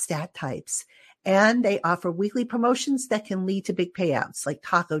and stat types. And they offer weekly promotions that can lead to big payouts, like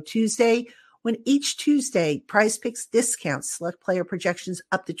Taco Tuesday, when each Tuesday, Prize Picks discounts select player projections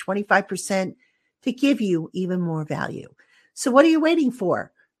up to 25% to give you even more value. So what are you waiting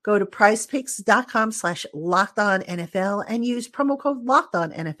for? Go to prizepicks.com/LockedOnNFL and use promo code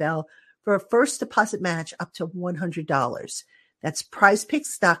LockedOnNFL for a first deposit match up to $100. That's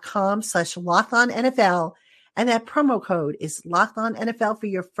prizepicks.com/LockedOnNFL. And that promo code is LockedOnNFL for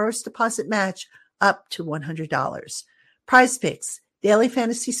your first deposit match up to $100. Prize Picks, daily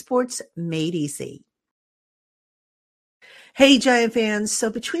fantasy sports made easy. Hey, Giant fans.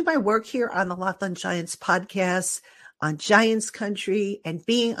 So between my work here on the Locked On Giants podcast, on Giants Country, and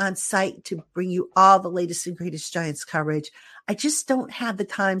being on site to bring you all the latest and greatest Giants coverage, I just don't have the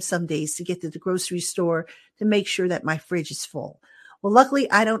time some days to get to the grocery store to make sure that my fridge is full. Well, luckily,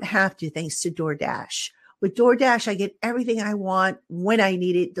 I don't have to thanks to DoorDash. With DoorDash, I get everything I want when I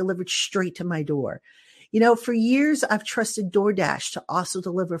need it delivered straight to my door. For years, I've trusted DoorDash to also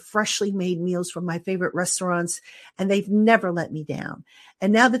deliver freshly made meals from my favorite restaurants, and they've never let me down.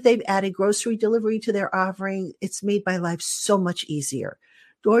 And now that they've added grocery delivery to their offering, it's made my life so much easier.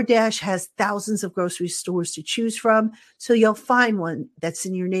 DoorDash has thousands of grocery stores to choose from, so you'll find one that's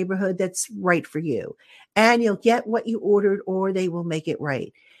in your neighborhood that's right for you. And you'll get what you ordered, or they will make it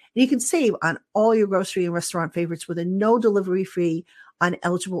right. And you can save on all your grocery and restaurant favorites with a no delivery fee on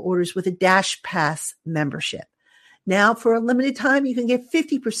eligible orders with a Dash Pass membership. Now, for a limited time, you can get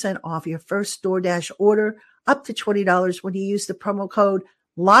 50% off your first DoorDash order up to $20 when you use the promo code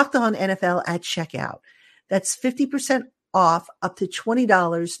LOCKEDONNFL at checkout. That's 50% off up to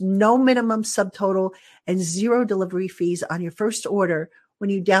 $20, no minimum subtotal, and 0 delivery fees on your first order when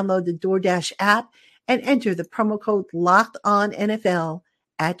you download the DoorDash app and enter the promo code LOCKEDONNFL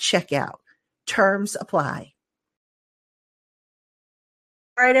at checkout. Terms apply.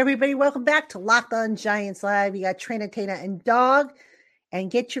 All right, everybody, welcome back to Locked On Giants Live. You got Trainer, Tana, and Dog. And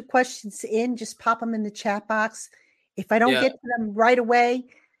get your questions in. Just pop them in the chat box. If I don't get to them right away,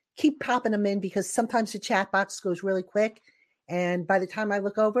 keep popping them in because sometimes the chat box goes really quick. And by the time I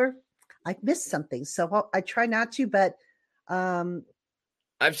look over, I've missed something. So I try not to, but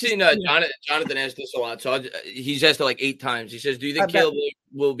I've seen Jonathan ask this a lot. So he's asked it like 8 times. He says, do you think Caleb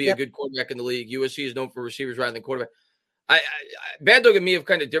will be a good quarterback in the league? USC is known for receivers rather than quarterback. Bad Dog and me have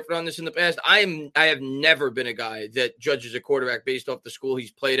kind of differed on this in the past. I have never been a guy that judges a quarterback based off the school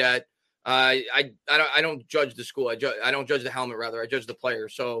he's played at. I don't judge the school. I don't judge the helmet, rather. I judge the player.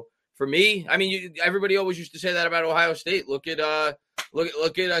 So for me, I mean, everybody always used to say that about Ohio State. Look at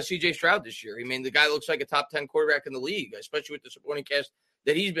C.J. Stroud this year. I mean, the guy looks like a top 10 quarterback in the league, especially with the supporting cast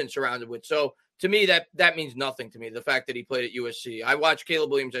that he's been surrounded with. So to me, that means nothing to me. The fact that he played at USC. I watch Caleb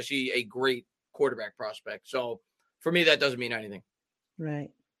Williams. I see a great quarterback prospect. So for me, that doesn't mean anything.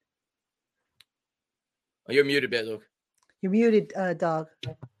 Right. Oh, you're muted, Bad Dog. You're muted, Dog.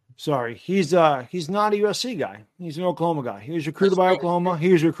 Sorry, he's not a USC guy. He's an Oklahoma guy. He was recruited by Oklahoma.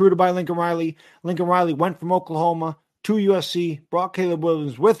 He was recruited by Lincoln Riley. Lincoln Riley went from Oklahoma to USC, brought Caleb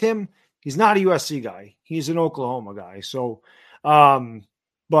Williams with him. He's not a USC guy. He's an Oklahoma guy. So,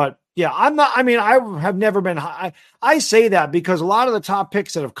 but yeah, I'm not. I mean, I have never been. I say that because a lot of the top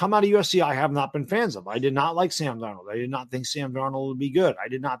picks that have come out of USC, I have not been fans of. I did not like Sam Darnold. I did not think Sam Darnold would be good. I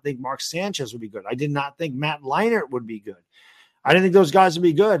did not think Mark Sanchez would be good. I did not think Matt Leinart would be good. I didn't think those guys would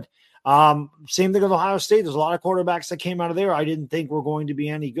be good. Same thing with Ohio State. There's a lot of quarterbacks that came out of there I didn't think were going to be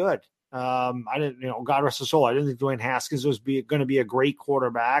any good. I didn't, God rest his soul. I didn't think Dwayne Haskins was going to be a great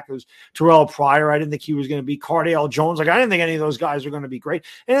quarterback. It was Terrell Pryor. I didn't think he was going to be Cardale Jones. Like, I didn't think any of those guys were going to be great.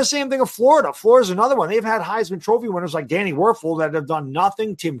 And the same thing of Florida. Florida's another one. They've had Heisman Trophy winners like Danny Werfel that have done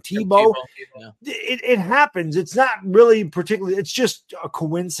nothing. Tim Tebow. It happens. It's not really particularly, it's just a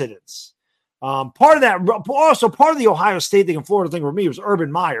coincidence. Part of that, also part of the Ohio State thing and Florida thing for me was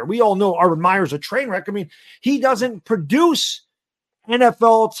Urban Meyer. We all know Urban Meyer's a train wreck. I mean, he doesn't produce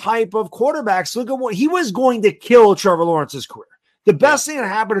NFL type of quarterbacks. Look at what he was going to kill Trevor Lawrence's career. The best thing that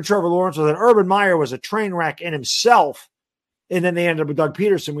happened to Trevor Lawrence was that Urban Meyer was a train wreck in himself. And then they ended up with Doug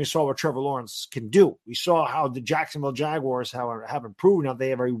Peterson. We saw what Trevor Lawrence can do. We saw how the Jacksonville Jaguars have improved. Now they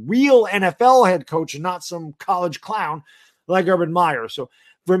have a real NFL head coach and not some college clown like Urban Meyer. So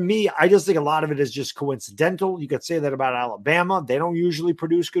for me, I just think a lot of it is just coincidental. You could say that about Alabama. They don't usually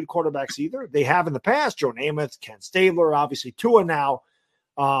produce good quarterbacks either. They have in the past, Joe Namath, Ken Stabler, obviously Tua now.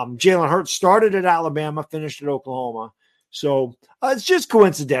 Jalen Hurts started at Alabama, finished at Oklahoma. So it's just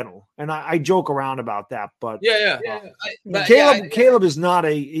coincidental. And I joke around about that. But Caleb is not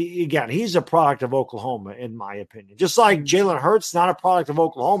he's a product of Oklahoma, in my opinion. Just like Jalen Hurts, not a product of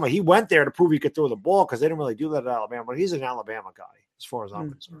Oklahoma. He went there to prove he could throw the ball because they didn't really do that at Alabama. But he's an Alabama guy, as far as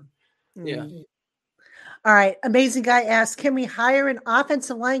I'm concerned. Yeah. All right. Amazing Guy asks, can we hire an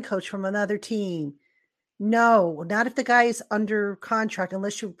offensive line coach from another team? No, not if the guy is under contract,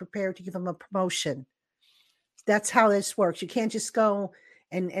 unless you're prepared to give him a promotion. That's how this works. You can't just go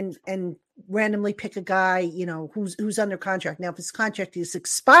and randomly pick a guy, who's under contract. Now, if his contract is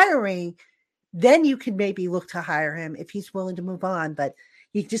expiring, then you can maybe look to hire him if he's willing to move on. But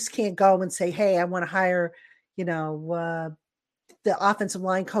you just can't go and say, hey, I want to hire, the offensive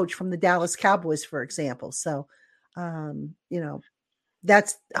line coach from the Dallas Cowboys, for example. So,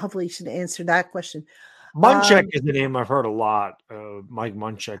 that's hopefully you should answer that question. Munchak is the name I've heard a lot. Mike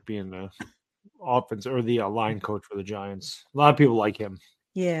Munchak being the offense or the line coach for the Giants. A lot of people like him.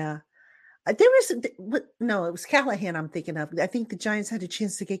 Yeah. It was Callahan I'm thinking of. I think the Giants had a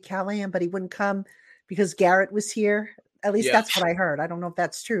chance to get Callahan, but he wouldn't come because Garrett was here. At least that's what I heard. I don't know if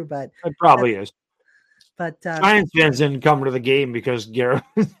that's true, but it probably is. But Giants fans didn't come to the game because Garrett.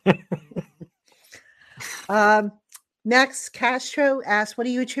 Max Castro asks, what do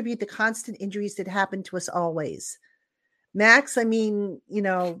you attribute the constant injuries that happen to us always? Max, I mean,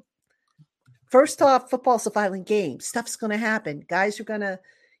 first off, football's a violent game. Stuff's going to happen. Guys are going to,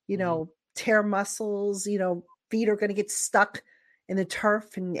 tear muscles, feet are going to get stuck in the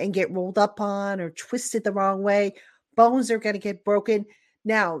turf and get rolled up on or twisted the wrong way. Bones are going to get broken.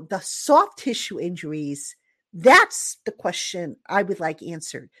 Now, the soft tissue injuries, that's the question I would like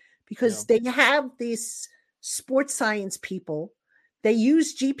answered, because they have these sports science people. They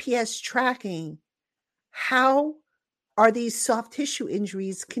use GPS tracking. How are these soft tissue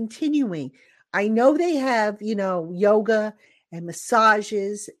injuries continuing? I know they have, yoga and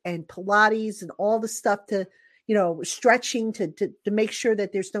massages and Pilates and all the stuff to, stretching to make sure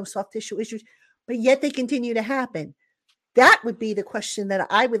that there's no soft tissue issues, but yet they continue to happen. That would be the question that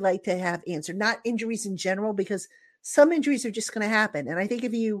I would like to have answered, not injuries in general, because some injuries are just going to happen. And I think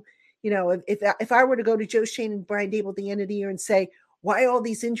if if I were to go to Joe Schoen and Brian Dable at the end of the year and say, why all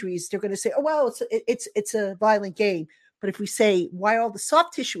these injuries? They're going to say, oh, well, it's a violent game. But if we say, why all the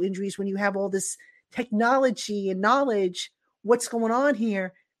soft tissue injuries when you have all this technology and knowledge, what's going on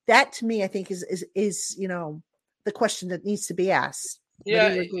here? That to me, I think is the question that needs to be asked. Yeah,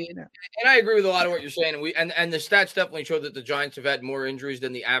 and I agree with a lot of what you're saying. And the stats definitely show that the Giants have had more injuries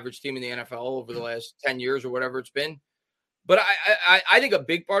than the average team in the NFL over the last 10 years or whatever it's been. But I think a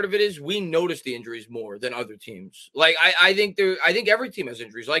big part of it is we notice the injuries more than other teams. Like I think every team has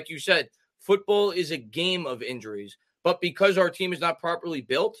injuries. Like you said, football is a game of injuries. But because our team is not properly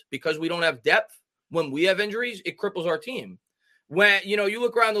built, because we don't have depth, when we have injuries, it cripples our team. When you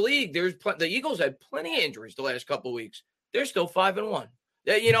look around the league, the Eagles had plenty of injuries the last couple of weeks. They're still 5-1.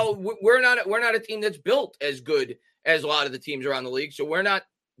 We're not a team that's built as good as a lot of the teams around the league. So we're not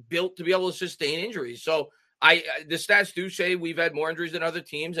built to be able to sustain injuries. So the stats do say we've had more injuries than other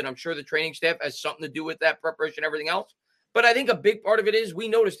teams, and I'm sure the training staff has something to do with that preparation and everything else. But I think a big part of it is we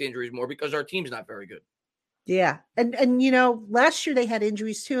notice the injuries more because our team's not very good. Yeah. And last year they had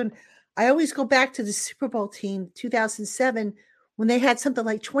injuries too. And I always go back to the Super Bowl team, 2007, when they had something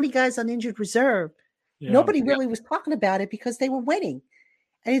like 20 guys on injured reserve. Yeah. Nobody really was talking about it because they were winning.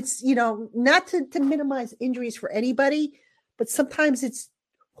 And it's, not to minimize injuries for anybody, but sometimes it's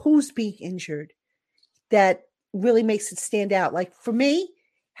who's being injured that really makes it stand out. Like for me,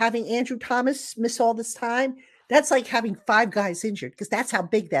 having Andrew Thomas miss all this time, that's like having 5 guys injured because that's how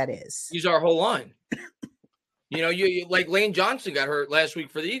big that is. He's our whole line. You like Lane Johnson got hurt last week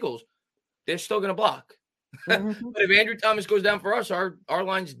for the Eagles. They're still going to block. Mm-hmm. But if Andrew Thomas goes down for us, our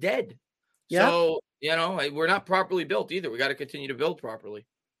line's dead. Yep. So, we're not properly built either. We got to continue to build properly.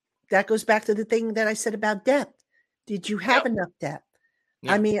 That goes back to the thing that I said about depth. Did you have enough depth?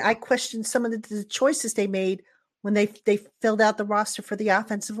 Yeah. I mean, I questioned some of the choices they made when they filled out the roster for the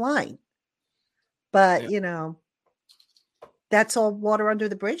offensive line. But, that's all water under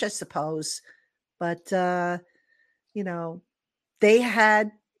the bridge, I suppose. But, they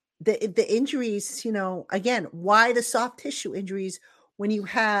had the injuries, again, why the soft tissue injuries when you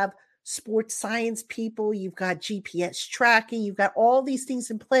have sports science people, you've got GPS tracking, you've got all these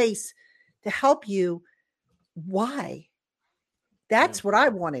things in place to help you. Why? That's what I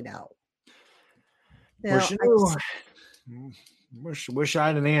want to know. Wish I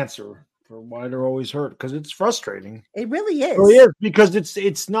had an answer for why they're always hurt, because it's frustrating. It really is. It really is, because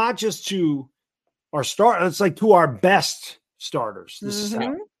it's not just to our start. It's like to our best starters.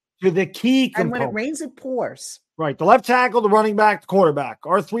 Mm-hmm. To the key component. And when it rains, it pours. Right. The left tackle, the running back, the quarterback,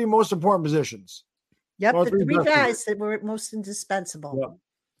 our 3 most important positions. Yep. The 3 guys that were most indispensable. Yep.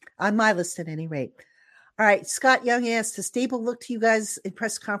 On my list at any rate. All right. Scott Young asked, does Dable look to you guys in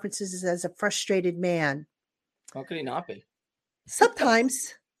press conferences as a frustrated man? How could he not be?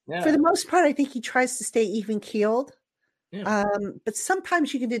 Sometimes. Yeah. For the most part, I think he tries to stay even keeled. Yeah. But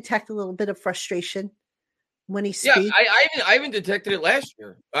sometimes you can detect a little bit of frustration when he speaks. Yeah, I even detected it last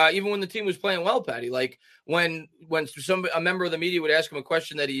year, even when the team was playing well, Patty. Like when a member of the media would ask him a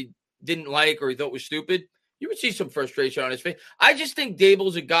question that he didn't like or he thought was stupid, you would see some frustration on his face. I just think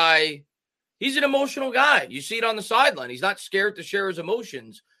Dable's a guy. He's an emotional guy. You see it on the sideline. He's not scared to share his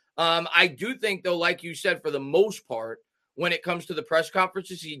emotions. I do think, though, like you said, for the most part, when it comes to the press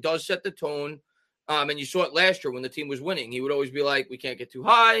conferences, he does set the tone. And you saw it last year when the team was winning. He would always be like, we can't get too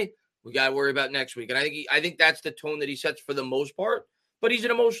high. We got to worry about next week. And I think that's the tone that he sets for the most part. But he's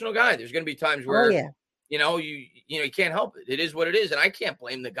an emotional guy. There's going to be times where, you can't help it. It is what it is. And I can't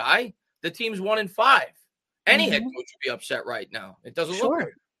blame the guy. The team's 1-5. Any head coach would be upset right now. It doesn't look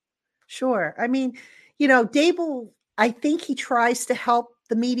good. Sure. I mean, Dable, I think he tries to help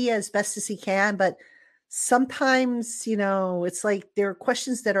the media as best as he can. But sometimes, it's like there are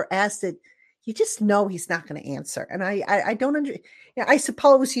questions that are asked that you just know he's not going to answer. And I don't I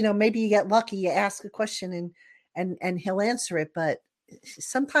suppose, maybe you get lucky, you ask a question and he'll answer it. But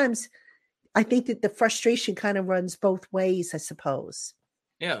sometimes I think that the frustration kind of runs both ways, I suppose.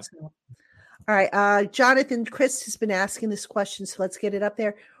 Yeah. So, all right. Jonathan Chris has been asking this question, so let's get it up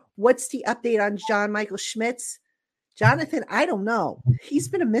there. What's the update on John Michael Schmitz? Jonathan, I don't know. He's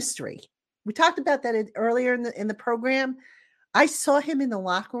been a mystery. We talked about that earlier in the program. I saw him in the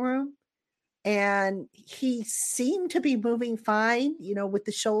locker room, and he seemed to be moving fine, with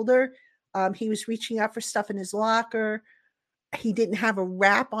the shoulder. He was reaching out for stuff in his locker. He didn't have a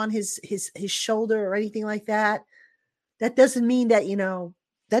wrap on his shoulder or anything like that. That doesn't mean that,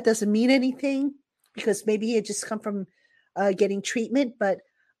 that doesn't mean anything, because maybe he had just come from getting treatment, but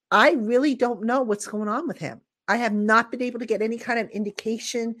I really don't know what's going on with him. I have not been able to get any kind of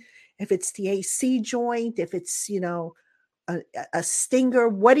indication if it's the AC joint, if it's, a stinger,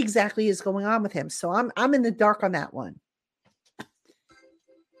 what exactly is going on with him. So I'm in the dark on that one.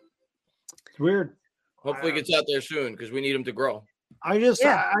 It's weird. Hopefully, it gets out there soon because we need him to grow. I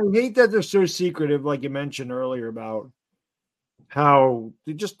hate that they're so secretive, like you mentioned earlier about how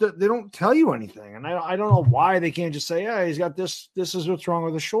they don't tell you anything, and I don't know why they can't just say, "Yeah, he's got this. This is what's wrong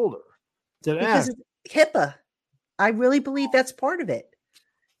with the shoulder." Because it's HIPAA. I really believe that's part of it.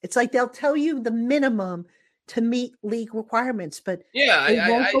 It's like they'll tell you the minimum to meet league requirements, but I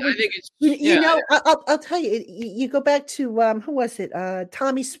think it's I'll tell you. You go back to who was it?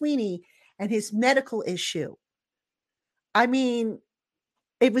 Tommy Sweeney and his medical issue. I mean,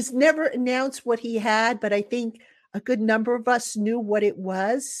 it was never announced what he had, but I think a good number of us knew what it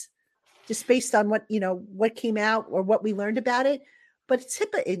was, just based on what came out or what we learned about it. But it's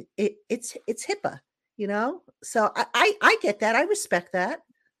HIPAA. It's HIPAA. So I get that. I respect that.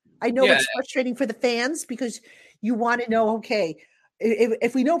 I know it's frustrating for the fans because you want to know, okay,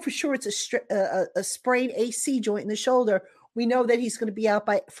 if we know for sure it's a sprained AC joint in the shoulder, we know that he's going to be out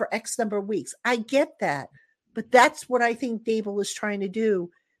for X number of weeks. I get that. But that's what I think Daboll is trying to do,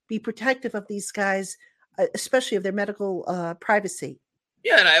 be protective of these guys, especially of their medical privacy.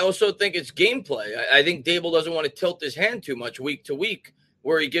 Yeah, and I also think it's gameplay. I think Daboll doesn't want to tilt his hand too much week to week,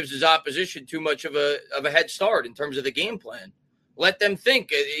 where he gives his opposition too much of a head start in terms of the game plan. Let them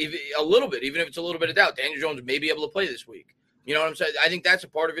think a little bit, even if it's a little bit of doubt. Daniel Jones may be able to play this week. You know what I'm saying? I think that's a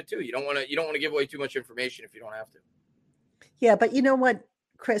part of it too. You don't want to give away too much information if you don't have to. Yeah, but you know what,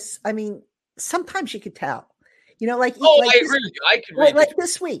 Chris? I mean, sometimes you could tell. I agree with you. I could read like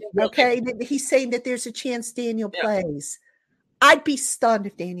this week. Okay, he's saying that there's a chance Daniel plays. I'd be stunned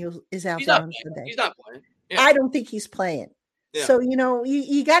if Daniel is out there on Sunday. He's not playing. Yeah. I don't think he's playing. Yeah. So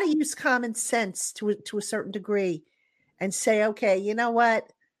you got to use common sense to a certain degree, and say, okay, you know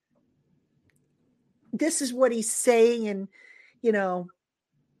what? This is what he's saying, and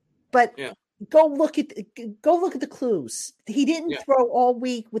but go look at the clues. He didn't throw all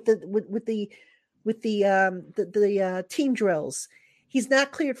week with the team drills. He's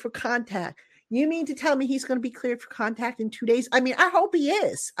not cleared for contact. You mean to tell me he's going to be cleared for contact in 2 days? I mean, I hope he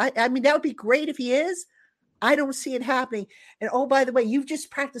is. I mean, that would be great if he is. I don't see it happening. And oh, by the way, you've just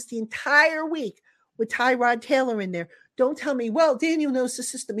practiced the entire week with Tyrod Taylor in there. Don't tell me, well, Daniel knows the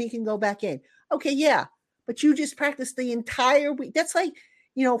system. He can go back in. Okay, yeah. But you just practiced the entire week. That's like,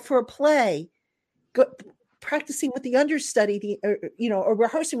 for a play, practicing with the understudy, or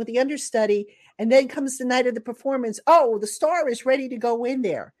rehearsing with the understudy, and then comes the night of the performance. Oh, the star is ready to go in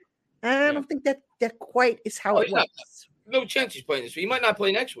there. I don't think that quite is how it works. No chance he's playing this week. He might not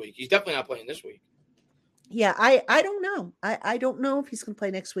play next week. He's definitely not playing this week. Yeah, I don't know. I don't know if he's going to play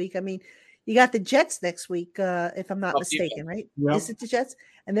next week. I mean, you got the Jets next week, if I'm not mistaken, right? Yep. Is it the Jets?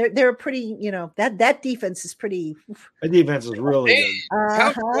 And they're pretty, that defense is pretty. The defense is really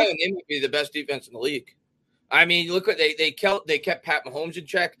good. They might be the best defense in the league. I mean, look what they kept Pat Mahomes in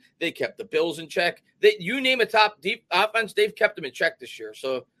check. They kept the Bills in check. You name a top deep offense, they've kept them in check this year.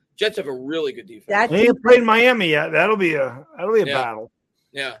 So Jets have a really good defense. They ain't played Miami yet. That'll be a battle.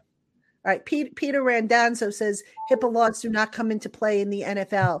 Yeah. All right. Peter Randazzo says HIPAA laws do not come into play in the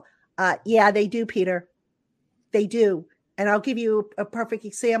NFL. Yeah, they do, Peter. They do. And I'll give you a perfect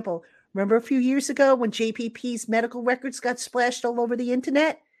example. Remember a few years ago when JPP's medical records got splashed all over the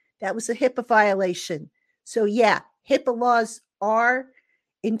internet? That was a HIPAA violation. So yeah, HIPAA laws are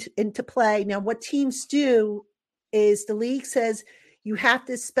into play. Now, what teams do is the league says you have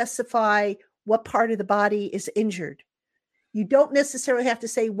to specify what part of the body is injured. You don't necessarily have to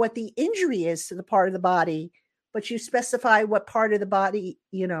say what the injury is to the part of the body, but you specify what part of the body,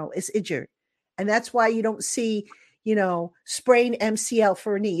 is injured. And that's why you don't see, sprained MCL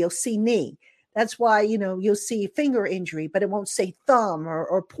for a knee. You'll see knee. That's why, you'll see finger injury, but it won't say thumb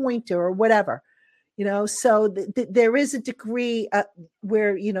or pointer or whatever, So there is a degree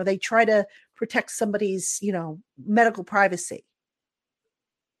where, they try to protect somebody's, medical privacy.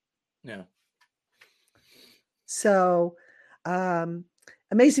 Yeah. So,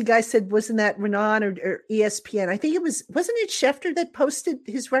 Amazing Guy said, wasn't that Renan or ESPN? I think wasn't it Schefter that posted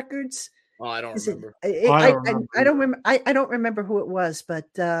his records? Oh, I don't remember. I don't remember. I don't remember who it was, but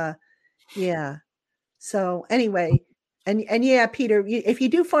yeah. So anyway, and yeah, Peter, if you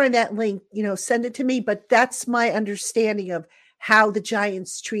do find that link, send it to me. But that's my understanding of how the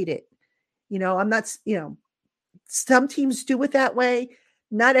Giants treat it. I'm not. Some teams do it that way.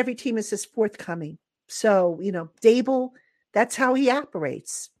 Not every team is as forthcoming. So Dable, that's how he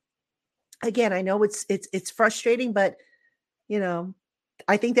operates. Again, I know it's frustrating, but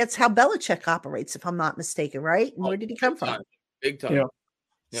I think that's how Belichick operates, if I'm not mistaken, right? And where did he come from? Big time.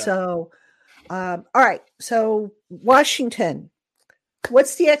 Yeah. So, all right. So Washington,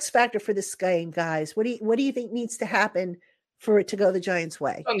 what's the X factor for this game, guys? What do you think needs to happen for it to go the Giants'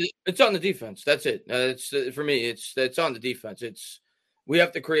 way? It's on the defense. That's it. It's for me. It's on the defense. We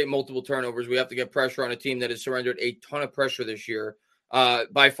have to create multiple turnovers. We have to get pressure on a team that has surrendered a ton of pressure this year.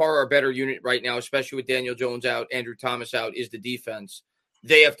 By far our better unit right now, especially with Daniel Jones out, Andrew Thomas out, is the defense.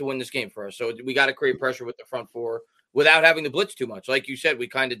 They have to win this game for us. So we got to create pressure with the front four without having to blitz too much. Like you said, we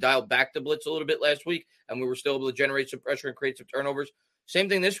kind of dialed back the blitz a little bit last week, and we were still able to generate some pressure and create some turnovers. Same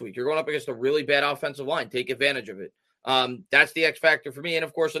thing this week. You're going up against a really bad offensive line. Take advantage of it. That's the X factor for me. And,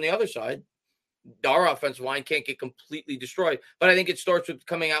 of course, on the other side, our offensive line can't get completely destroyed. But I think it starts with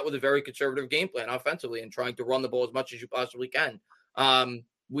coming out with a very conservative game plan offensively and trying to run the ball as much as you possibly can.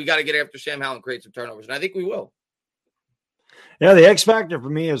 We got to get after Sam Howell and create some turnovers, and I think we will. Yeah, the X factor for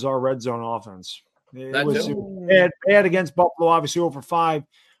me is our red zone offense. It was bad against Buffalo, obviously over 5.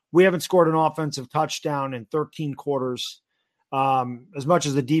 We haven't scored an offensive touchdown in 13 quarters. As much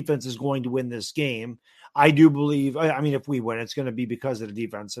as the defense is going to win this game, I do believe, if we win, it's going to be because of the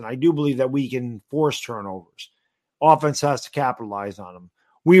defense. And I do believe that we can force turnovers. Offense has to capitalize on them.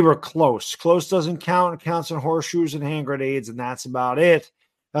 We were close. Close doesn't count. It counts on horseshoes and hand grenades, and that's about it.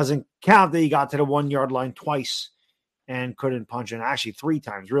 Doesn't count that he got to the 1 yard line twice and couldn't punch in, actually 3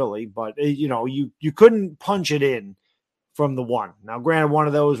 times really. But, you couldn't punch it in from the 1. Now, granted, one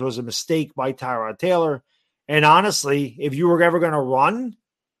of those was a mistake by Tyrod Taylor. And honestly, if you were ever going to run,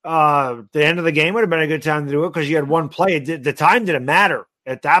 the end of the game would have been a good time to do it because you had one play. The time didn't matter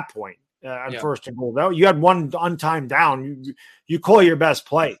at that point on first and goal. You had one untimed down. You call your best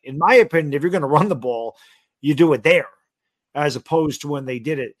play. In my opinion, if you're going to run the ball, you do it there as opposed to when they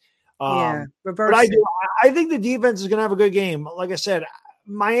did it. Reverse. But I think the defense is going to have a good game. Like I said,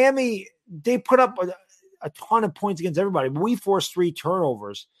 Miami, they put up a ton of points against everybody, but we forced 3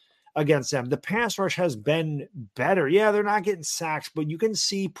 turnovers against them. The pass rush has been better. Yeah, they're not getting sacks, but you can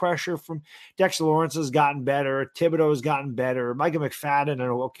see pressure from Dexter Lawrence has gotten better. Thibodeau has gotten better. Micah McFadden and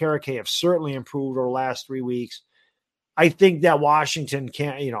Okereke have certainly improved over the last 3 weeks. I think that Washington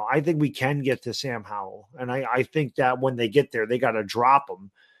can't, I think we can get to Sam Howell. And I think that when they get there, they got to drop them.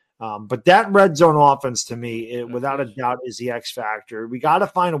 But that red zone offense to me, without a doubt, is the X factor. We got to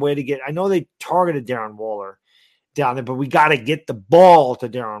find a way to get, I know they targeted Darren Waller down there, but we got to get the ball to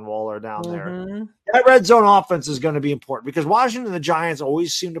Darren Waller down there. That red zone offense is going to be important because Washington and the Giants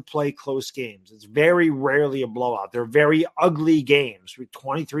always seem to play close games. It's very rarely a blowout. They're very ugly games with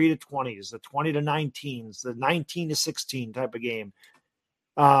 23-20s, the 20-19s, the 19-16 type of game.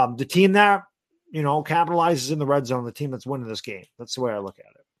 The team that, capitalizes in the red zone, the team that's winning this game. That's the way I look at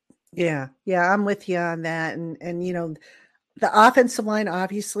it. Yeah, I'm with you on that. And the offensive line,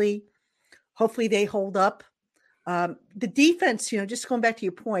 obviously, hopefully they hold up. The defense, just going back to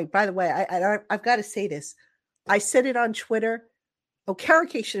your point, by the way, I've got to say this. I said it on Twitter.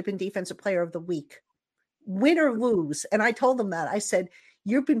 Okereke should have been Defensive Player of the Week, win or lose. And I told him that. I said,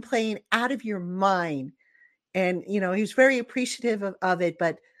 you've been playing out of your mind. And, he was very appreciative of it.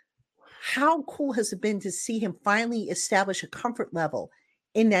 But how cool has it been to see him finally establish a comfort level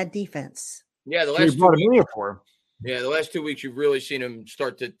in that defense? Yeah, the last 2 weeks, you've really seen him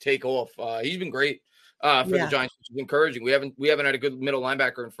start to take off. He's been great. For the Giants, which is encouraging. We haven't had a good middle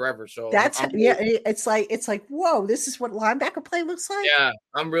linebacker in forever. So it's like whoa, this is what linebacker play looks like. Yeah,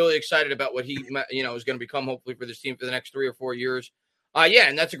 I'm really excited about what he is going to become hopefully for this team for the next 3 or 4 years.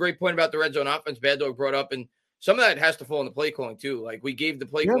 And that's a great point about the red zone offense. Bad Dog brought up, and some of that has to fall in the play calling too. Like we gave the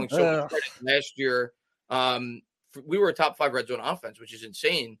play calling so much credit last year. We were a top 5 red zone offense, which is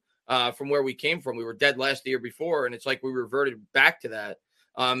insane from where we came from. We were dead last the year before, and it's like we reverted back to that.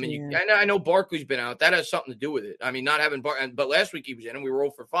 I know Barkley's been out. That has something to do with it. I mean, not having but last week he was in and we were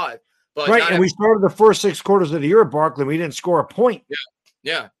 0 for 5. But right, and we started the first 6 quarters of the year at Barkley. We didn't score a point.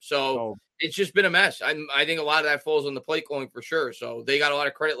 Yeah. So it's just been a mess. I think a lot of that falls on the play calling for sure. So they got a lot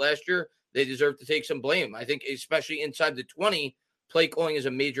of credit last year. They deserve to take some blame. I think especially inside the 20, play calling is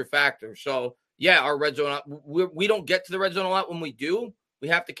a major factor. So our red zone. We don't get to the red zone a lot. When we do, we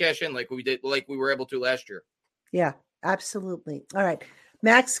have to cash in like we were able to last year. Yeah, absolutely. All right.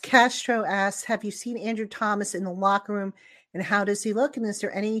 Max Castro asks, have you seen Andrew Thomas in the locker room and how does he look? And is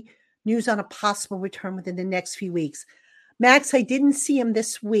there any news on a possible return within the next few weeks? Max, I didn't see him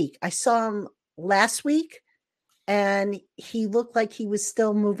this week. I saw him last week and he looked like he was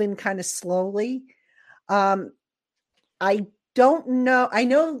still moving kind of slowly. I don't know. I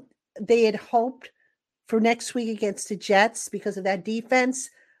know they had hoped for next week against the Jets because of that defense.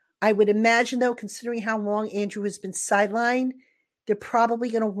 I would imagine, though, considering how long Andrew has been sidelined, they're probably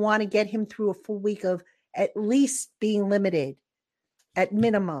going to want to get him through a full week of at least being limited at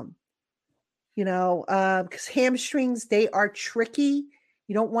minimum, because hamstrings, they are tricky.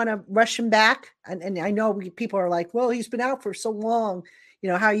 You don't want to rush him back. And I know people are like, well, he's been out for so long.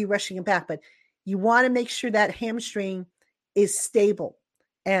 How are you rushing him back? But you want to make sure that hamstring is stable.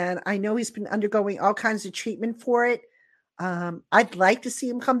 And I know he's been undergoing all kinds of treatment for it. I'd like to see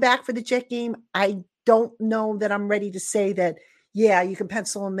him come back for the Jet game. I don't know that I'm ready to say that, yeah, you can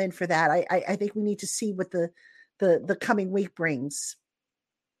pencil him in for that. I think we need to see what the coming week brings.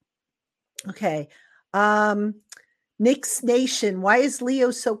 Okay. Knicks Nation, why is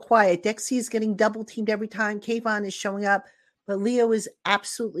Leo so quiet? Dexy is getting double teamed every time Kayvon is showing up, but Leo is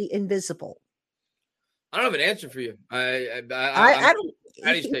absolutely invisible. I don't have an answer for you. I don't.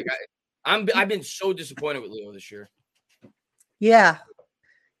 How do you think? I've been so disappointed with Leo this year. Yeah.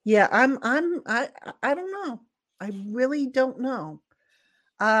 I don't know. I really don't know.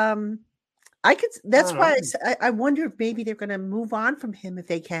 That's why I wonder if maybe they're going to move on from him if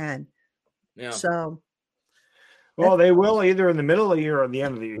they can. Yeah. So. Well, they will either in the middle of the year or the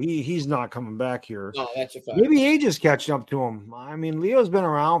end of the year. He's not coming back here. No, that's a fact. Maybe age is catching up to him. I mean, Leo's been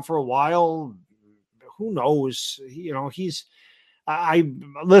around for a while. Who knows?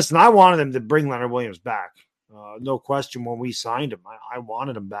 Listen, I wanted them to bring Leonard Williams back. No question when we signed him. I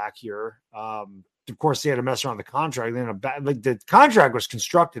wanted him back here. Of course, they had to mess around the contract. Then the contract was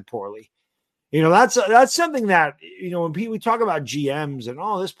constructed poorly. That's something that, when we talk about GMs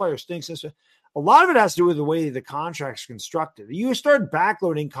and, this player stinks. A lot of it has to do with the way the contract's constructed. You start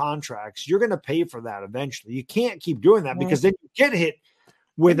backloading contracts, you're going to pay for that eventually. You can't keep doing that because then you get hit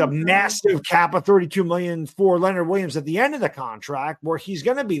with a massive cap of $32 million for Leonard Williams at the end of the contract, where he's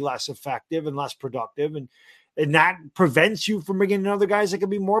going to be less effective and less productive, and that prevents you from bringing in other guys that can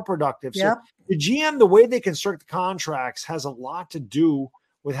be more productive. Yep. So the GM, the way they construct the contracts, has a lot to do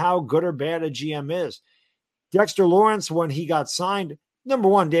with how good or bad a GM is. Dexter Lawrence, when he got signed, number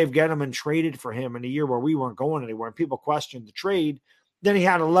one, Dave Gettleman traded for him in a year where we weren't going anywhere, and people questioned the trade. Then he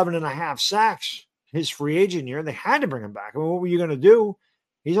had 11.5 sacks his free agent year, and they had to bring him back. I mean, what were you going to do?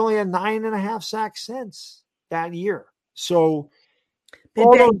 He's only had 9.5 sacks since that year. So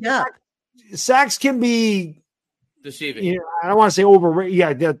sacks can be deceiving. I don't want to say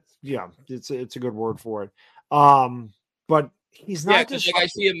overrated. It's a good word for it. But he's not. Like I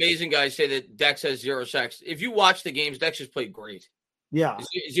see amazing guys say that Dex has 0 sacks. If you watch the games, Dex has played great. Yeah.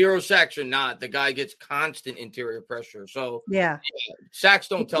 0 sacks or not, the guy gets constant interior pressure. So sacks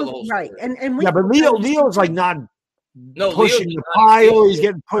don't tell the whole story. And but Leo's like not pushing the pile. He's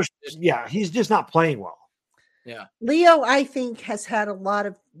getting pushed. He's just not playing well. Yeah. Leo, I think, has had a lot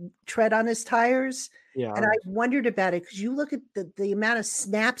of tread on his tires. Yeah. And I wondered about it because you look at the amount of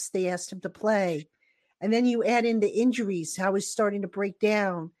snaps they asked him to play, and then you add in the injuries, how he's starting to break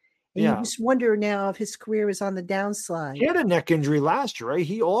down. And you just wonder now if his career is on the downslide. He had a neck injury last year, right?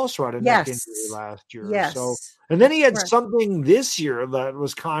 He also had a neck injury last year. Yes. So, and then he had something this year that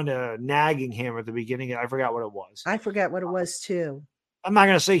was kind of nagging him at the beginning. I forgot what it was. I forgot what it was too. I'm not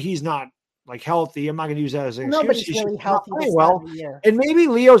going to say he's not like healthy. I'm not going to use that as an excuse. Nobody's really healthy. Well, and maybe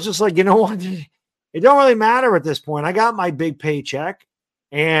Leo's just like, you know what? It don't really matter at this point. I got my big paycheck,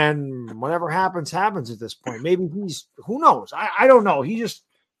 and whatever happens at this point. Maybe who knows? I don't know.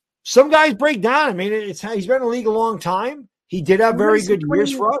 Some guys break down. I mean, he's been in the league a long time. He did have very good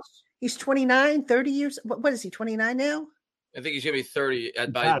years for us. He's 29, 30 years. What is he, 29 now? I think he's going to be 30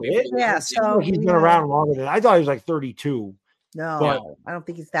 at by. Yeah, so he's been around longer than I thought. He was like 32. No, I don't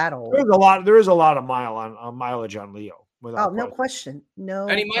think he's that old. There is a lot of mileage on Leo. No question. No,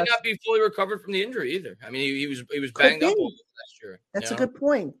 and he might not be fully recovered from the injury either. I mean, he was banged up last year. That's a good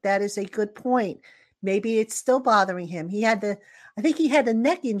point. That is a good point. Maybe it's still bothering him. I think he had a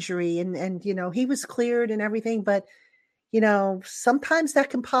neck injury and he was cleared and everything, but sometimes that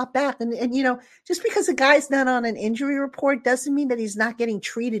can pop back. And just because a guy's not on an injury report doesn't mean that he's not getting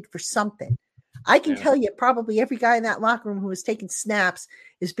treated for something. I can tell you probably every guy in that locker room who is taking snaps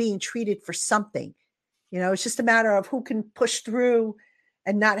is being treated for something. It's just a matter of who can push through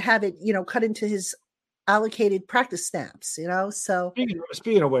and not have it, cut into his allocated practice snaps, So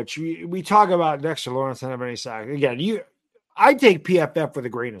speaking of which, we talk about Dexter Lawrence and have any sack again. I take PFF with a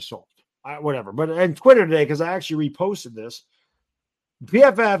grain of salt, whatever. But on Twitter today, because I actually reposted this,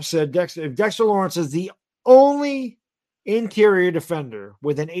 PFF said Dexter Lawrence is the only interior defender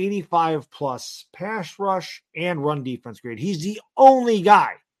with an 85+ pass rush and run defense grade. He's the only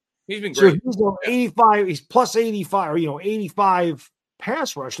guy. He's been great. So he's 85. He's plus 85, or 85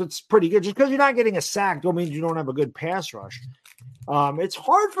 pass rush. That's pretty good. Just because you're not getting a sack don't mean you don't have a good pass rush. It's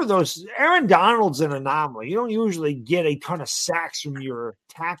hard for those. Aaron Donald's an anomaly. You don't usually get a ton of sacks from your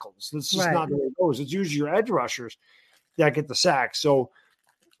tackles. That's just not the way it goes. It's usually your edge rushers that get the sacks. So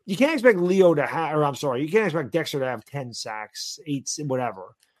you can't expect Leo to have, or I'm sorry, you can't expect Dexter to have 10 sacks, 8,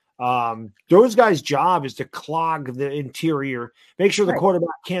 whatever. Those guys' job is to clog the interior, make sure the quarterback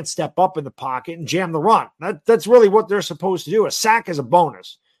can't step up in the pocket and jam the run. That's really what they're supposed to do. A sack is a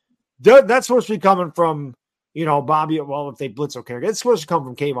bonus. That's supposed to be coming from, Bobby. Well, if they blitz, okay, it's supposed to come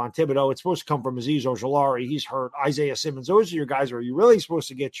from Kayvon Thibodeau. It's supposed to come from Azeez Ojulari. He's hurt. Isaiah Simmons. Those are your guys where you're really supposed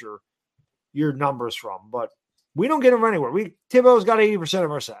to get your numbers from. But we don't get them anywhere. Thibodeau's got 80%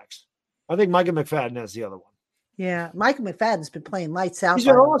 of our sacks. I think Micah McFadden has the other one. Yeah, Micah McFadden's been playing lights out. He's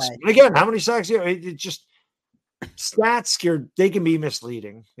been awesome. Again, how many sacks? It just stats. They can be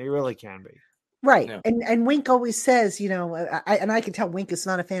misleading. They really can be. Right, yeah. And Wink always says, I can tell Wink is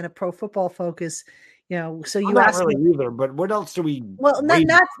not a fan of Pro Football Focus. So you not really either. But what else do we? Well,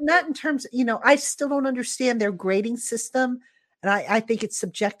 not in terms. I still don't understand their grading system, and I think it's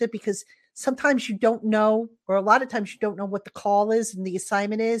subjective because sometimes you don't know, or a lot of times you don't know what the call is and the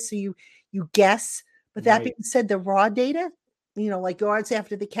assignment is, so you guess. But that being said, the raw data, like yards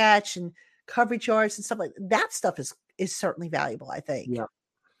after the catch and coverage yards and stuff like that stuff is certainly valuable, I think. Yeah.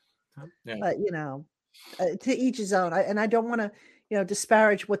 But to each his own. I don't want to,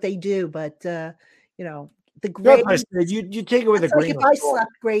 disparage what they do, but the grades. You take it with a grain. If I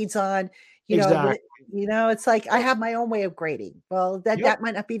slapped grades on, exactly. It's like I have my own way of grading. Well, that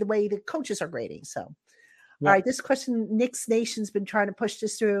might not be the way the coaches are grading. So, all right, this question, Knicks Nation's been trying to push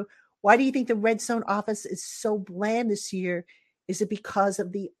this through. Why do you think the red zone offense is so bland this year? Is it because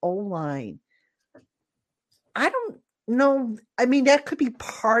of the O-line? I don't know. I mean, that could be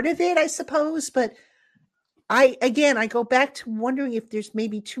part of it, I suppose. But I go back to wondering if there's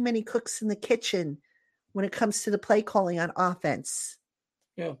maybe too many cooks in the kitchen when it comes to the play calling on offense.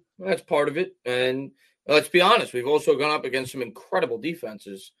 Yeah, that's part of it. And let's be honest, we've also gone up against some incredible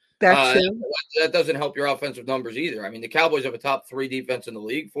defenses. That doesn't help your offensive numbers either. I mean, the Cowboys have a top 3 defense in the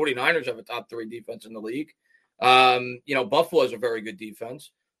league. 49ers have a top 3 defense in the league. Buffalo has a very good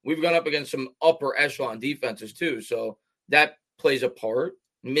defense. We've gone up against some upper echelon defenses too. So that plays a part,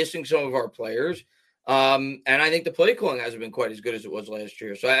 missing some of our players. And I think the play calling hasn't been quite as good as it was last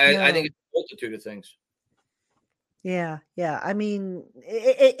year. So I think it's a multitude of things. Yeah. I mean,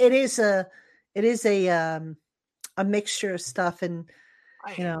 it is a mixture of stuff, and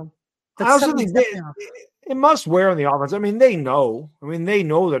I also think it must wear on the offense. I mean, they know.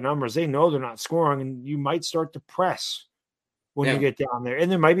 The numbers. They know they're not scoring, and you might start to press when you get down there.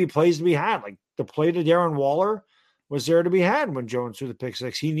 And there might be plays to be had, like the play to Darren Waller was there to be had when Jones threw the pick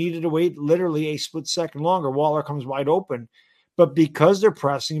six. He needed to wait literally a split second longer. Waller comes wide open. But because they're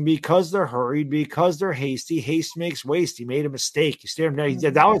pressing, because they're hurried, because they're hasty, haste makes waste. He made a mistake. He stared him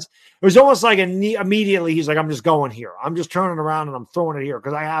down. It was almost like immediately he's like, I'm just going here. I'm just turning around and I'm throwing it here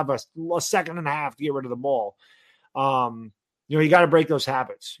because I have a second and a half to get rid of the ball. You got to break those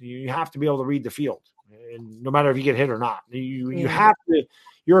habits. You have to be able to read the field, and no matter if you get hit or not. You have to.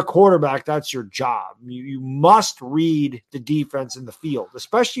 You're a quarterback. That's your job. You must read the defense in the field,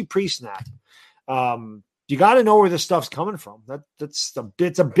 especially pre-snap. You got to know where this stuff's coming from. It's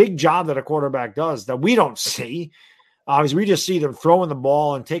a big job that a quarterback does that we don't see. We just see them throwing the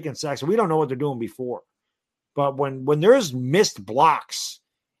ball and taking sacks. We don't know what they're doing before. But when there's missed blocks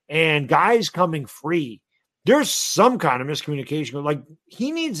and guys coming free, there's some kind of miscommunication. Like,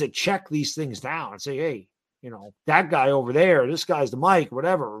 he needs to check these things down and say, hey, that guy over there, this guy's the mic,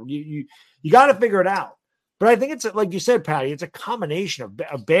 whatever. You got to figure it out. But I think it's like you said, Patty, it's a combination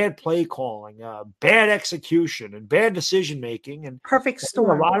of bad play calling, bad execution, and bad decision-making. And perfect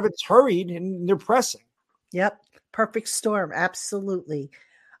storm. A lot of it's hurried and they're pressing. Yep. Perfect storm. Absolutely.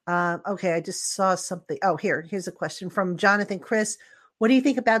 Okay. I just saw something. Oh, here's a question from Jonathan Chris. What do you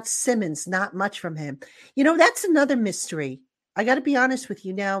think about Simmons? Not much from him. That's another mystery. I got to be honest with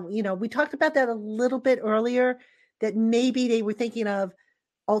you now. We talked about that a little bit earlier, that maybe they were thinking of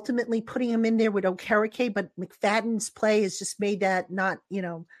ultimately putting him in there with Okereke, but McFadden's play has just made that not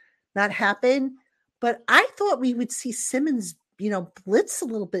happen. But I thought we would see Simmons, blitz a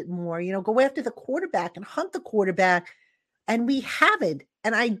little bit more, go after the quarterback and hunt the quarterback. And we haven't.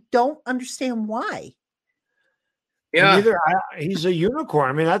 And I don't understand why. Yeah. He's a unicorn.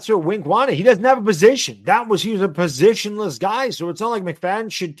 I mean, that's what Wink wanted. He doesn't have a position. He was a positionless guy. So it's not like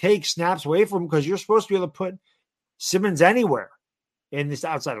McFadden should take snaps away from him, because you're supposed to be able to put Simmons anywhere in this,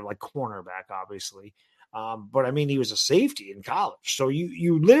 outside of like cornerback, obviously. But I mean, he was a safety in college. So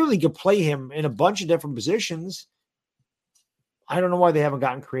you literally could play him in a bunch of different positions. I don't know why they haven't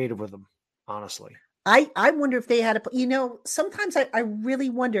gotten creative with him, honestly. I wonder if they had sometimes I really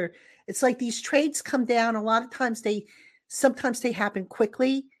wonder. It's like these trades come down. A lot of times sometimes they happen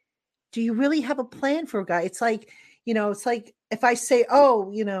quickly. Do you really have a plan for a guy? It's like if I say,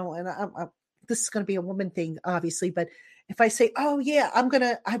 oh, and this is going to be a woman thing, obviously, but if I say, oh yeah,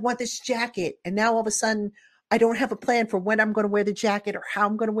 I want this jacket, and now all of a sudden I don't have a plan for when I'm going to wear the jacket or how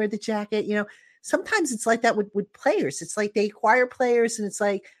I'm going to wear the jacket. Sometimes it's like that with players. It's like they acquire players, and it's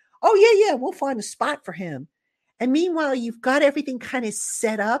like, oh yeah, we'll find a spot for him. And meanwhile, you've got everything kind of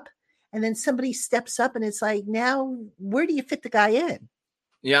set up, and then somebody steps up, and it's like, now where do you fit the guy in?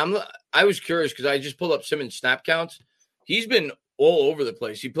 Yeah, I was curious because I just pulled up Simmons snap counts. He's been all over the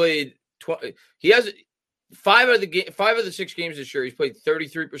place. He played. He has 5 of the 6 games this year. He's played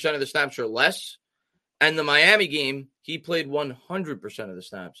 33% of the snaps or less, and the Miami game he played 100% of the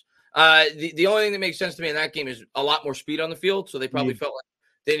snaps. The only thing that makes sense to me in that game is a lot more speed on the field, so they probably felt like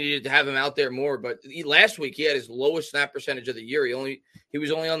they needed to have him out there more. But last week he had his lowest snap percentage of the year. He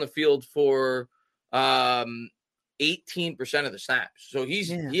was only on the field for 18% of the snaps. So he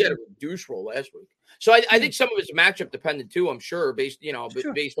had a reduced role last week. So I think some of it's matchup dependent too. I'm sure based off the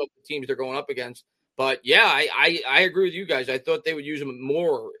teams they're going up against. But yeah, I agree with you guys. I thought they would use him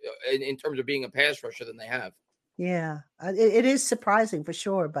more in terms of being a pass rusher than they have. Yeah, it is surprising for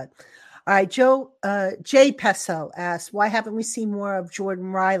sure. But all right, Jay Pesso asks, why haven't we seen more of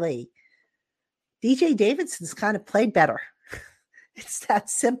Jordan Riley? DJ Davidson's kind of played better. It's that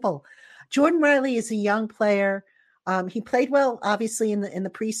simple. Jordan Riley is a young player. He played well, obviously, in the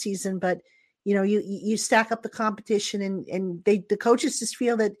preseason, but you stack up the competition, and the coaches just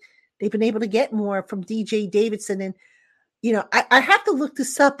feel that they've been able to get more from DJ Davidson. And I have to look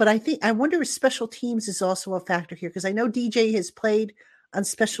this up, but I wonder if special teams is also a factor here, because I know DJ has played on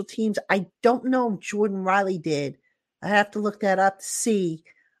special teams. I don't know if Jordan Riley did. I have to look that up to see.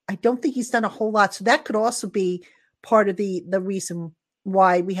 I don't think he's done a whole lot, so that could also be part of the reason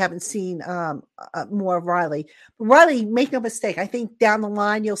why we haven't seen more of Riley. But Riley, make no mistake, I think down the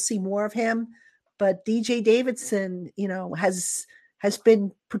line you'll see more of him. But DJ Davidson, has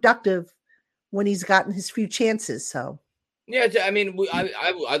been productive when he's gotten his few chances. So. Yeah, I mean,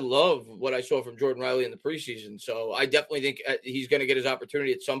 I love what I saw from Jordan Riley in the preseason. So I definitely think he's going to get his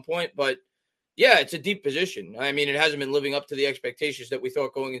opportunity at some point. But yeah, it's a deep position. I mean, it hasn't been living up to the expectations that we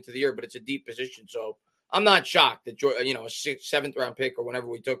thought going into the year, but it's a deep position. So I'm not shocked that a 6th, 7th round pick or whenever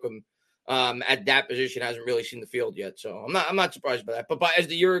we took him at that position hasn't really seen the field yet. So I'm not surprised by that. But as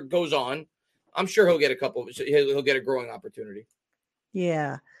the year goes on, I'm sure he'll get he'll get a growing opportunity.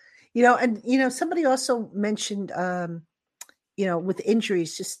 Yeah, somebody also mentioned. With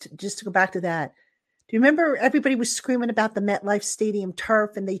injuries, just to go back to that. Do you remember everybody was screaming about the MetLife Stadium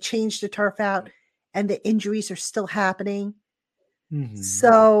turf, and they changed the turf out, and the injuries are still happening? Mm-hmm.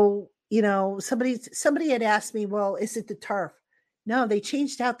 So, somebody had asked me, well, is it the turf? No, they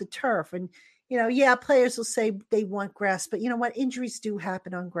changed out the turf. And, players will say they want grass, but you know what? Injuries do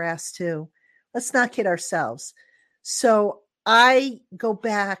happen on grass too. Let's not kid ourselves. So I go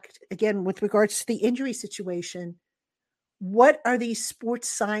back again with regards to the injury situation. What are these sports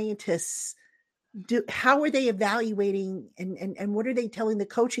scientists do? How are they evaluating and what are they telling the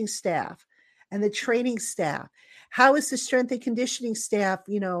coaching staff and the training staff? How is the strength and conditioning staff?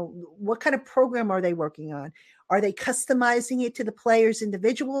 What kind of program are they working on? Are they customizing it to the players,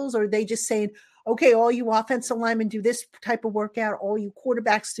 individuals, or are they just saying, okay, all you offensive linemen do this type of workout, all you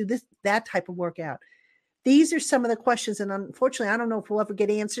quarterbacks do that type of workout? These are some of the questions. And unfortunately, I don't know if we'll ever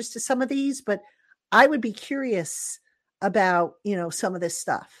get answers to some of these, but I would be curious about, some of this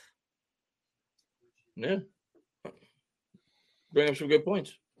stuff. Yeah. Bring up some good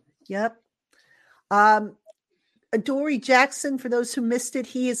points. Yep. Adoree Jackson, for those who missed it,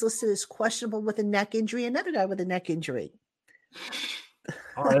 he is listed as questionable with a neck injury. Another guy with a neck injury.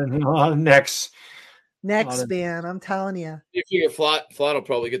 Next, man, I'm telling you. If you get Flat will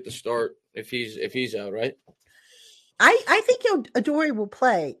probably get the start if he's out, right? I think Adoree will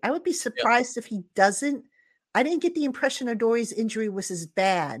play. I would be surprised if he doesn't. I didn't get the impression Adoree's injury was as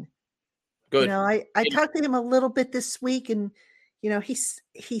bad. Good. I talked to him a little bit this week, and he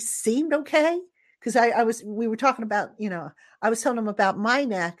seemed okay, because we were talking about, I was telling him about my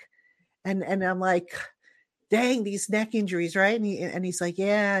neck, and I'm like, dang, these neck injuries, right? And he's like,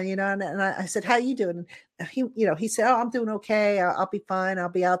 yeah, and I said, how you doing? And he said, oh, I'm doing okay. I'll be fine. I'll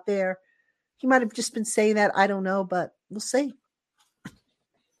be out there. He might have just been saying that. I don't know, but we'll see.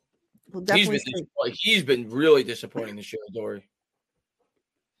 We'll definitely see. He's been really disappointing this year, Dory.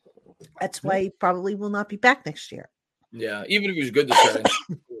 That's why he probably will not be back next year. Yeah, even if he was good this year,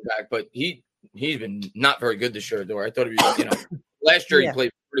 back, but he's been not very good this year, Dory. I thought he was, last year he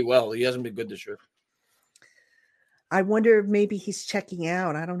played pretty well. He hasn't been good this year. I wonder if maybe he's checking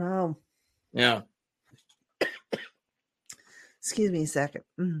out. I don't know. Yeah. Excuse me a second.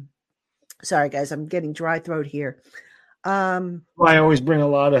 Sorry, guys. I'm getting dry throat here. I always bring a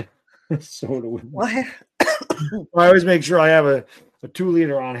lot of soda with me. Well, I always make sure I have a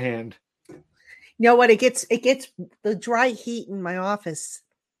 2-liter on hand. You know what? It gets the dry heat in my office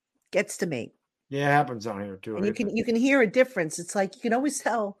gets to me. Yeah, it happens on here too. And you can hear a difference. It's like you can always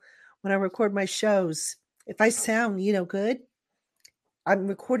tell when I record my shows if I sound good. I'm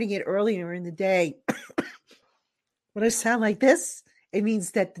recording it earlier in the day. When I sound like this, it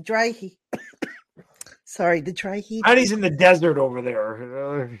means that the dry heat. Sorry, the dry heat. And he's in the desert over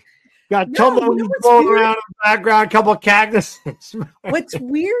there. Got tumbleweeds blowing around in the background, a couple of cactuses. What's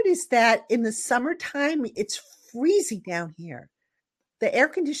weird is that in the summertime, it's freezing down here. The air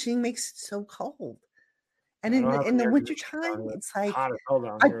conditioning makes it so cold. And in the wintertime, it's like I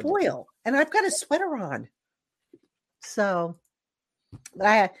boil. And I've got a sweater on. So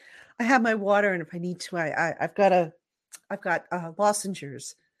I have my water, and if I need to, I've got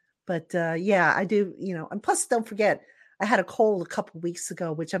lozenges. But yeah, I do, and plus don't forget, I had a cold a couple of weeks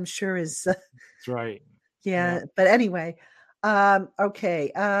ago, which I'm sure is that's right. Yeah. But anyway,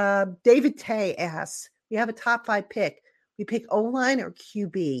 okay. David Tay asks, we have a top 5 pick. We pick O-line or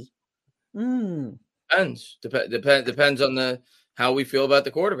QB? Depends. Depends on how we feel about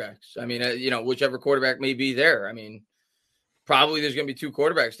the quarterbacks. I mean, whichever quarterback may be there. I mean, probably there's going to be 2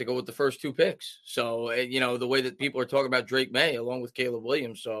 quarterbacks to go with the first 2 picks. So, the way that people are talking about Drake May along with Caleb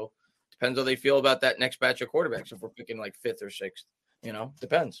Williams. So depends how they feel about that next batch of quarterbacks. If we're picking like 5th or 6th,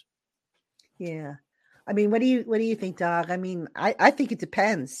 depends. Yeah. I mean, what do you think, Doug? I mean, I think it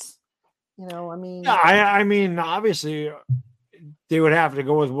depends. I mean, obviously they would have to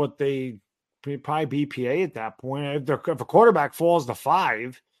go with what they probably BPA at that point. If a quarterback falls to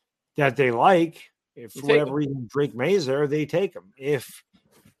 5 that they like, if for whatever reason Drake May's there, they take him. If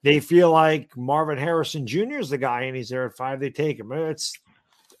they feel like Marvin Harrison Jr. is the guy and he's there at 5, they take him.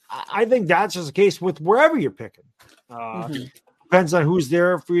 I think that's just the case with wherever you're picking. Depends on who's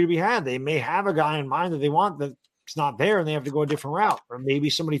there for you to be had. They may have a guy in mind that they want that's not there, and they have to go a different route. Or maybe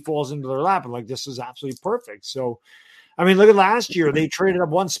somebody falls into their lap and like, this is absolutely perfect. So, I mean, look at last year. They traded up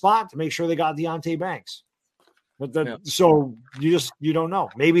 1 spot to make sure they got Deonte Banks. But so you don't know.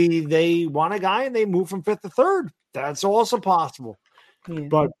 Maybe they want a guy and they move from 5th to 3rd. That's also possible. Yeah.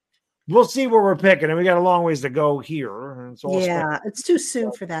 But we'll see where we're picking, and we got a long ways to go here. It's too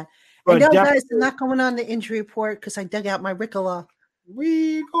soon for that. I know, guys, I'm not going on the injury report because I dug out my Ricola.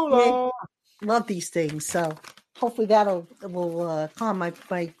 Love these things. So hopefully will calm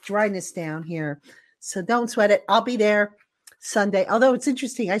my dryness down here. So don't sweat it. I'll be there Sunday. Although it's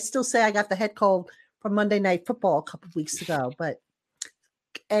interesting, I still say I got the head cold from Monday Night Football a couple of weeks ago, but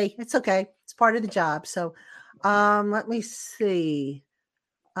hey, it's okay. It's part of the job. So let me see.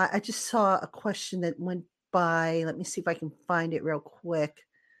 I just saw a question that went by. Let me see if I can find it real quick.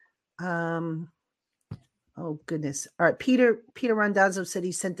 Oh goodness. All right. Peter Randazzo said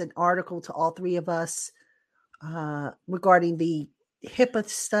he sent an article to all 3 of us regarding the HIPAA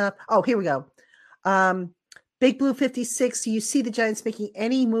stuff. Oh, here we go. Big Blue 56. Do you see the Giants making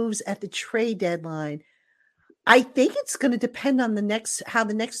any moves at the trade deadline? I think it's going to depend on how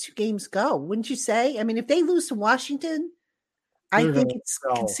the next 2 games go. Wouldn't you say? I mean, if they lose to Washington, I think it's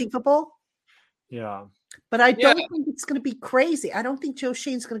conceivable. Yeah. But I don't think it's going to be crazy. I don't think Joe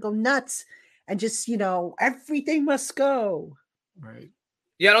Shane's going to go nuts and just, everything must go. Right.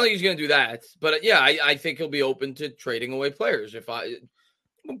 Yeah, I don't think he's going to do that. But I think he'll be open to trading away players.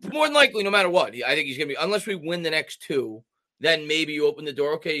 More than likely, no matter what, I think he's going to be, unless we win the next 2, then maybe you open the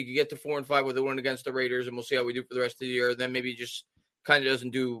door. Okay, you can get to 4 and 5 with a win against the Raiders, and we'll see how we do for the rest of the year. Then maybe just kind of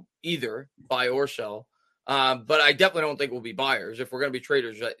doesn't do either, buy or sell. But I definitely don't think we'll be buyers. If we're going to be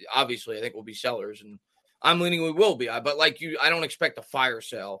traders, obviously, I think we'll be sellers. And I'm leaning we will be. But like you, I don't expect a fire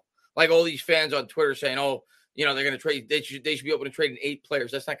sale. Like all these fans on Twitter saying, they're going to trade. They should be open to trading 8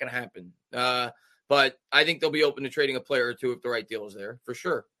 players. That's not going to happen. But I think they'll be open to trading a player or 2 if the right deal is there, for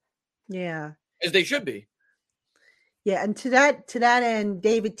sure. Yeah. As they should be. Yeah, and to that end,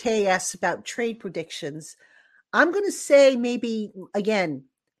 David Tay asks about trade predictions. I'm going to say maybe, again,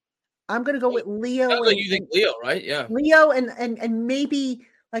 I'm going to go with Leo. Sounds like you think Leo, right? Yeah. Leo and maybe,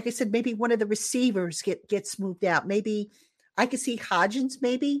 like I said, maybe one of the receivers gets moved out. Maybe I could see Hodgins,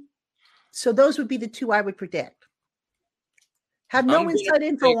 maybe. So those would be the two I would predict. Have no inside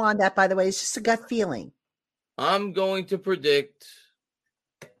info on that, by the way. It's just a gut feeling. I'm going to predict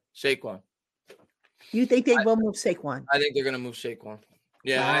Saquon. You think they will move Saquon? I think they're going to move Saquon.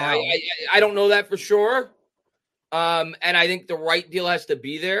 Yeah, wow. I don't know that for sure. And I think the right deal has to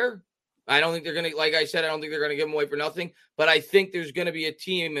be there. I don't think they're going to, like I said, I don't think they're going to give him away for nothing. But I think there's going to be a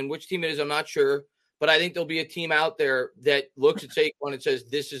team, and which team it is, I'm not sure. But I think there'll be a team out there that looks at Saquon and says,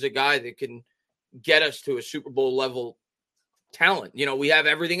 this is a guy that can get us to a Super Bowl level talent. You know, we have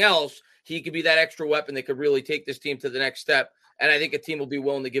everything else. He could be that extra weapon that could really take this team to the next step. And I think a team will be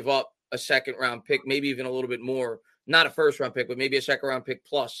willing to give up a second-round pick, maybe even a little bit more. Not a first-round pick, but maybe a second-round pick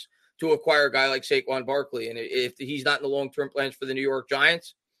plus to acquire a guy like Saquon Barkley. And if he's not in the long-term plans for the New York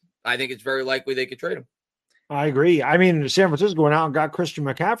Giants, I think it's very likely they could trade him. I agree. I mean, San Francisco went out and got Christian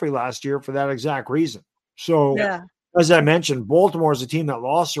McCaffrey last year for that exact reason. So, as I mentioned, Baltimore is a team that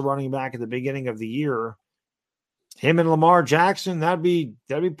lost a running back at the beginning of the year. Him and Lamar Jackson, that'd be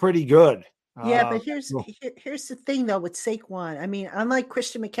pretty good. Yeah, but here's the thing, though, with Saquon. I mean, unlike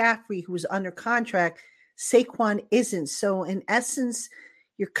Christian McCaffrey, who was under contract, Saquon isn't. So, in essence,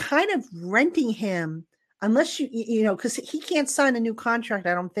 you're kind of renting him unless you know, because he can't sign a new contract,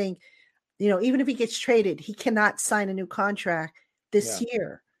 I don't think. You know, even if he gets traded, he cannot sign a new contract this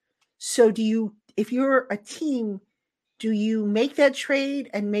year. So if you're a team, do you make that trade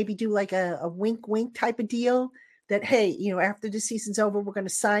and maybe do like a wink type of deal that, hey, you know, after the season's over, we're going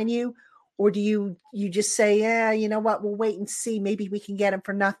to sign you? Or do you just say, yeah, you know what, we'll wait and see. Maybe we can get him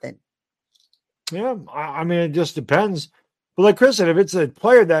for nothing. Yeah, I mean, it just depends. But like Chris said, if it's a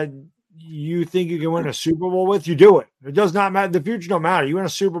player that you think you can win a Super Bowl with, you do it. It does not matter. The future don't matter. You win a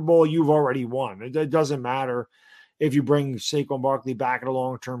Super Bowl, you've already won. It doesn't matter if you bring Saquon Barkley back at a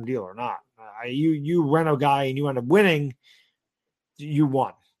long-term deal or not. You rent a guy and you end up winning, you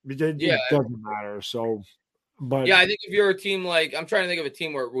won. It doesn't matter. So, but yeah, I think if you're a team like, I'm trying to think of a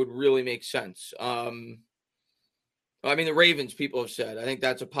team where it would really make sense. I mean, the Ravens, people have said. I think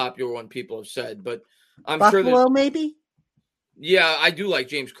that's a popular one people have said, but I'm Buffalo, sure maybe. Yeah, I do like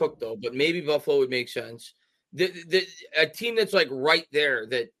James Cook though, but maybe Buffalo would make sense. A team that's like right there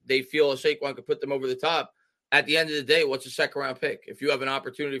that they feel a Saquon could put them over the top. At the end of the day, what's a second round pick? If you have an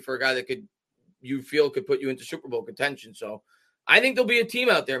opportunity for a guy that you feel could put you into Super Bowl contention. So I think there'll be a team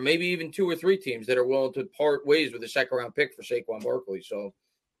out there, maybe even 2 or 3 teams that are willing to part ways with a second round pick for Saquon Barkley. So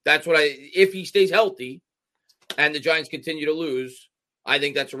that's what if he stays healthy and the Giants continue to lose, I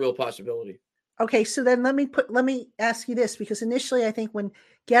think that's a real possibility. Okay, so then let me ask you this, because initially I think when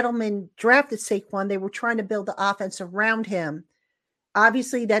Gettleman drafted Saquon, they were trying to build the offense around him.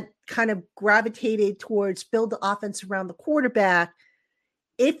 Obviously, that kind of gravitated towards build the offense around the quarterback.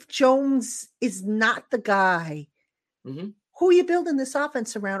 If Jones is not the guy, who are you building this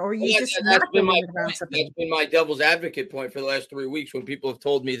offense around? Or are you not building it around something? That's been my devil's advocate point for the last 3 weeks when people have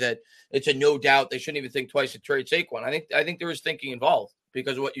told me that it's a no doubt they shouldn't even think twice to trade Saquon. I think there is thinking involved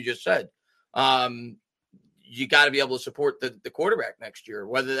because of what you just said. You got to be able to support the quarterback next year,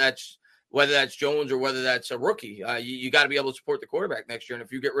 whether that's Jones or whether that's a rookie. You got to be able to support the quarterback next year. And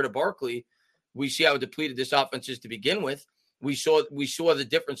if you get rid of Barkley, we see how depleted this offense is to begin with. We saw the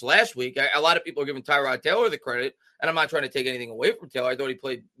difference last week. A lot of people are giving Tyrod Taylor the credit, and I'm not trying to take anything away from Taylor. I thought he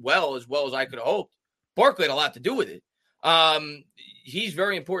played well as I could have hoped. Barkley had a lot to do with it. He's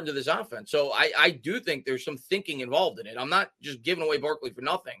very important to this offense. So I do think there's some thinking involved in it. I'm not just giving away Barkley for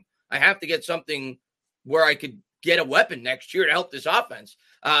nothing. I have to get something where I could get a weapon next year to help this offense.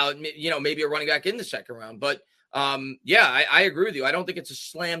 Maybe a running back in the second round. But, I agree with you. I don't think it's a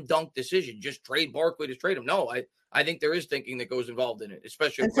slam dunk decision. Just trade Barkley to trade him. No, I think there is thinking that goes involved in it,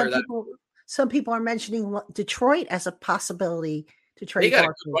 especially some people are mentioning Detroit as a possibility to trade. They got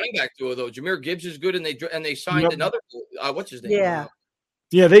Barkley. a good running back duo, though. Jameer Gibbs is good, and they signed another. What's his name?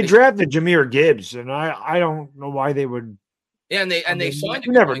 Yeah, they drafted Jameer Gibbs, and I don't know why they would. Yeah, and they signed.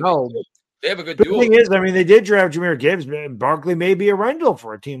 You never know. They have a good duo. The thing is, I mean, they did draft Jameer Gibbs, and Barkley may be a rental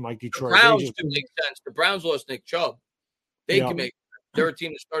for a team like Detroit. The Browns could make sense. The Browns lost Nick Chubb. They can make. They're a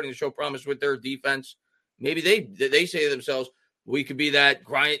team that's starting to show promise with their defense. Maybe they say to themselves, we could be that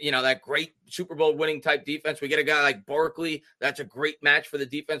that great Super Bowl winning type defense. We get a guy like Barkley. That's a great match for the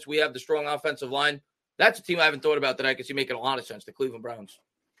defense. We have the strong offensive line. That's a team I haven't thought about that I could see making a lot of sense. The Cleveland Browns.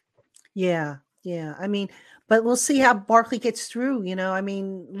 Yeah. I mean, but we'll see how Barkley gets through. I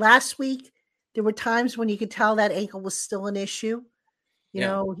mean, last week there were times when you could tell that ankle was still an issue.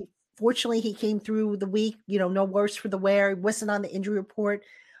 Fortunately, he came through the week. No worse for the wear. He wasn't on the injury report.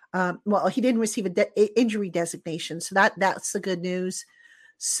 Well, he didn't receive a injury designation, so that's the good news.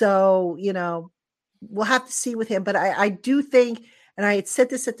 So, we'll have to see with him. But I do think, and I had said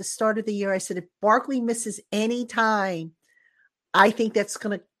this at the start of the year, I said if Barkley misses any time, I think that's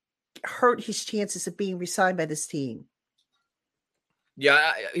going to hurt his chances of being re-signed by this team.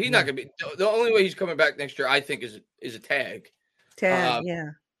 Yeah, he's not going to be. The only way he's coming back next year, I think, is a tag. Tag, yeah.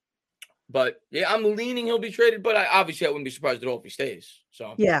 But yeah, I'm leaning he'll be traded. But I wouldn't be surprised at all if he stays.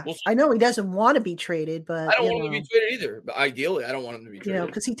 So yeah, I know he doesn't want to be traded, but I don't want him to be traded either. But ideally, I don't want him to be traded.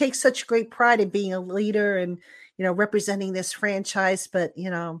 Because he takes such great pride in being a leader and representing this franchise. But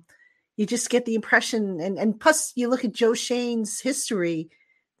you just get the impression, and plus you look at Joe Shane's history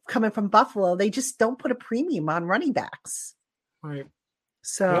coming from Buffalo, they just don't put a premium on running backs. Right.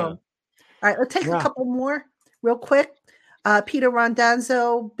 So, all right, let's take a couple more real quick. Peter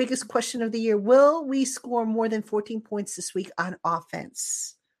Rondazzo, biggest question of the year. Will we score more than 14 points this week on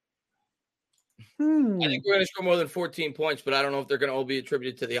offense? I think we're going to score more than 14 points, but I don't know if they're going to all be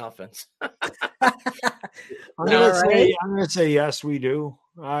attributed to the offense. I'm going to say yes, we do.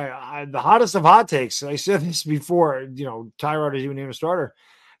 The hottest of hot takes. I said this before, Tyrod is even a starter.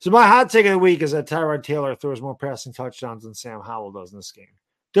 So my hot take of the week is that Tyrod Taylor throws more passing touchdowns than Sam Howell does in this game.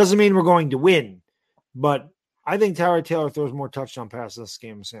 Doesn't mean we're going to win, but I think Tyrod Taylor throws more touchdown passes this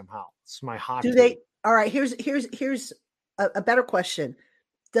game than Sam Howell. It's my hot take. All right, here's a better question.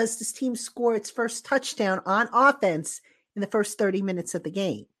 Does this team score its first touchdown on offense in the first 30 minutes of the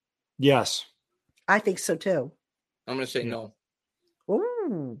game? Yes. I think so too. I'm going to say no.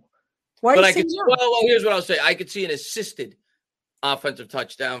 Ooh. Why but I could no? Well, here's what I'll say. I could see an assisted offensive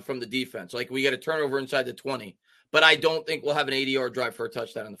touchdown from the defense. Like we get a turnover inside the 20, but I don't think we'll have an 80-yard drive for a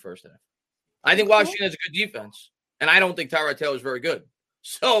touchdown in the first half. I think Washington has a good defense, and I don't think Tyrod Taylor is very good.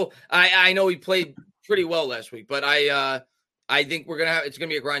 So I know he played pretty well last week, but I think it's gonna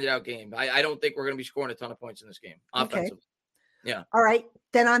be a grinded out game. I don't think we're gonna be scoring a ton of points in this game offensively. Okay. Yeah. All right.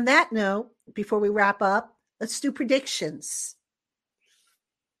 Then on that note, before we wrap up, let's do predictions.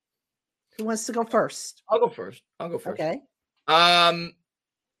 Who wants to go first? I'll go first. Okay.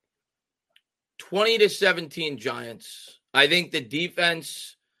 20-17 Giants. I think the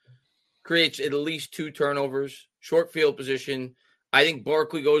defense creates at least 2 turnovers, short field position. I think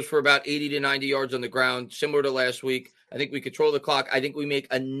Barkley goes for about 80 to 90 yards on the ground, similar to last week. I think we control the clock. I think we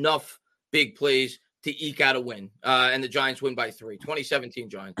make enough big plays to eke out a win, and the Giants win by 3. 20-17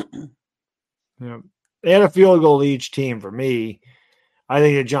 Giants. Yeah, they had a field goal each team for me. I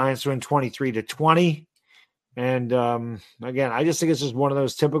think the Giants win 23-20. And again, I just think it's just one of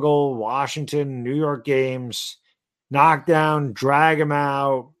those typical Washington, New York games. Knockdown, drag them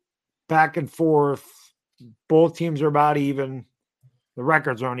out, back and forth. Both teams are about even. The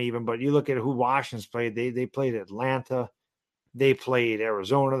records aren't even, but you look at who Washington's played. They played Atlanta. They played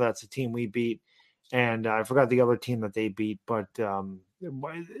Arizona. That's the team we beat. And I forgot the other team that they beat, but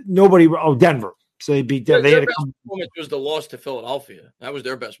nobody. Oh, Denver. So they beat Denver. Their best performance was the loss to Philadelphia. That was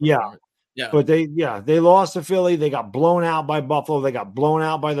their best performance. Yeah. But they lost to Philly. They got blown out by Buffalo. They got blown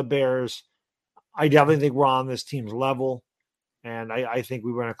out by the Bears. I definitely think we're on this team's level. And I think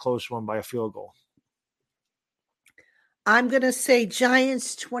we win a close one by a field goal. I'm going to say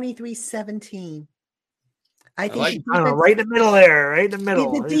Giants 23-17. I think right in the middle there, right in the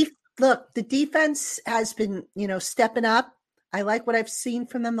middle. Look, the defense has been, stepping up. I like what I've seen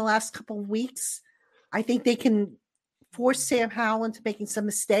from them the last couple of weeks. I think they can force Sam Howell into making some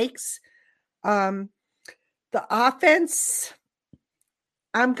mistakes. The offense,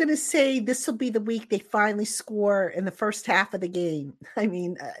 I'm going to say this will be the week they finally score in the first half of the game. I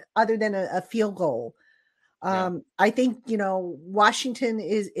mean, other than a field goal. I think, Washington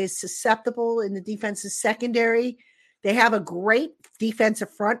is susceptible in the defensive secondary. They have a great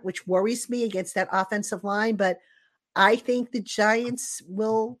defensive front, which worries me against that offensive line. But I think the Giants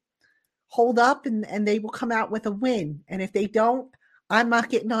will hold up and they will come out with a win. And if they don't, I'm not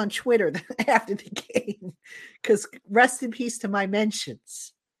getting on Twitter after the game because rest in peace to my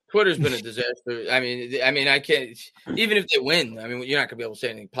mentions. Twitter's been a disaster. I mean, I can't, even if they win, I mean, you're not gonna be able to say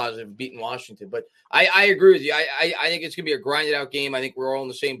anything positive beating Washington, but I agree with you. I think it's gonna be a grinded out game. I think we're all in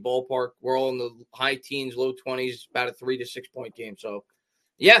the same ballpark. We're all in the high teens, low 20s, about a 3 to 6 point game. So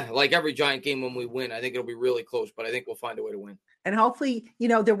yeah, like every Giant game when we win, I think it'll be really close, but I think we'll find a way to win. And hopefully,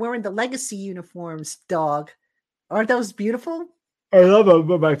 they're wearing the legacy uniforms, dog. Aren't those beautiful? I love them,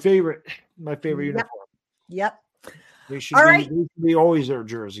 but my favorite uniform. Yep. They should be always their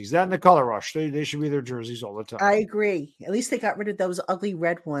jerseys. That and the color rush. They should be their jerseys all the time. I agree. At least they got rid of those ugly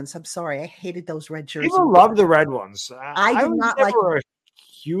red ones. I'm sorry. I hated those red jerseys. People love the red ones. I did not like them. A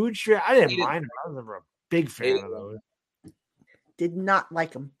huge fan. I didn't mind them. I was never a big fan of those. did not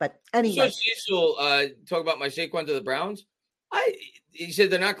like him. But So anyway, Cecil, talk about my Saquon to the Browns. He said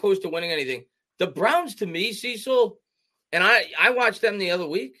they're not close to winning anything. The Browns, to me, Cecil, and I watched them the other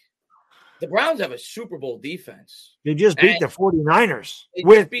week. The Browns have a Super Bowl defense. They just beat the 49ers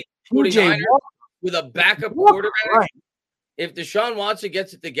with TJ 49ers with a backup quarterback. Right. If Deshaun Watson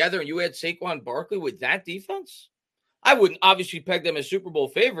gets it together and you had Saquon Barkley with that defense, I wouldn't obviously peg them as Super Bowl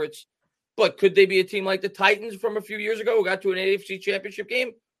favorites, but could they be a team like the Titans from a few years ago who got to an AFC championship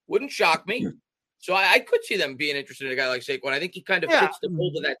game? Wouldn't shock me. So I could see them being interested in a guy like Saquon. I think he kind of fits the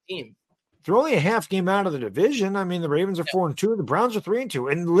mold of that team. They're only a half game out of the division. I mean, the Ravens are 4-2. The Browns are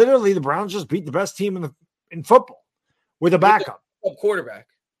 3-2. And literally, the Browns just beat the best team in football with a backup. A quarterback.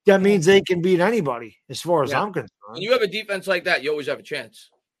 That means they can beat anybody, as far as I'm concerned. When you have a defense like that, you always have a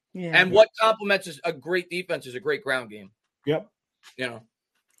chance. yeah. And what complements a great defense is a great ground game. Yep. You know.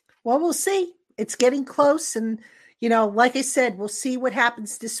 Well, we'll see. It's getting close. And, like I said, we'll see what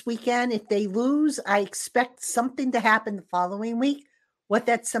happens this weekend. If they lose, I expect something to happen the following week. What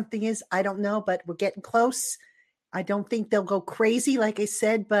that something is, I don't know, but we're getting close. I don't think they'll go crazy, like I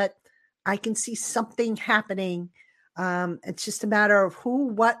said, but I can see something happening. It's just a matter of who,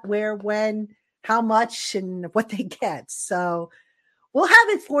 what, where, when, how much, and what they get. So we'll have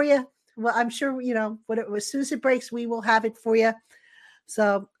it for you. Well, I'm sure, as soon as it breaks, we will have it for you.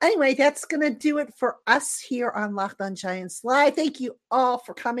 So anyway, that's going to do it for us here on Locked On Giants Live. Thank you all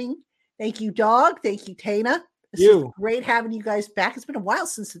for coming. Thank you, Dog. Thank you, Tana. This is great having you guys back. It's been a while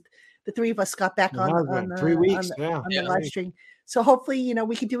since the three of us got back on the 3 weeks on the live stream. So hopefully,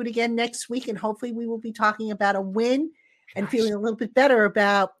 we can do it again next week, and hopefully we will be talking about a win and feeling a little bit better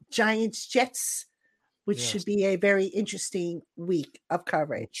about Giants Jets, which should be a very interesting week of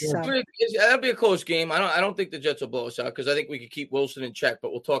coverage. Sure. So that'll be a close game. I don't think the Jets will blow us out because I think we could keep Wilson in check,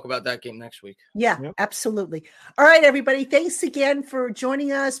 but we'll talk about that game next week. Yeah, absolutely. All right, everybody. Thanks again for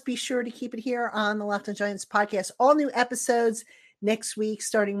joining us. Be sure to keep it here on the Locked On Giants podcast. All new episodes next week,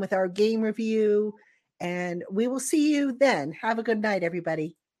 starting with our game review. And we will see you then. Have a good night,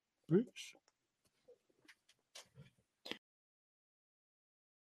 everybody. Oops.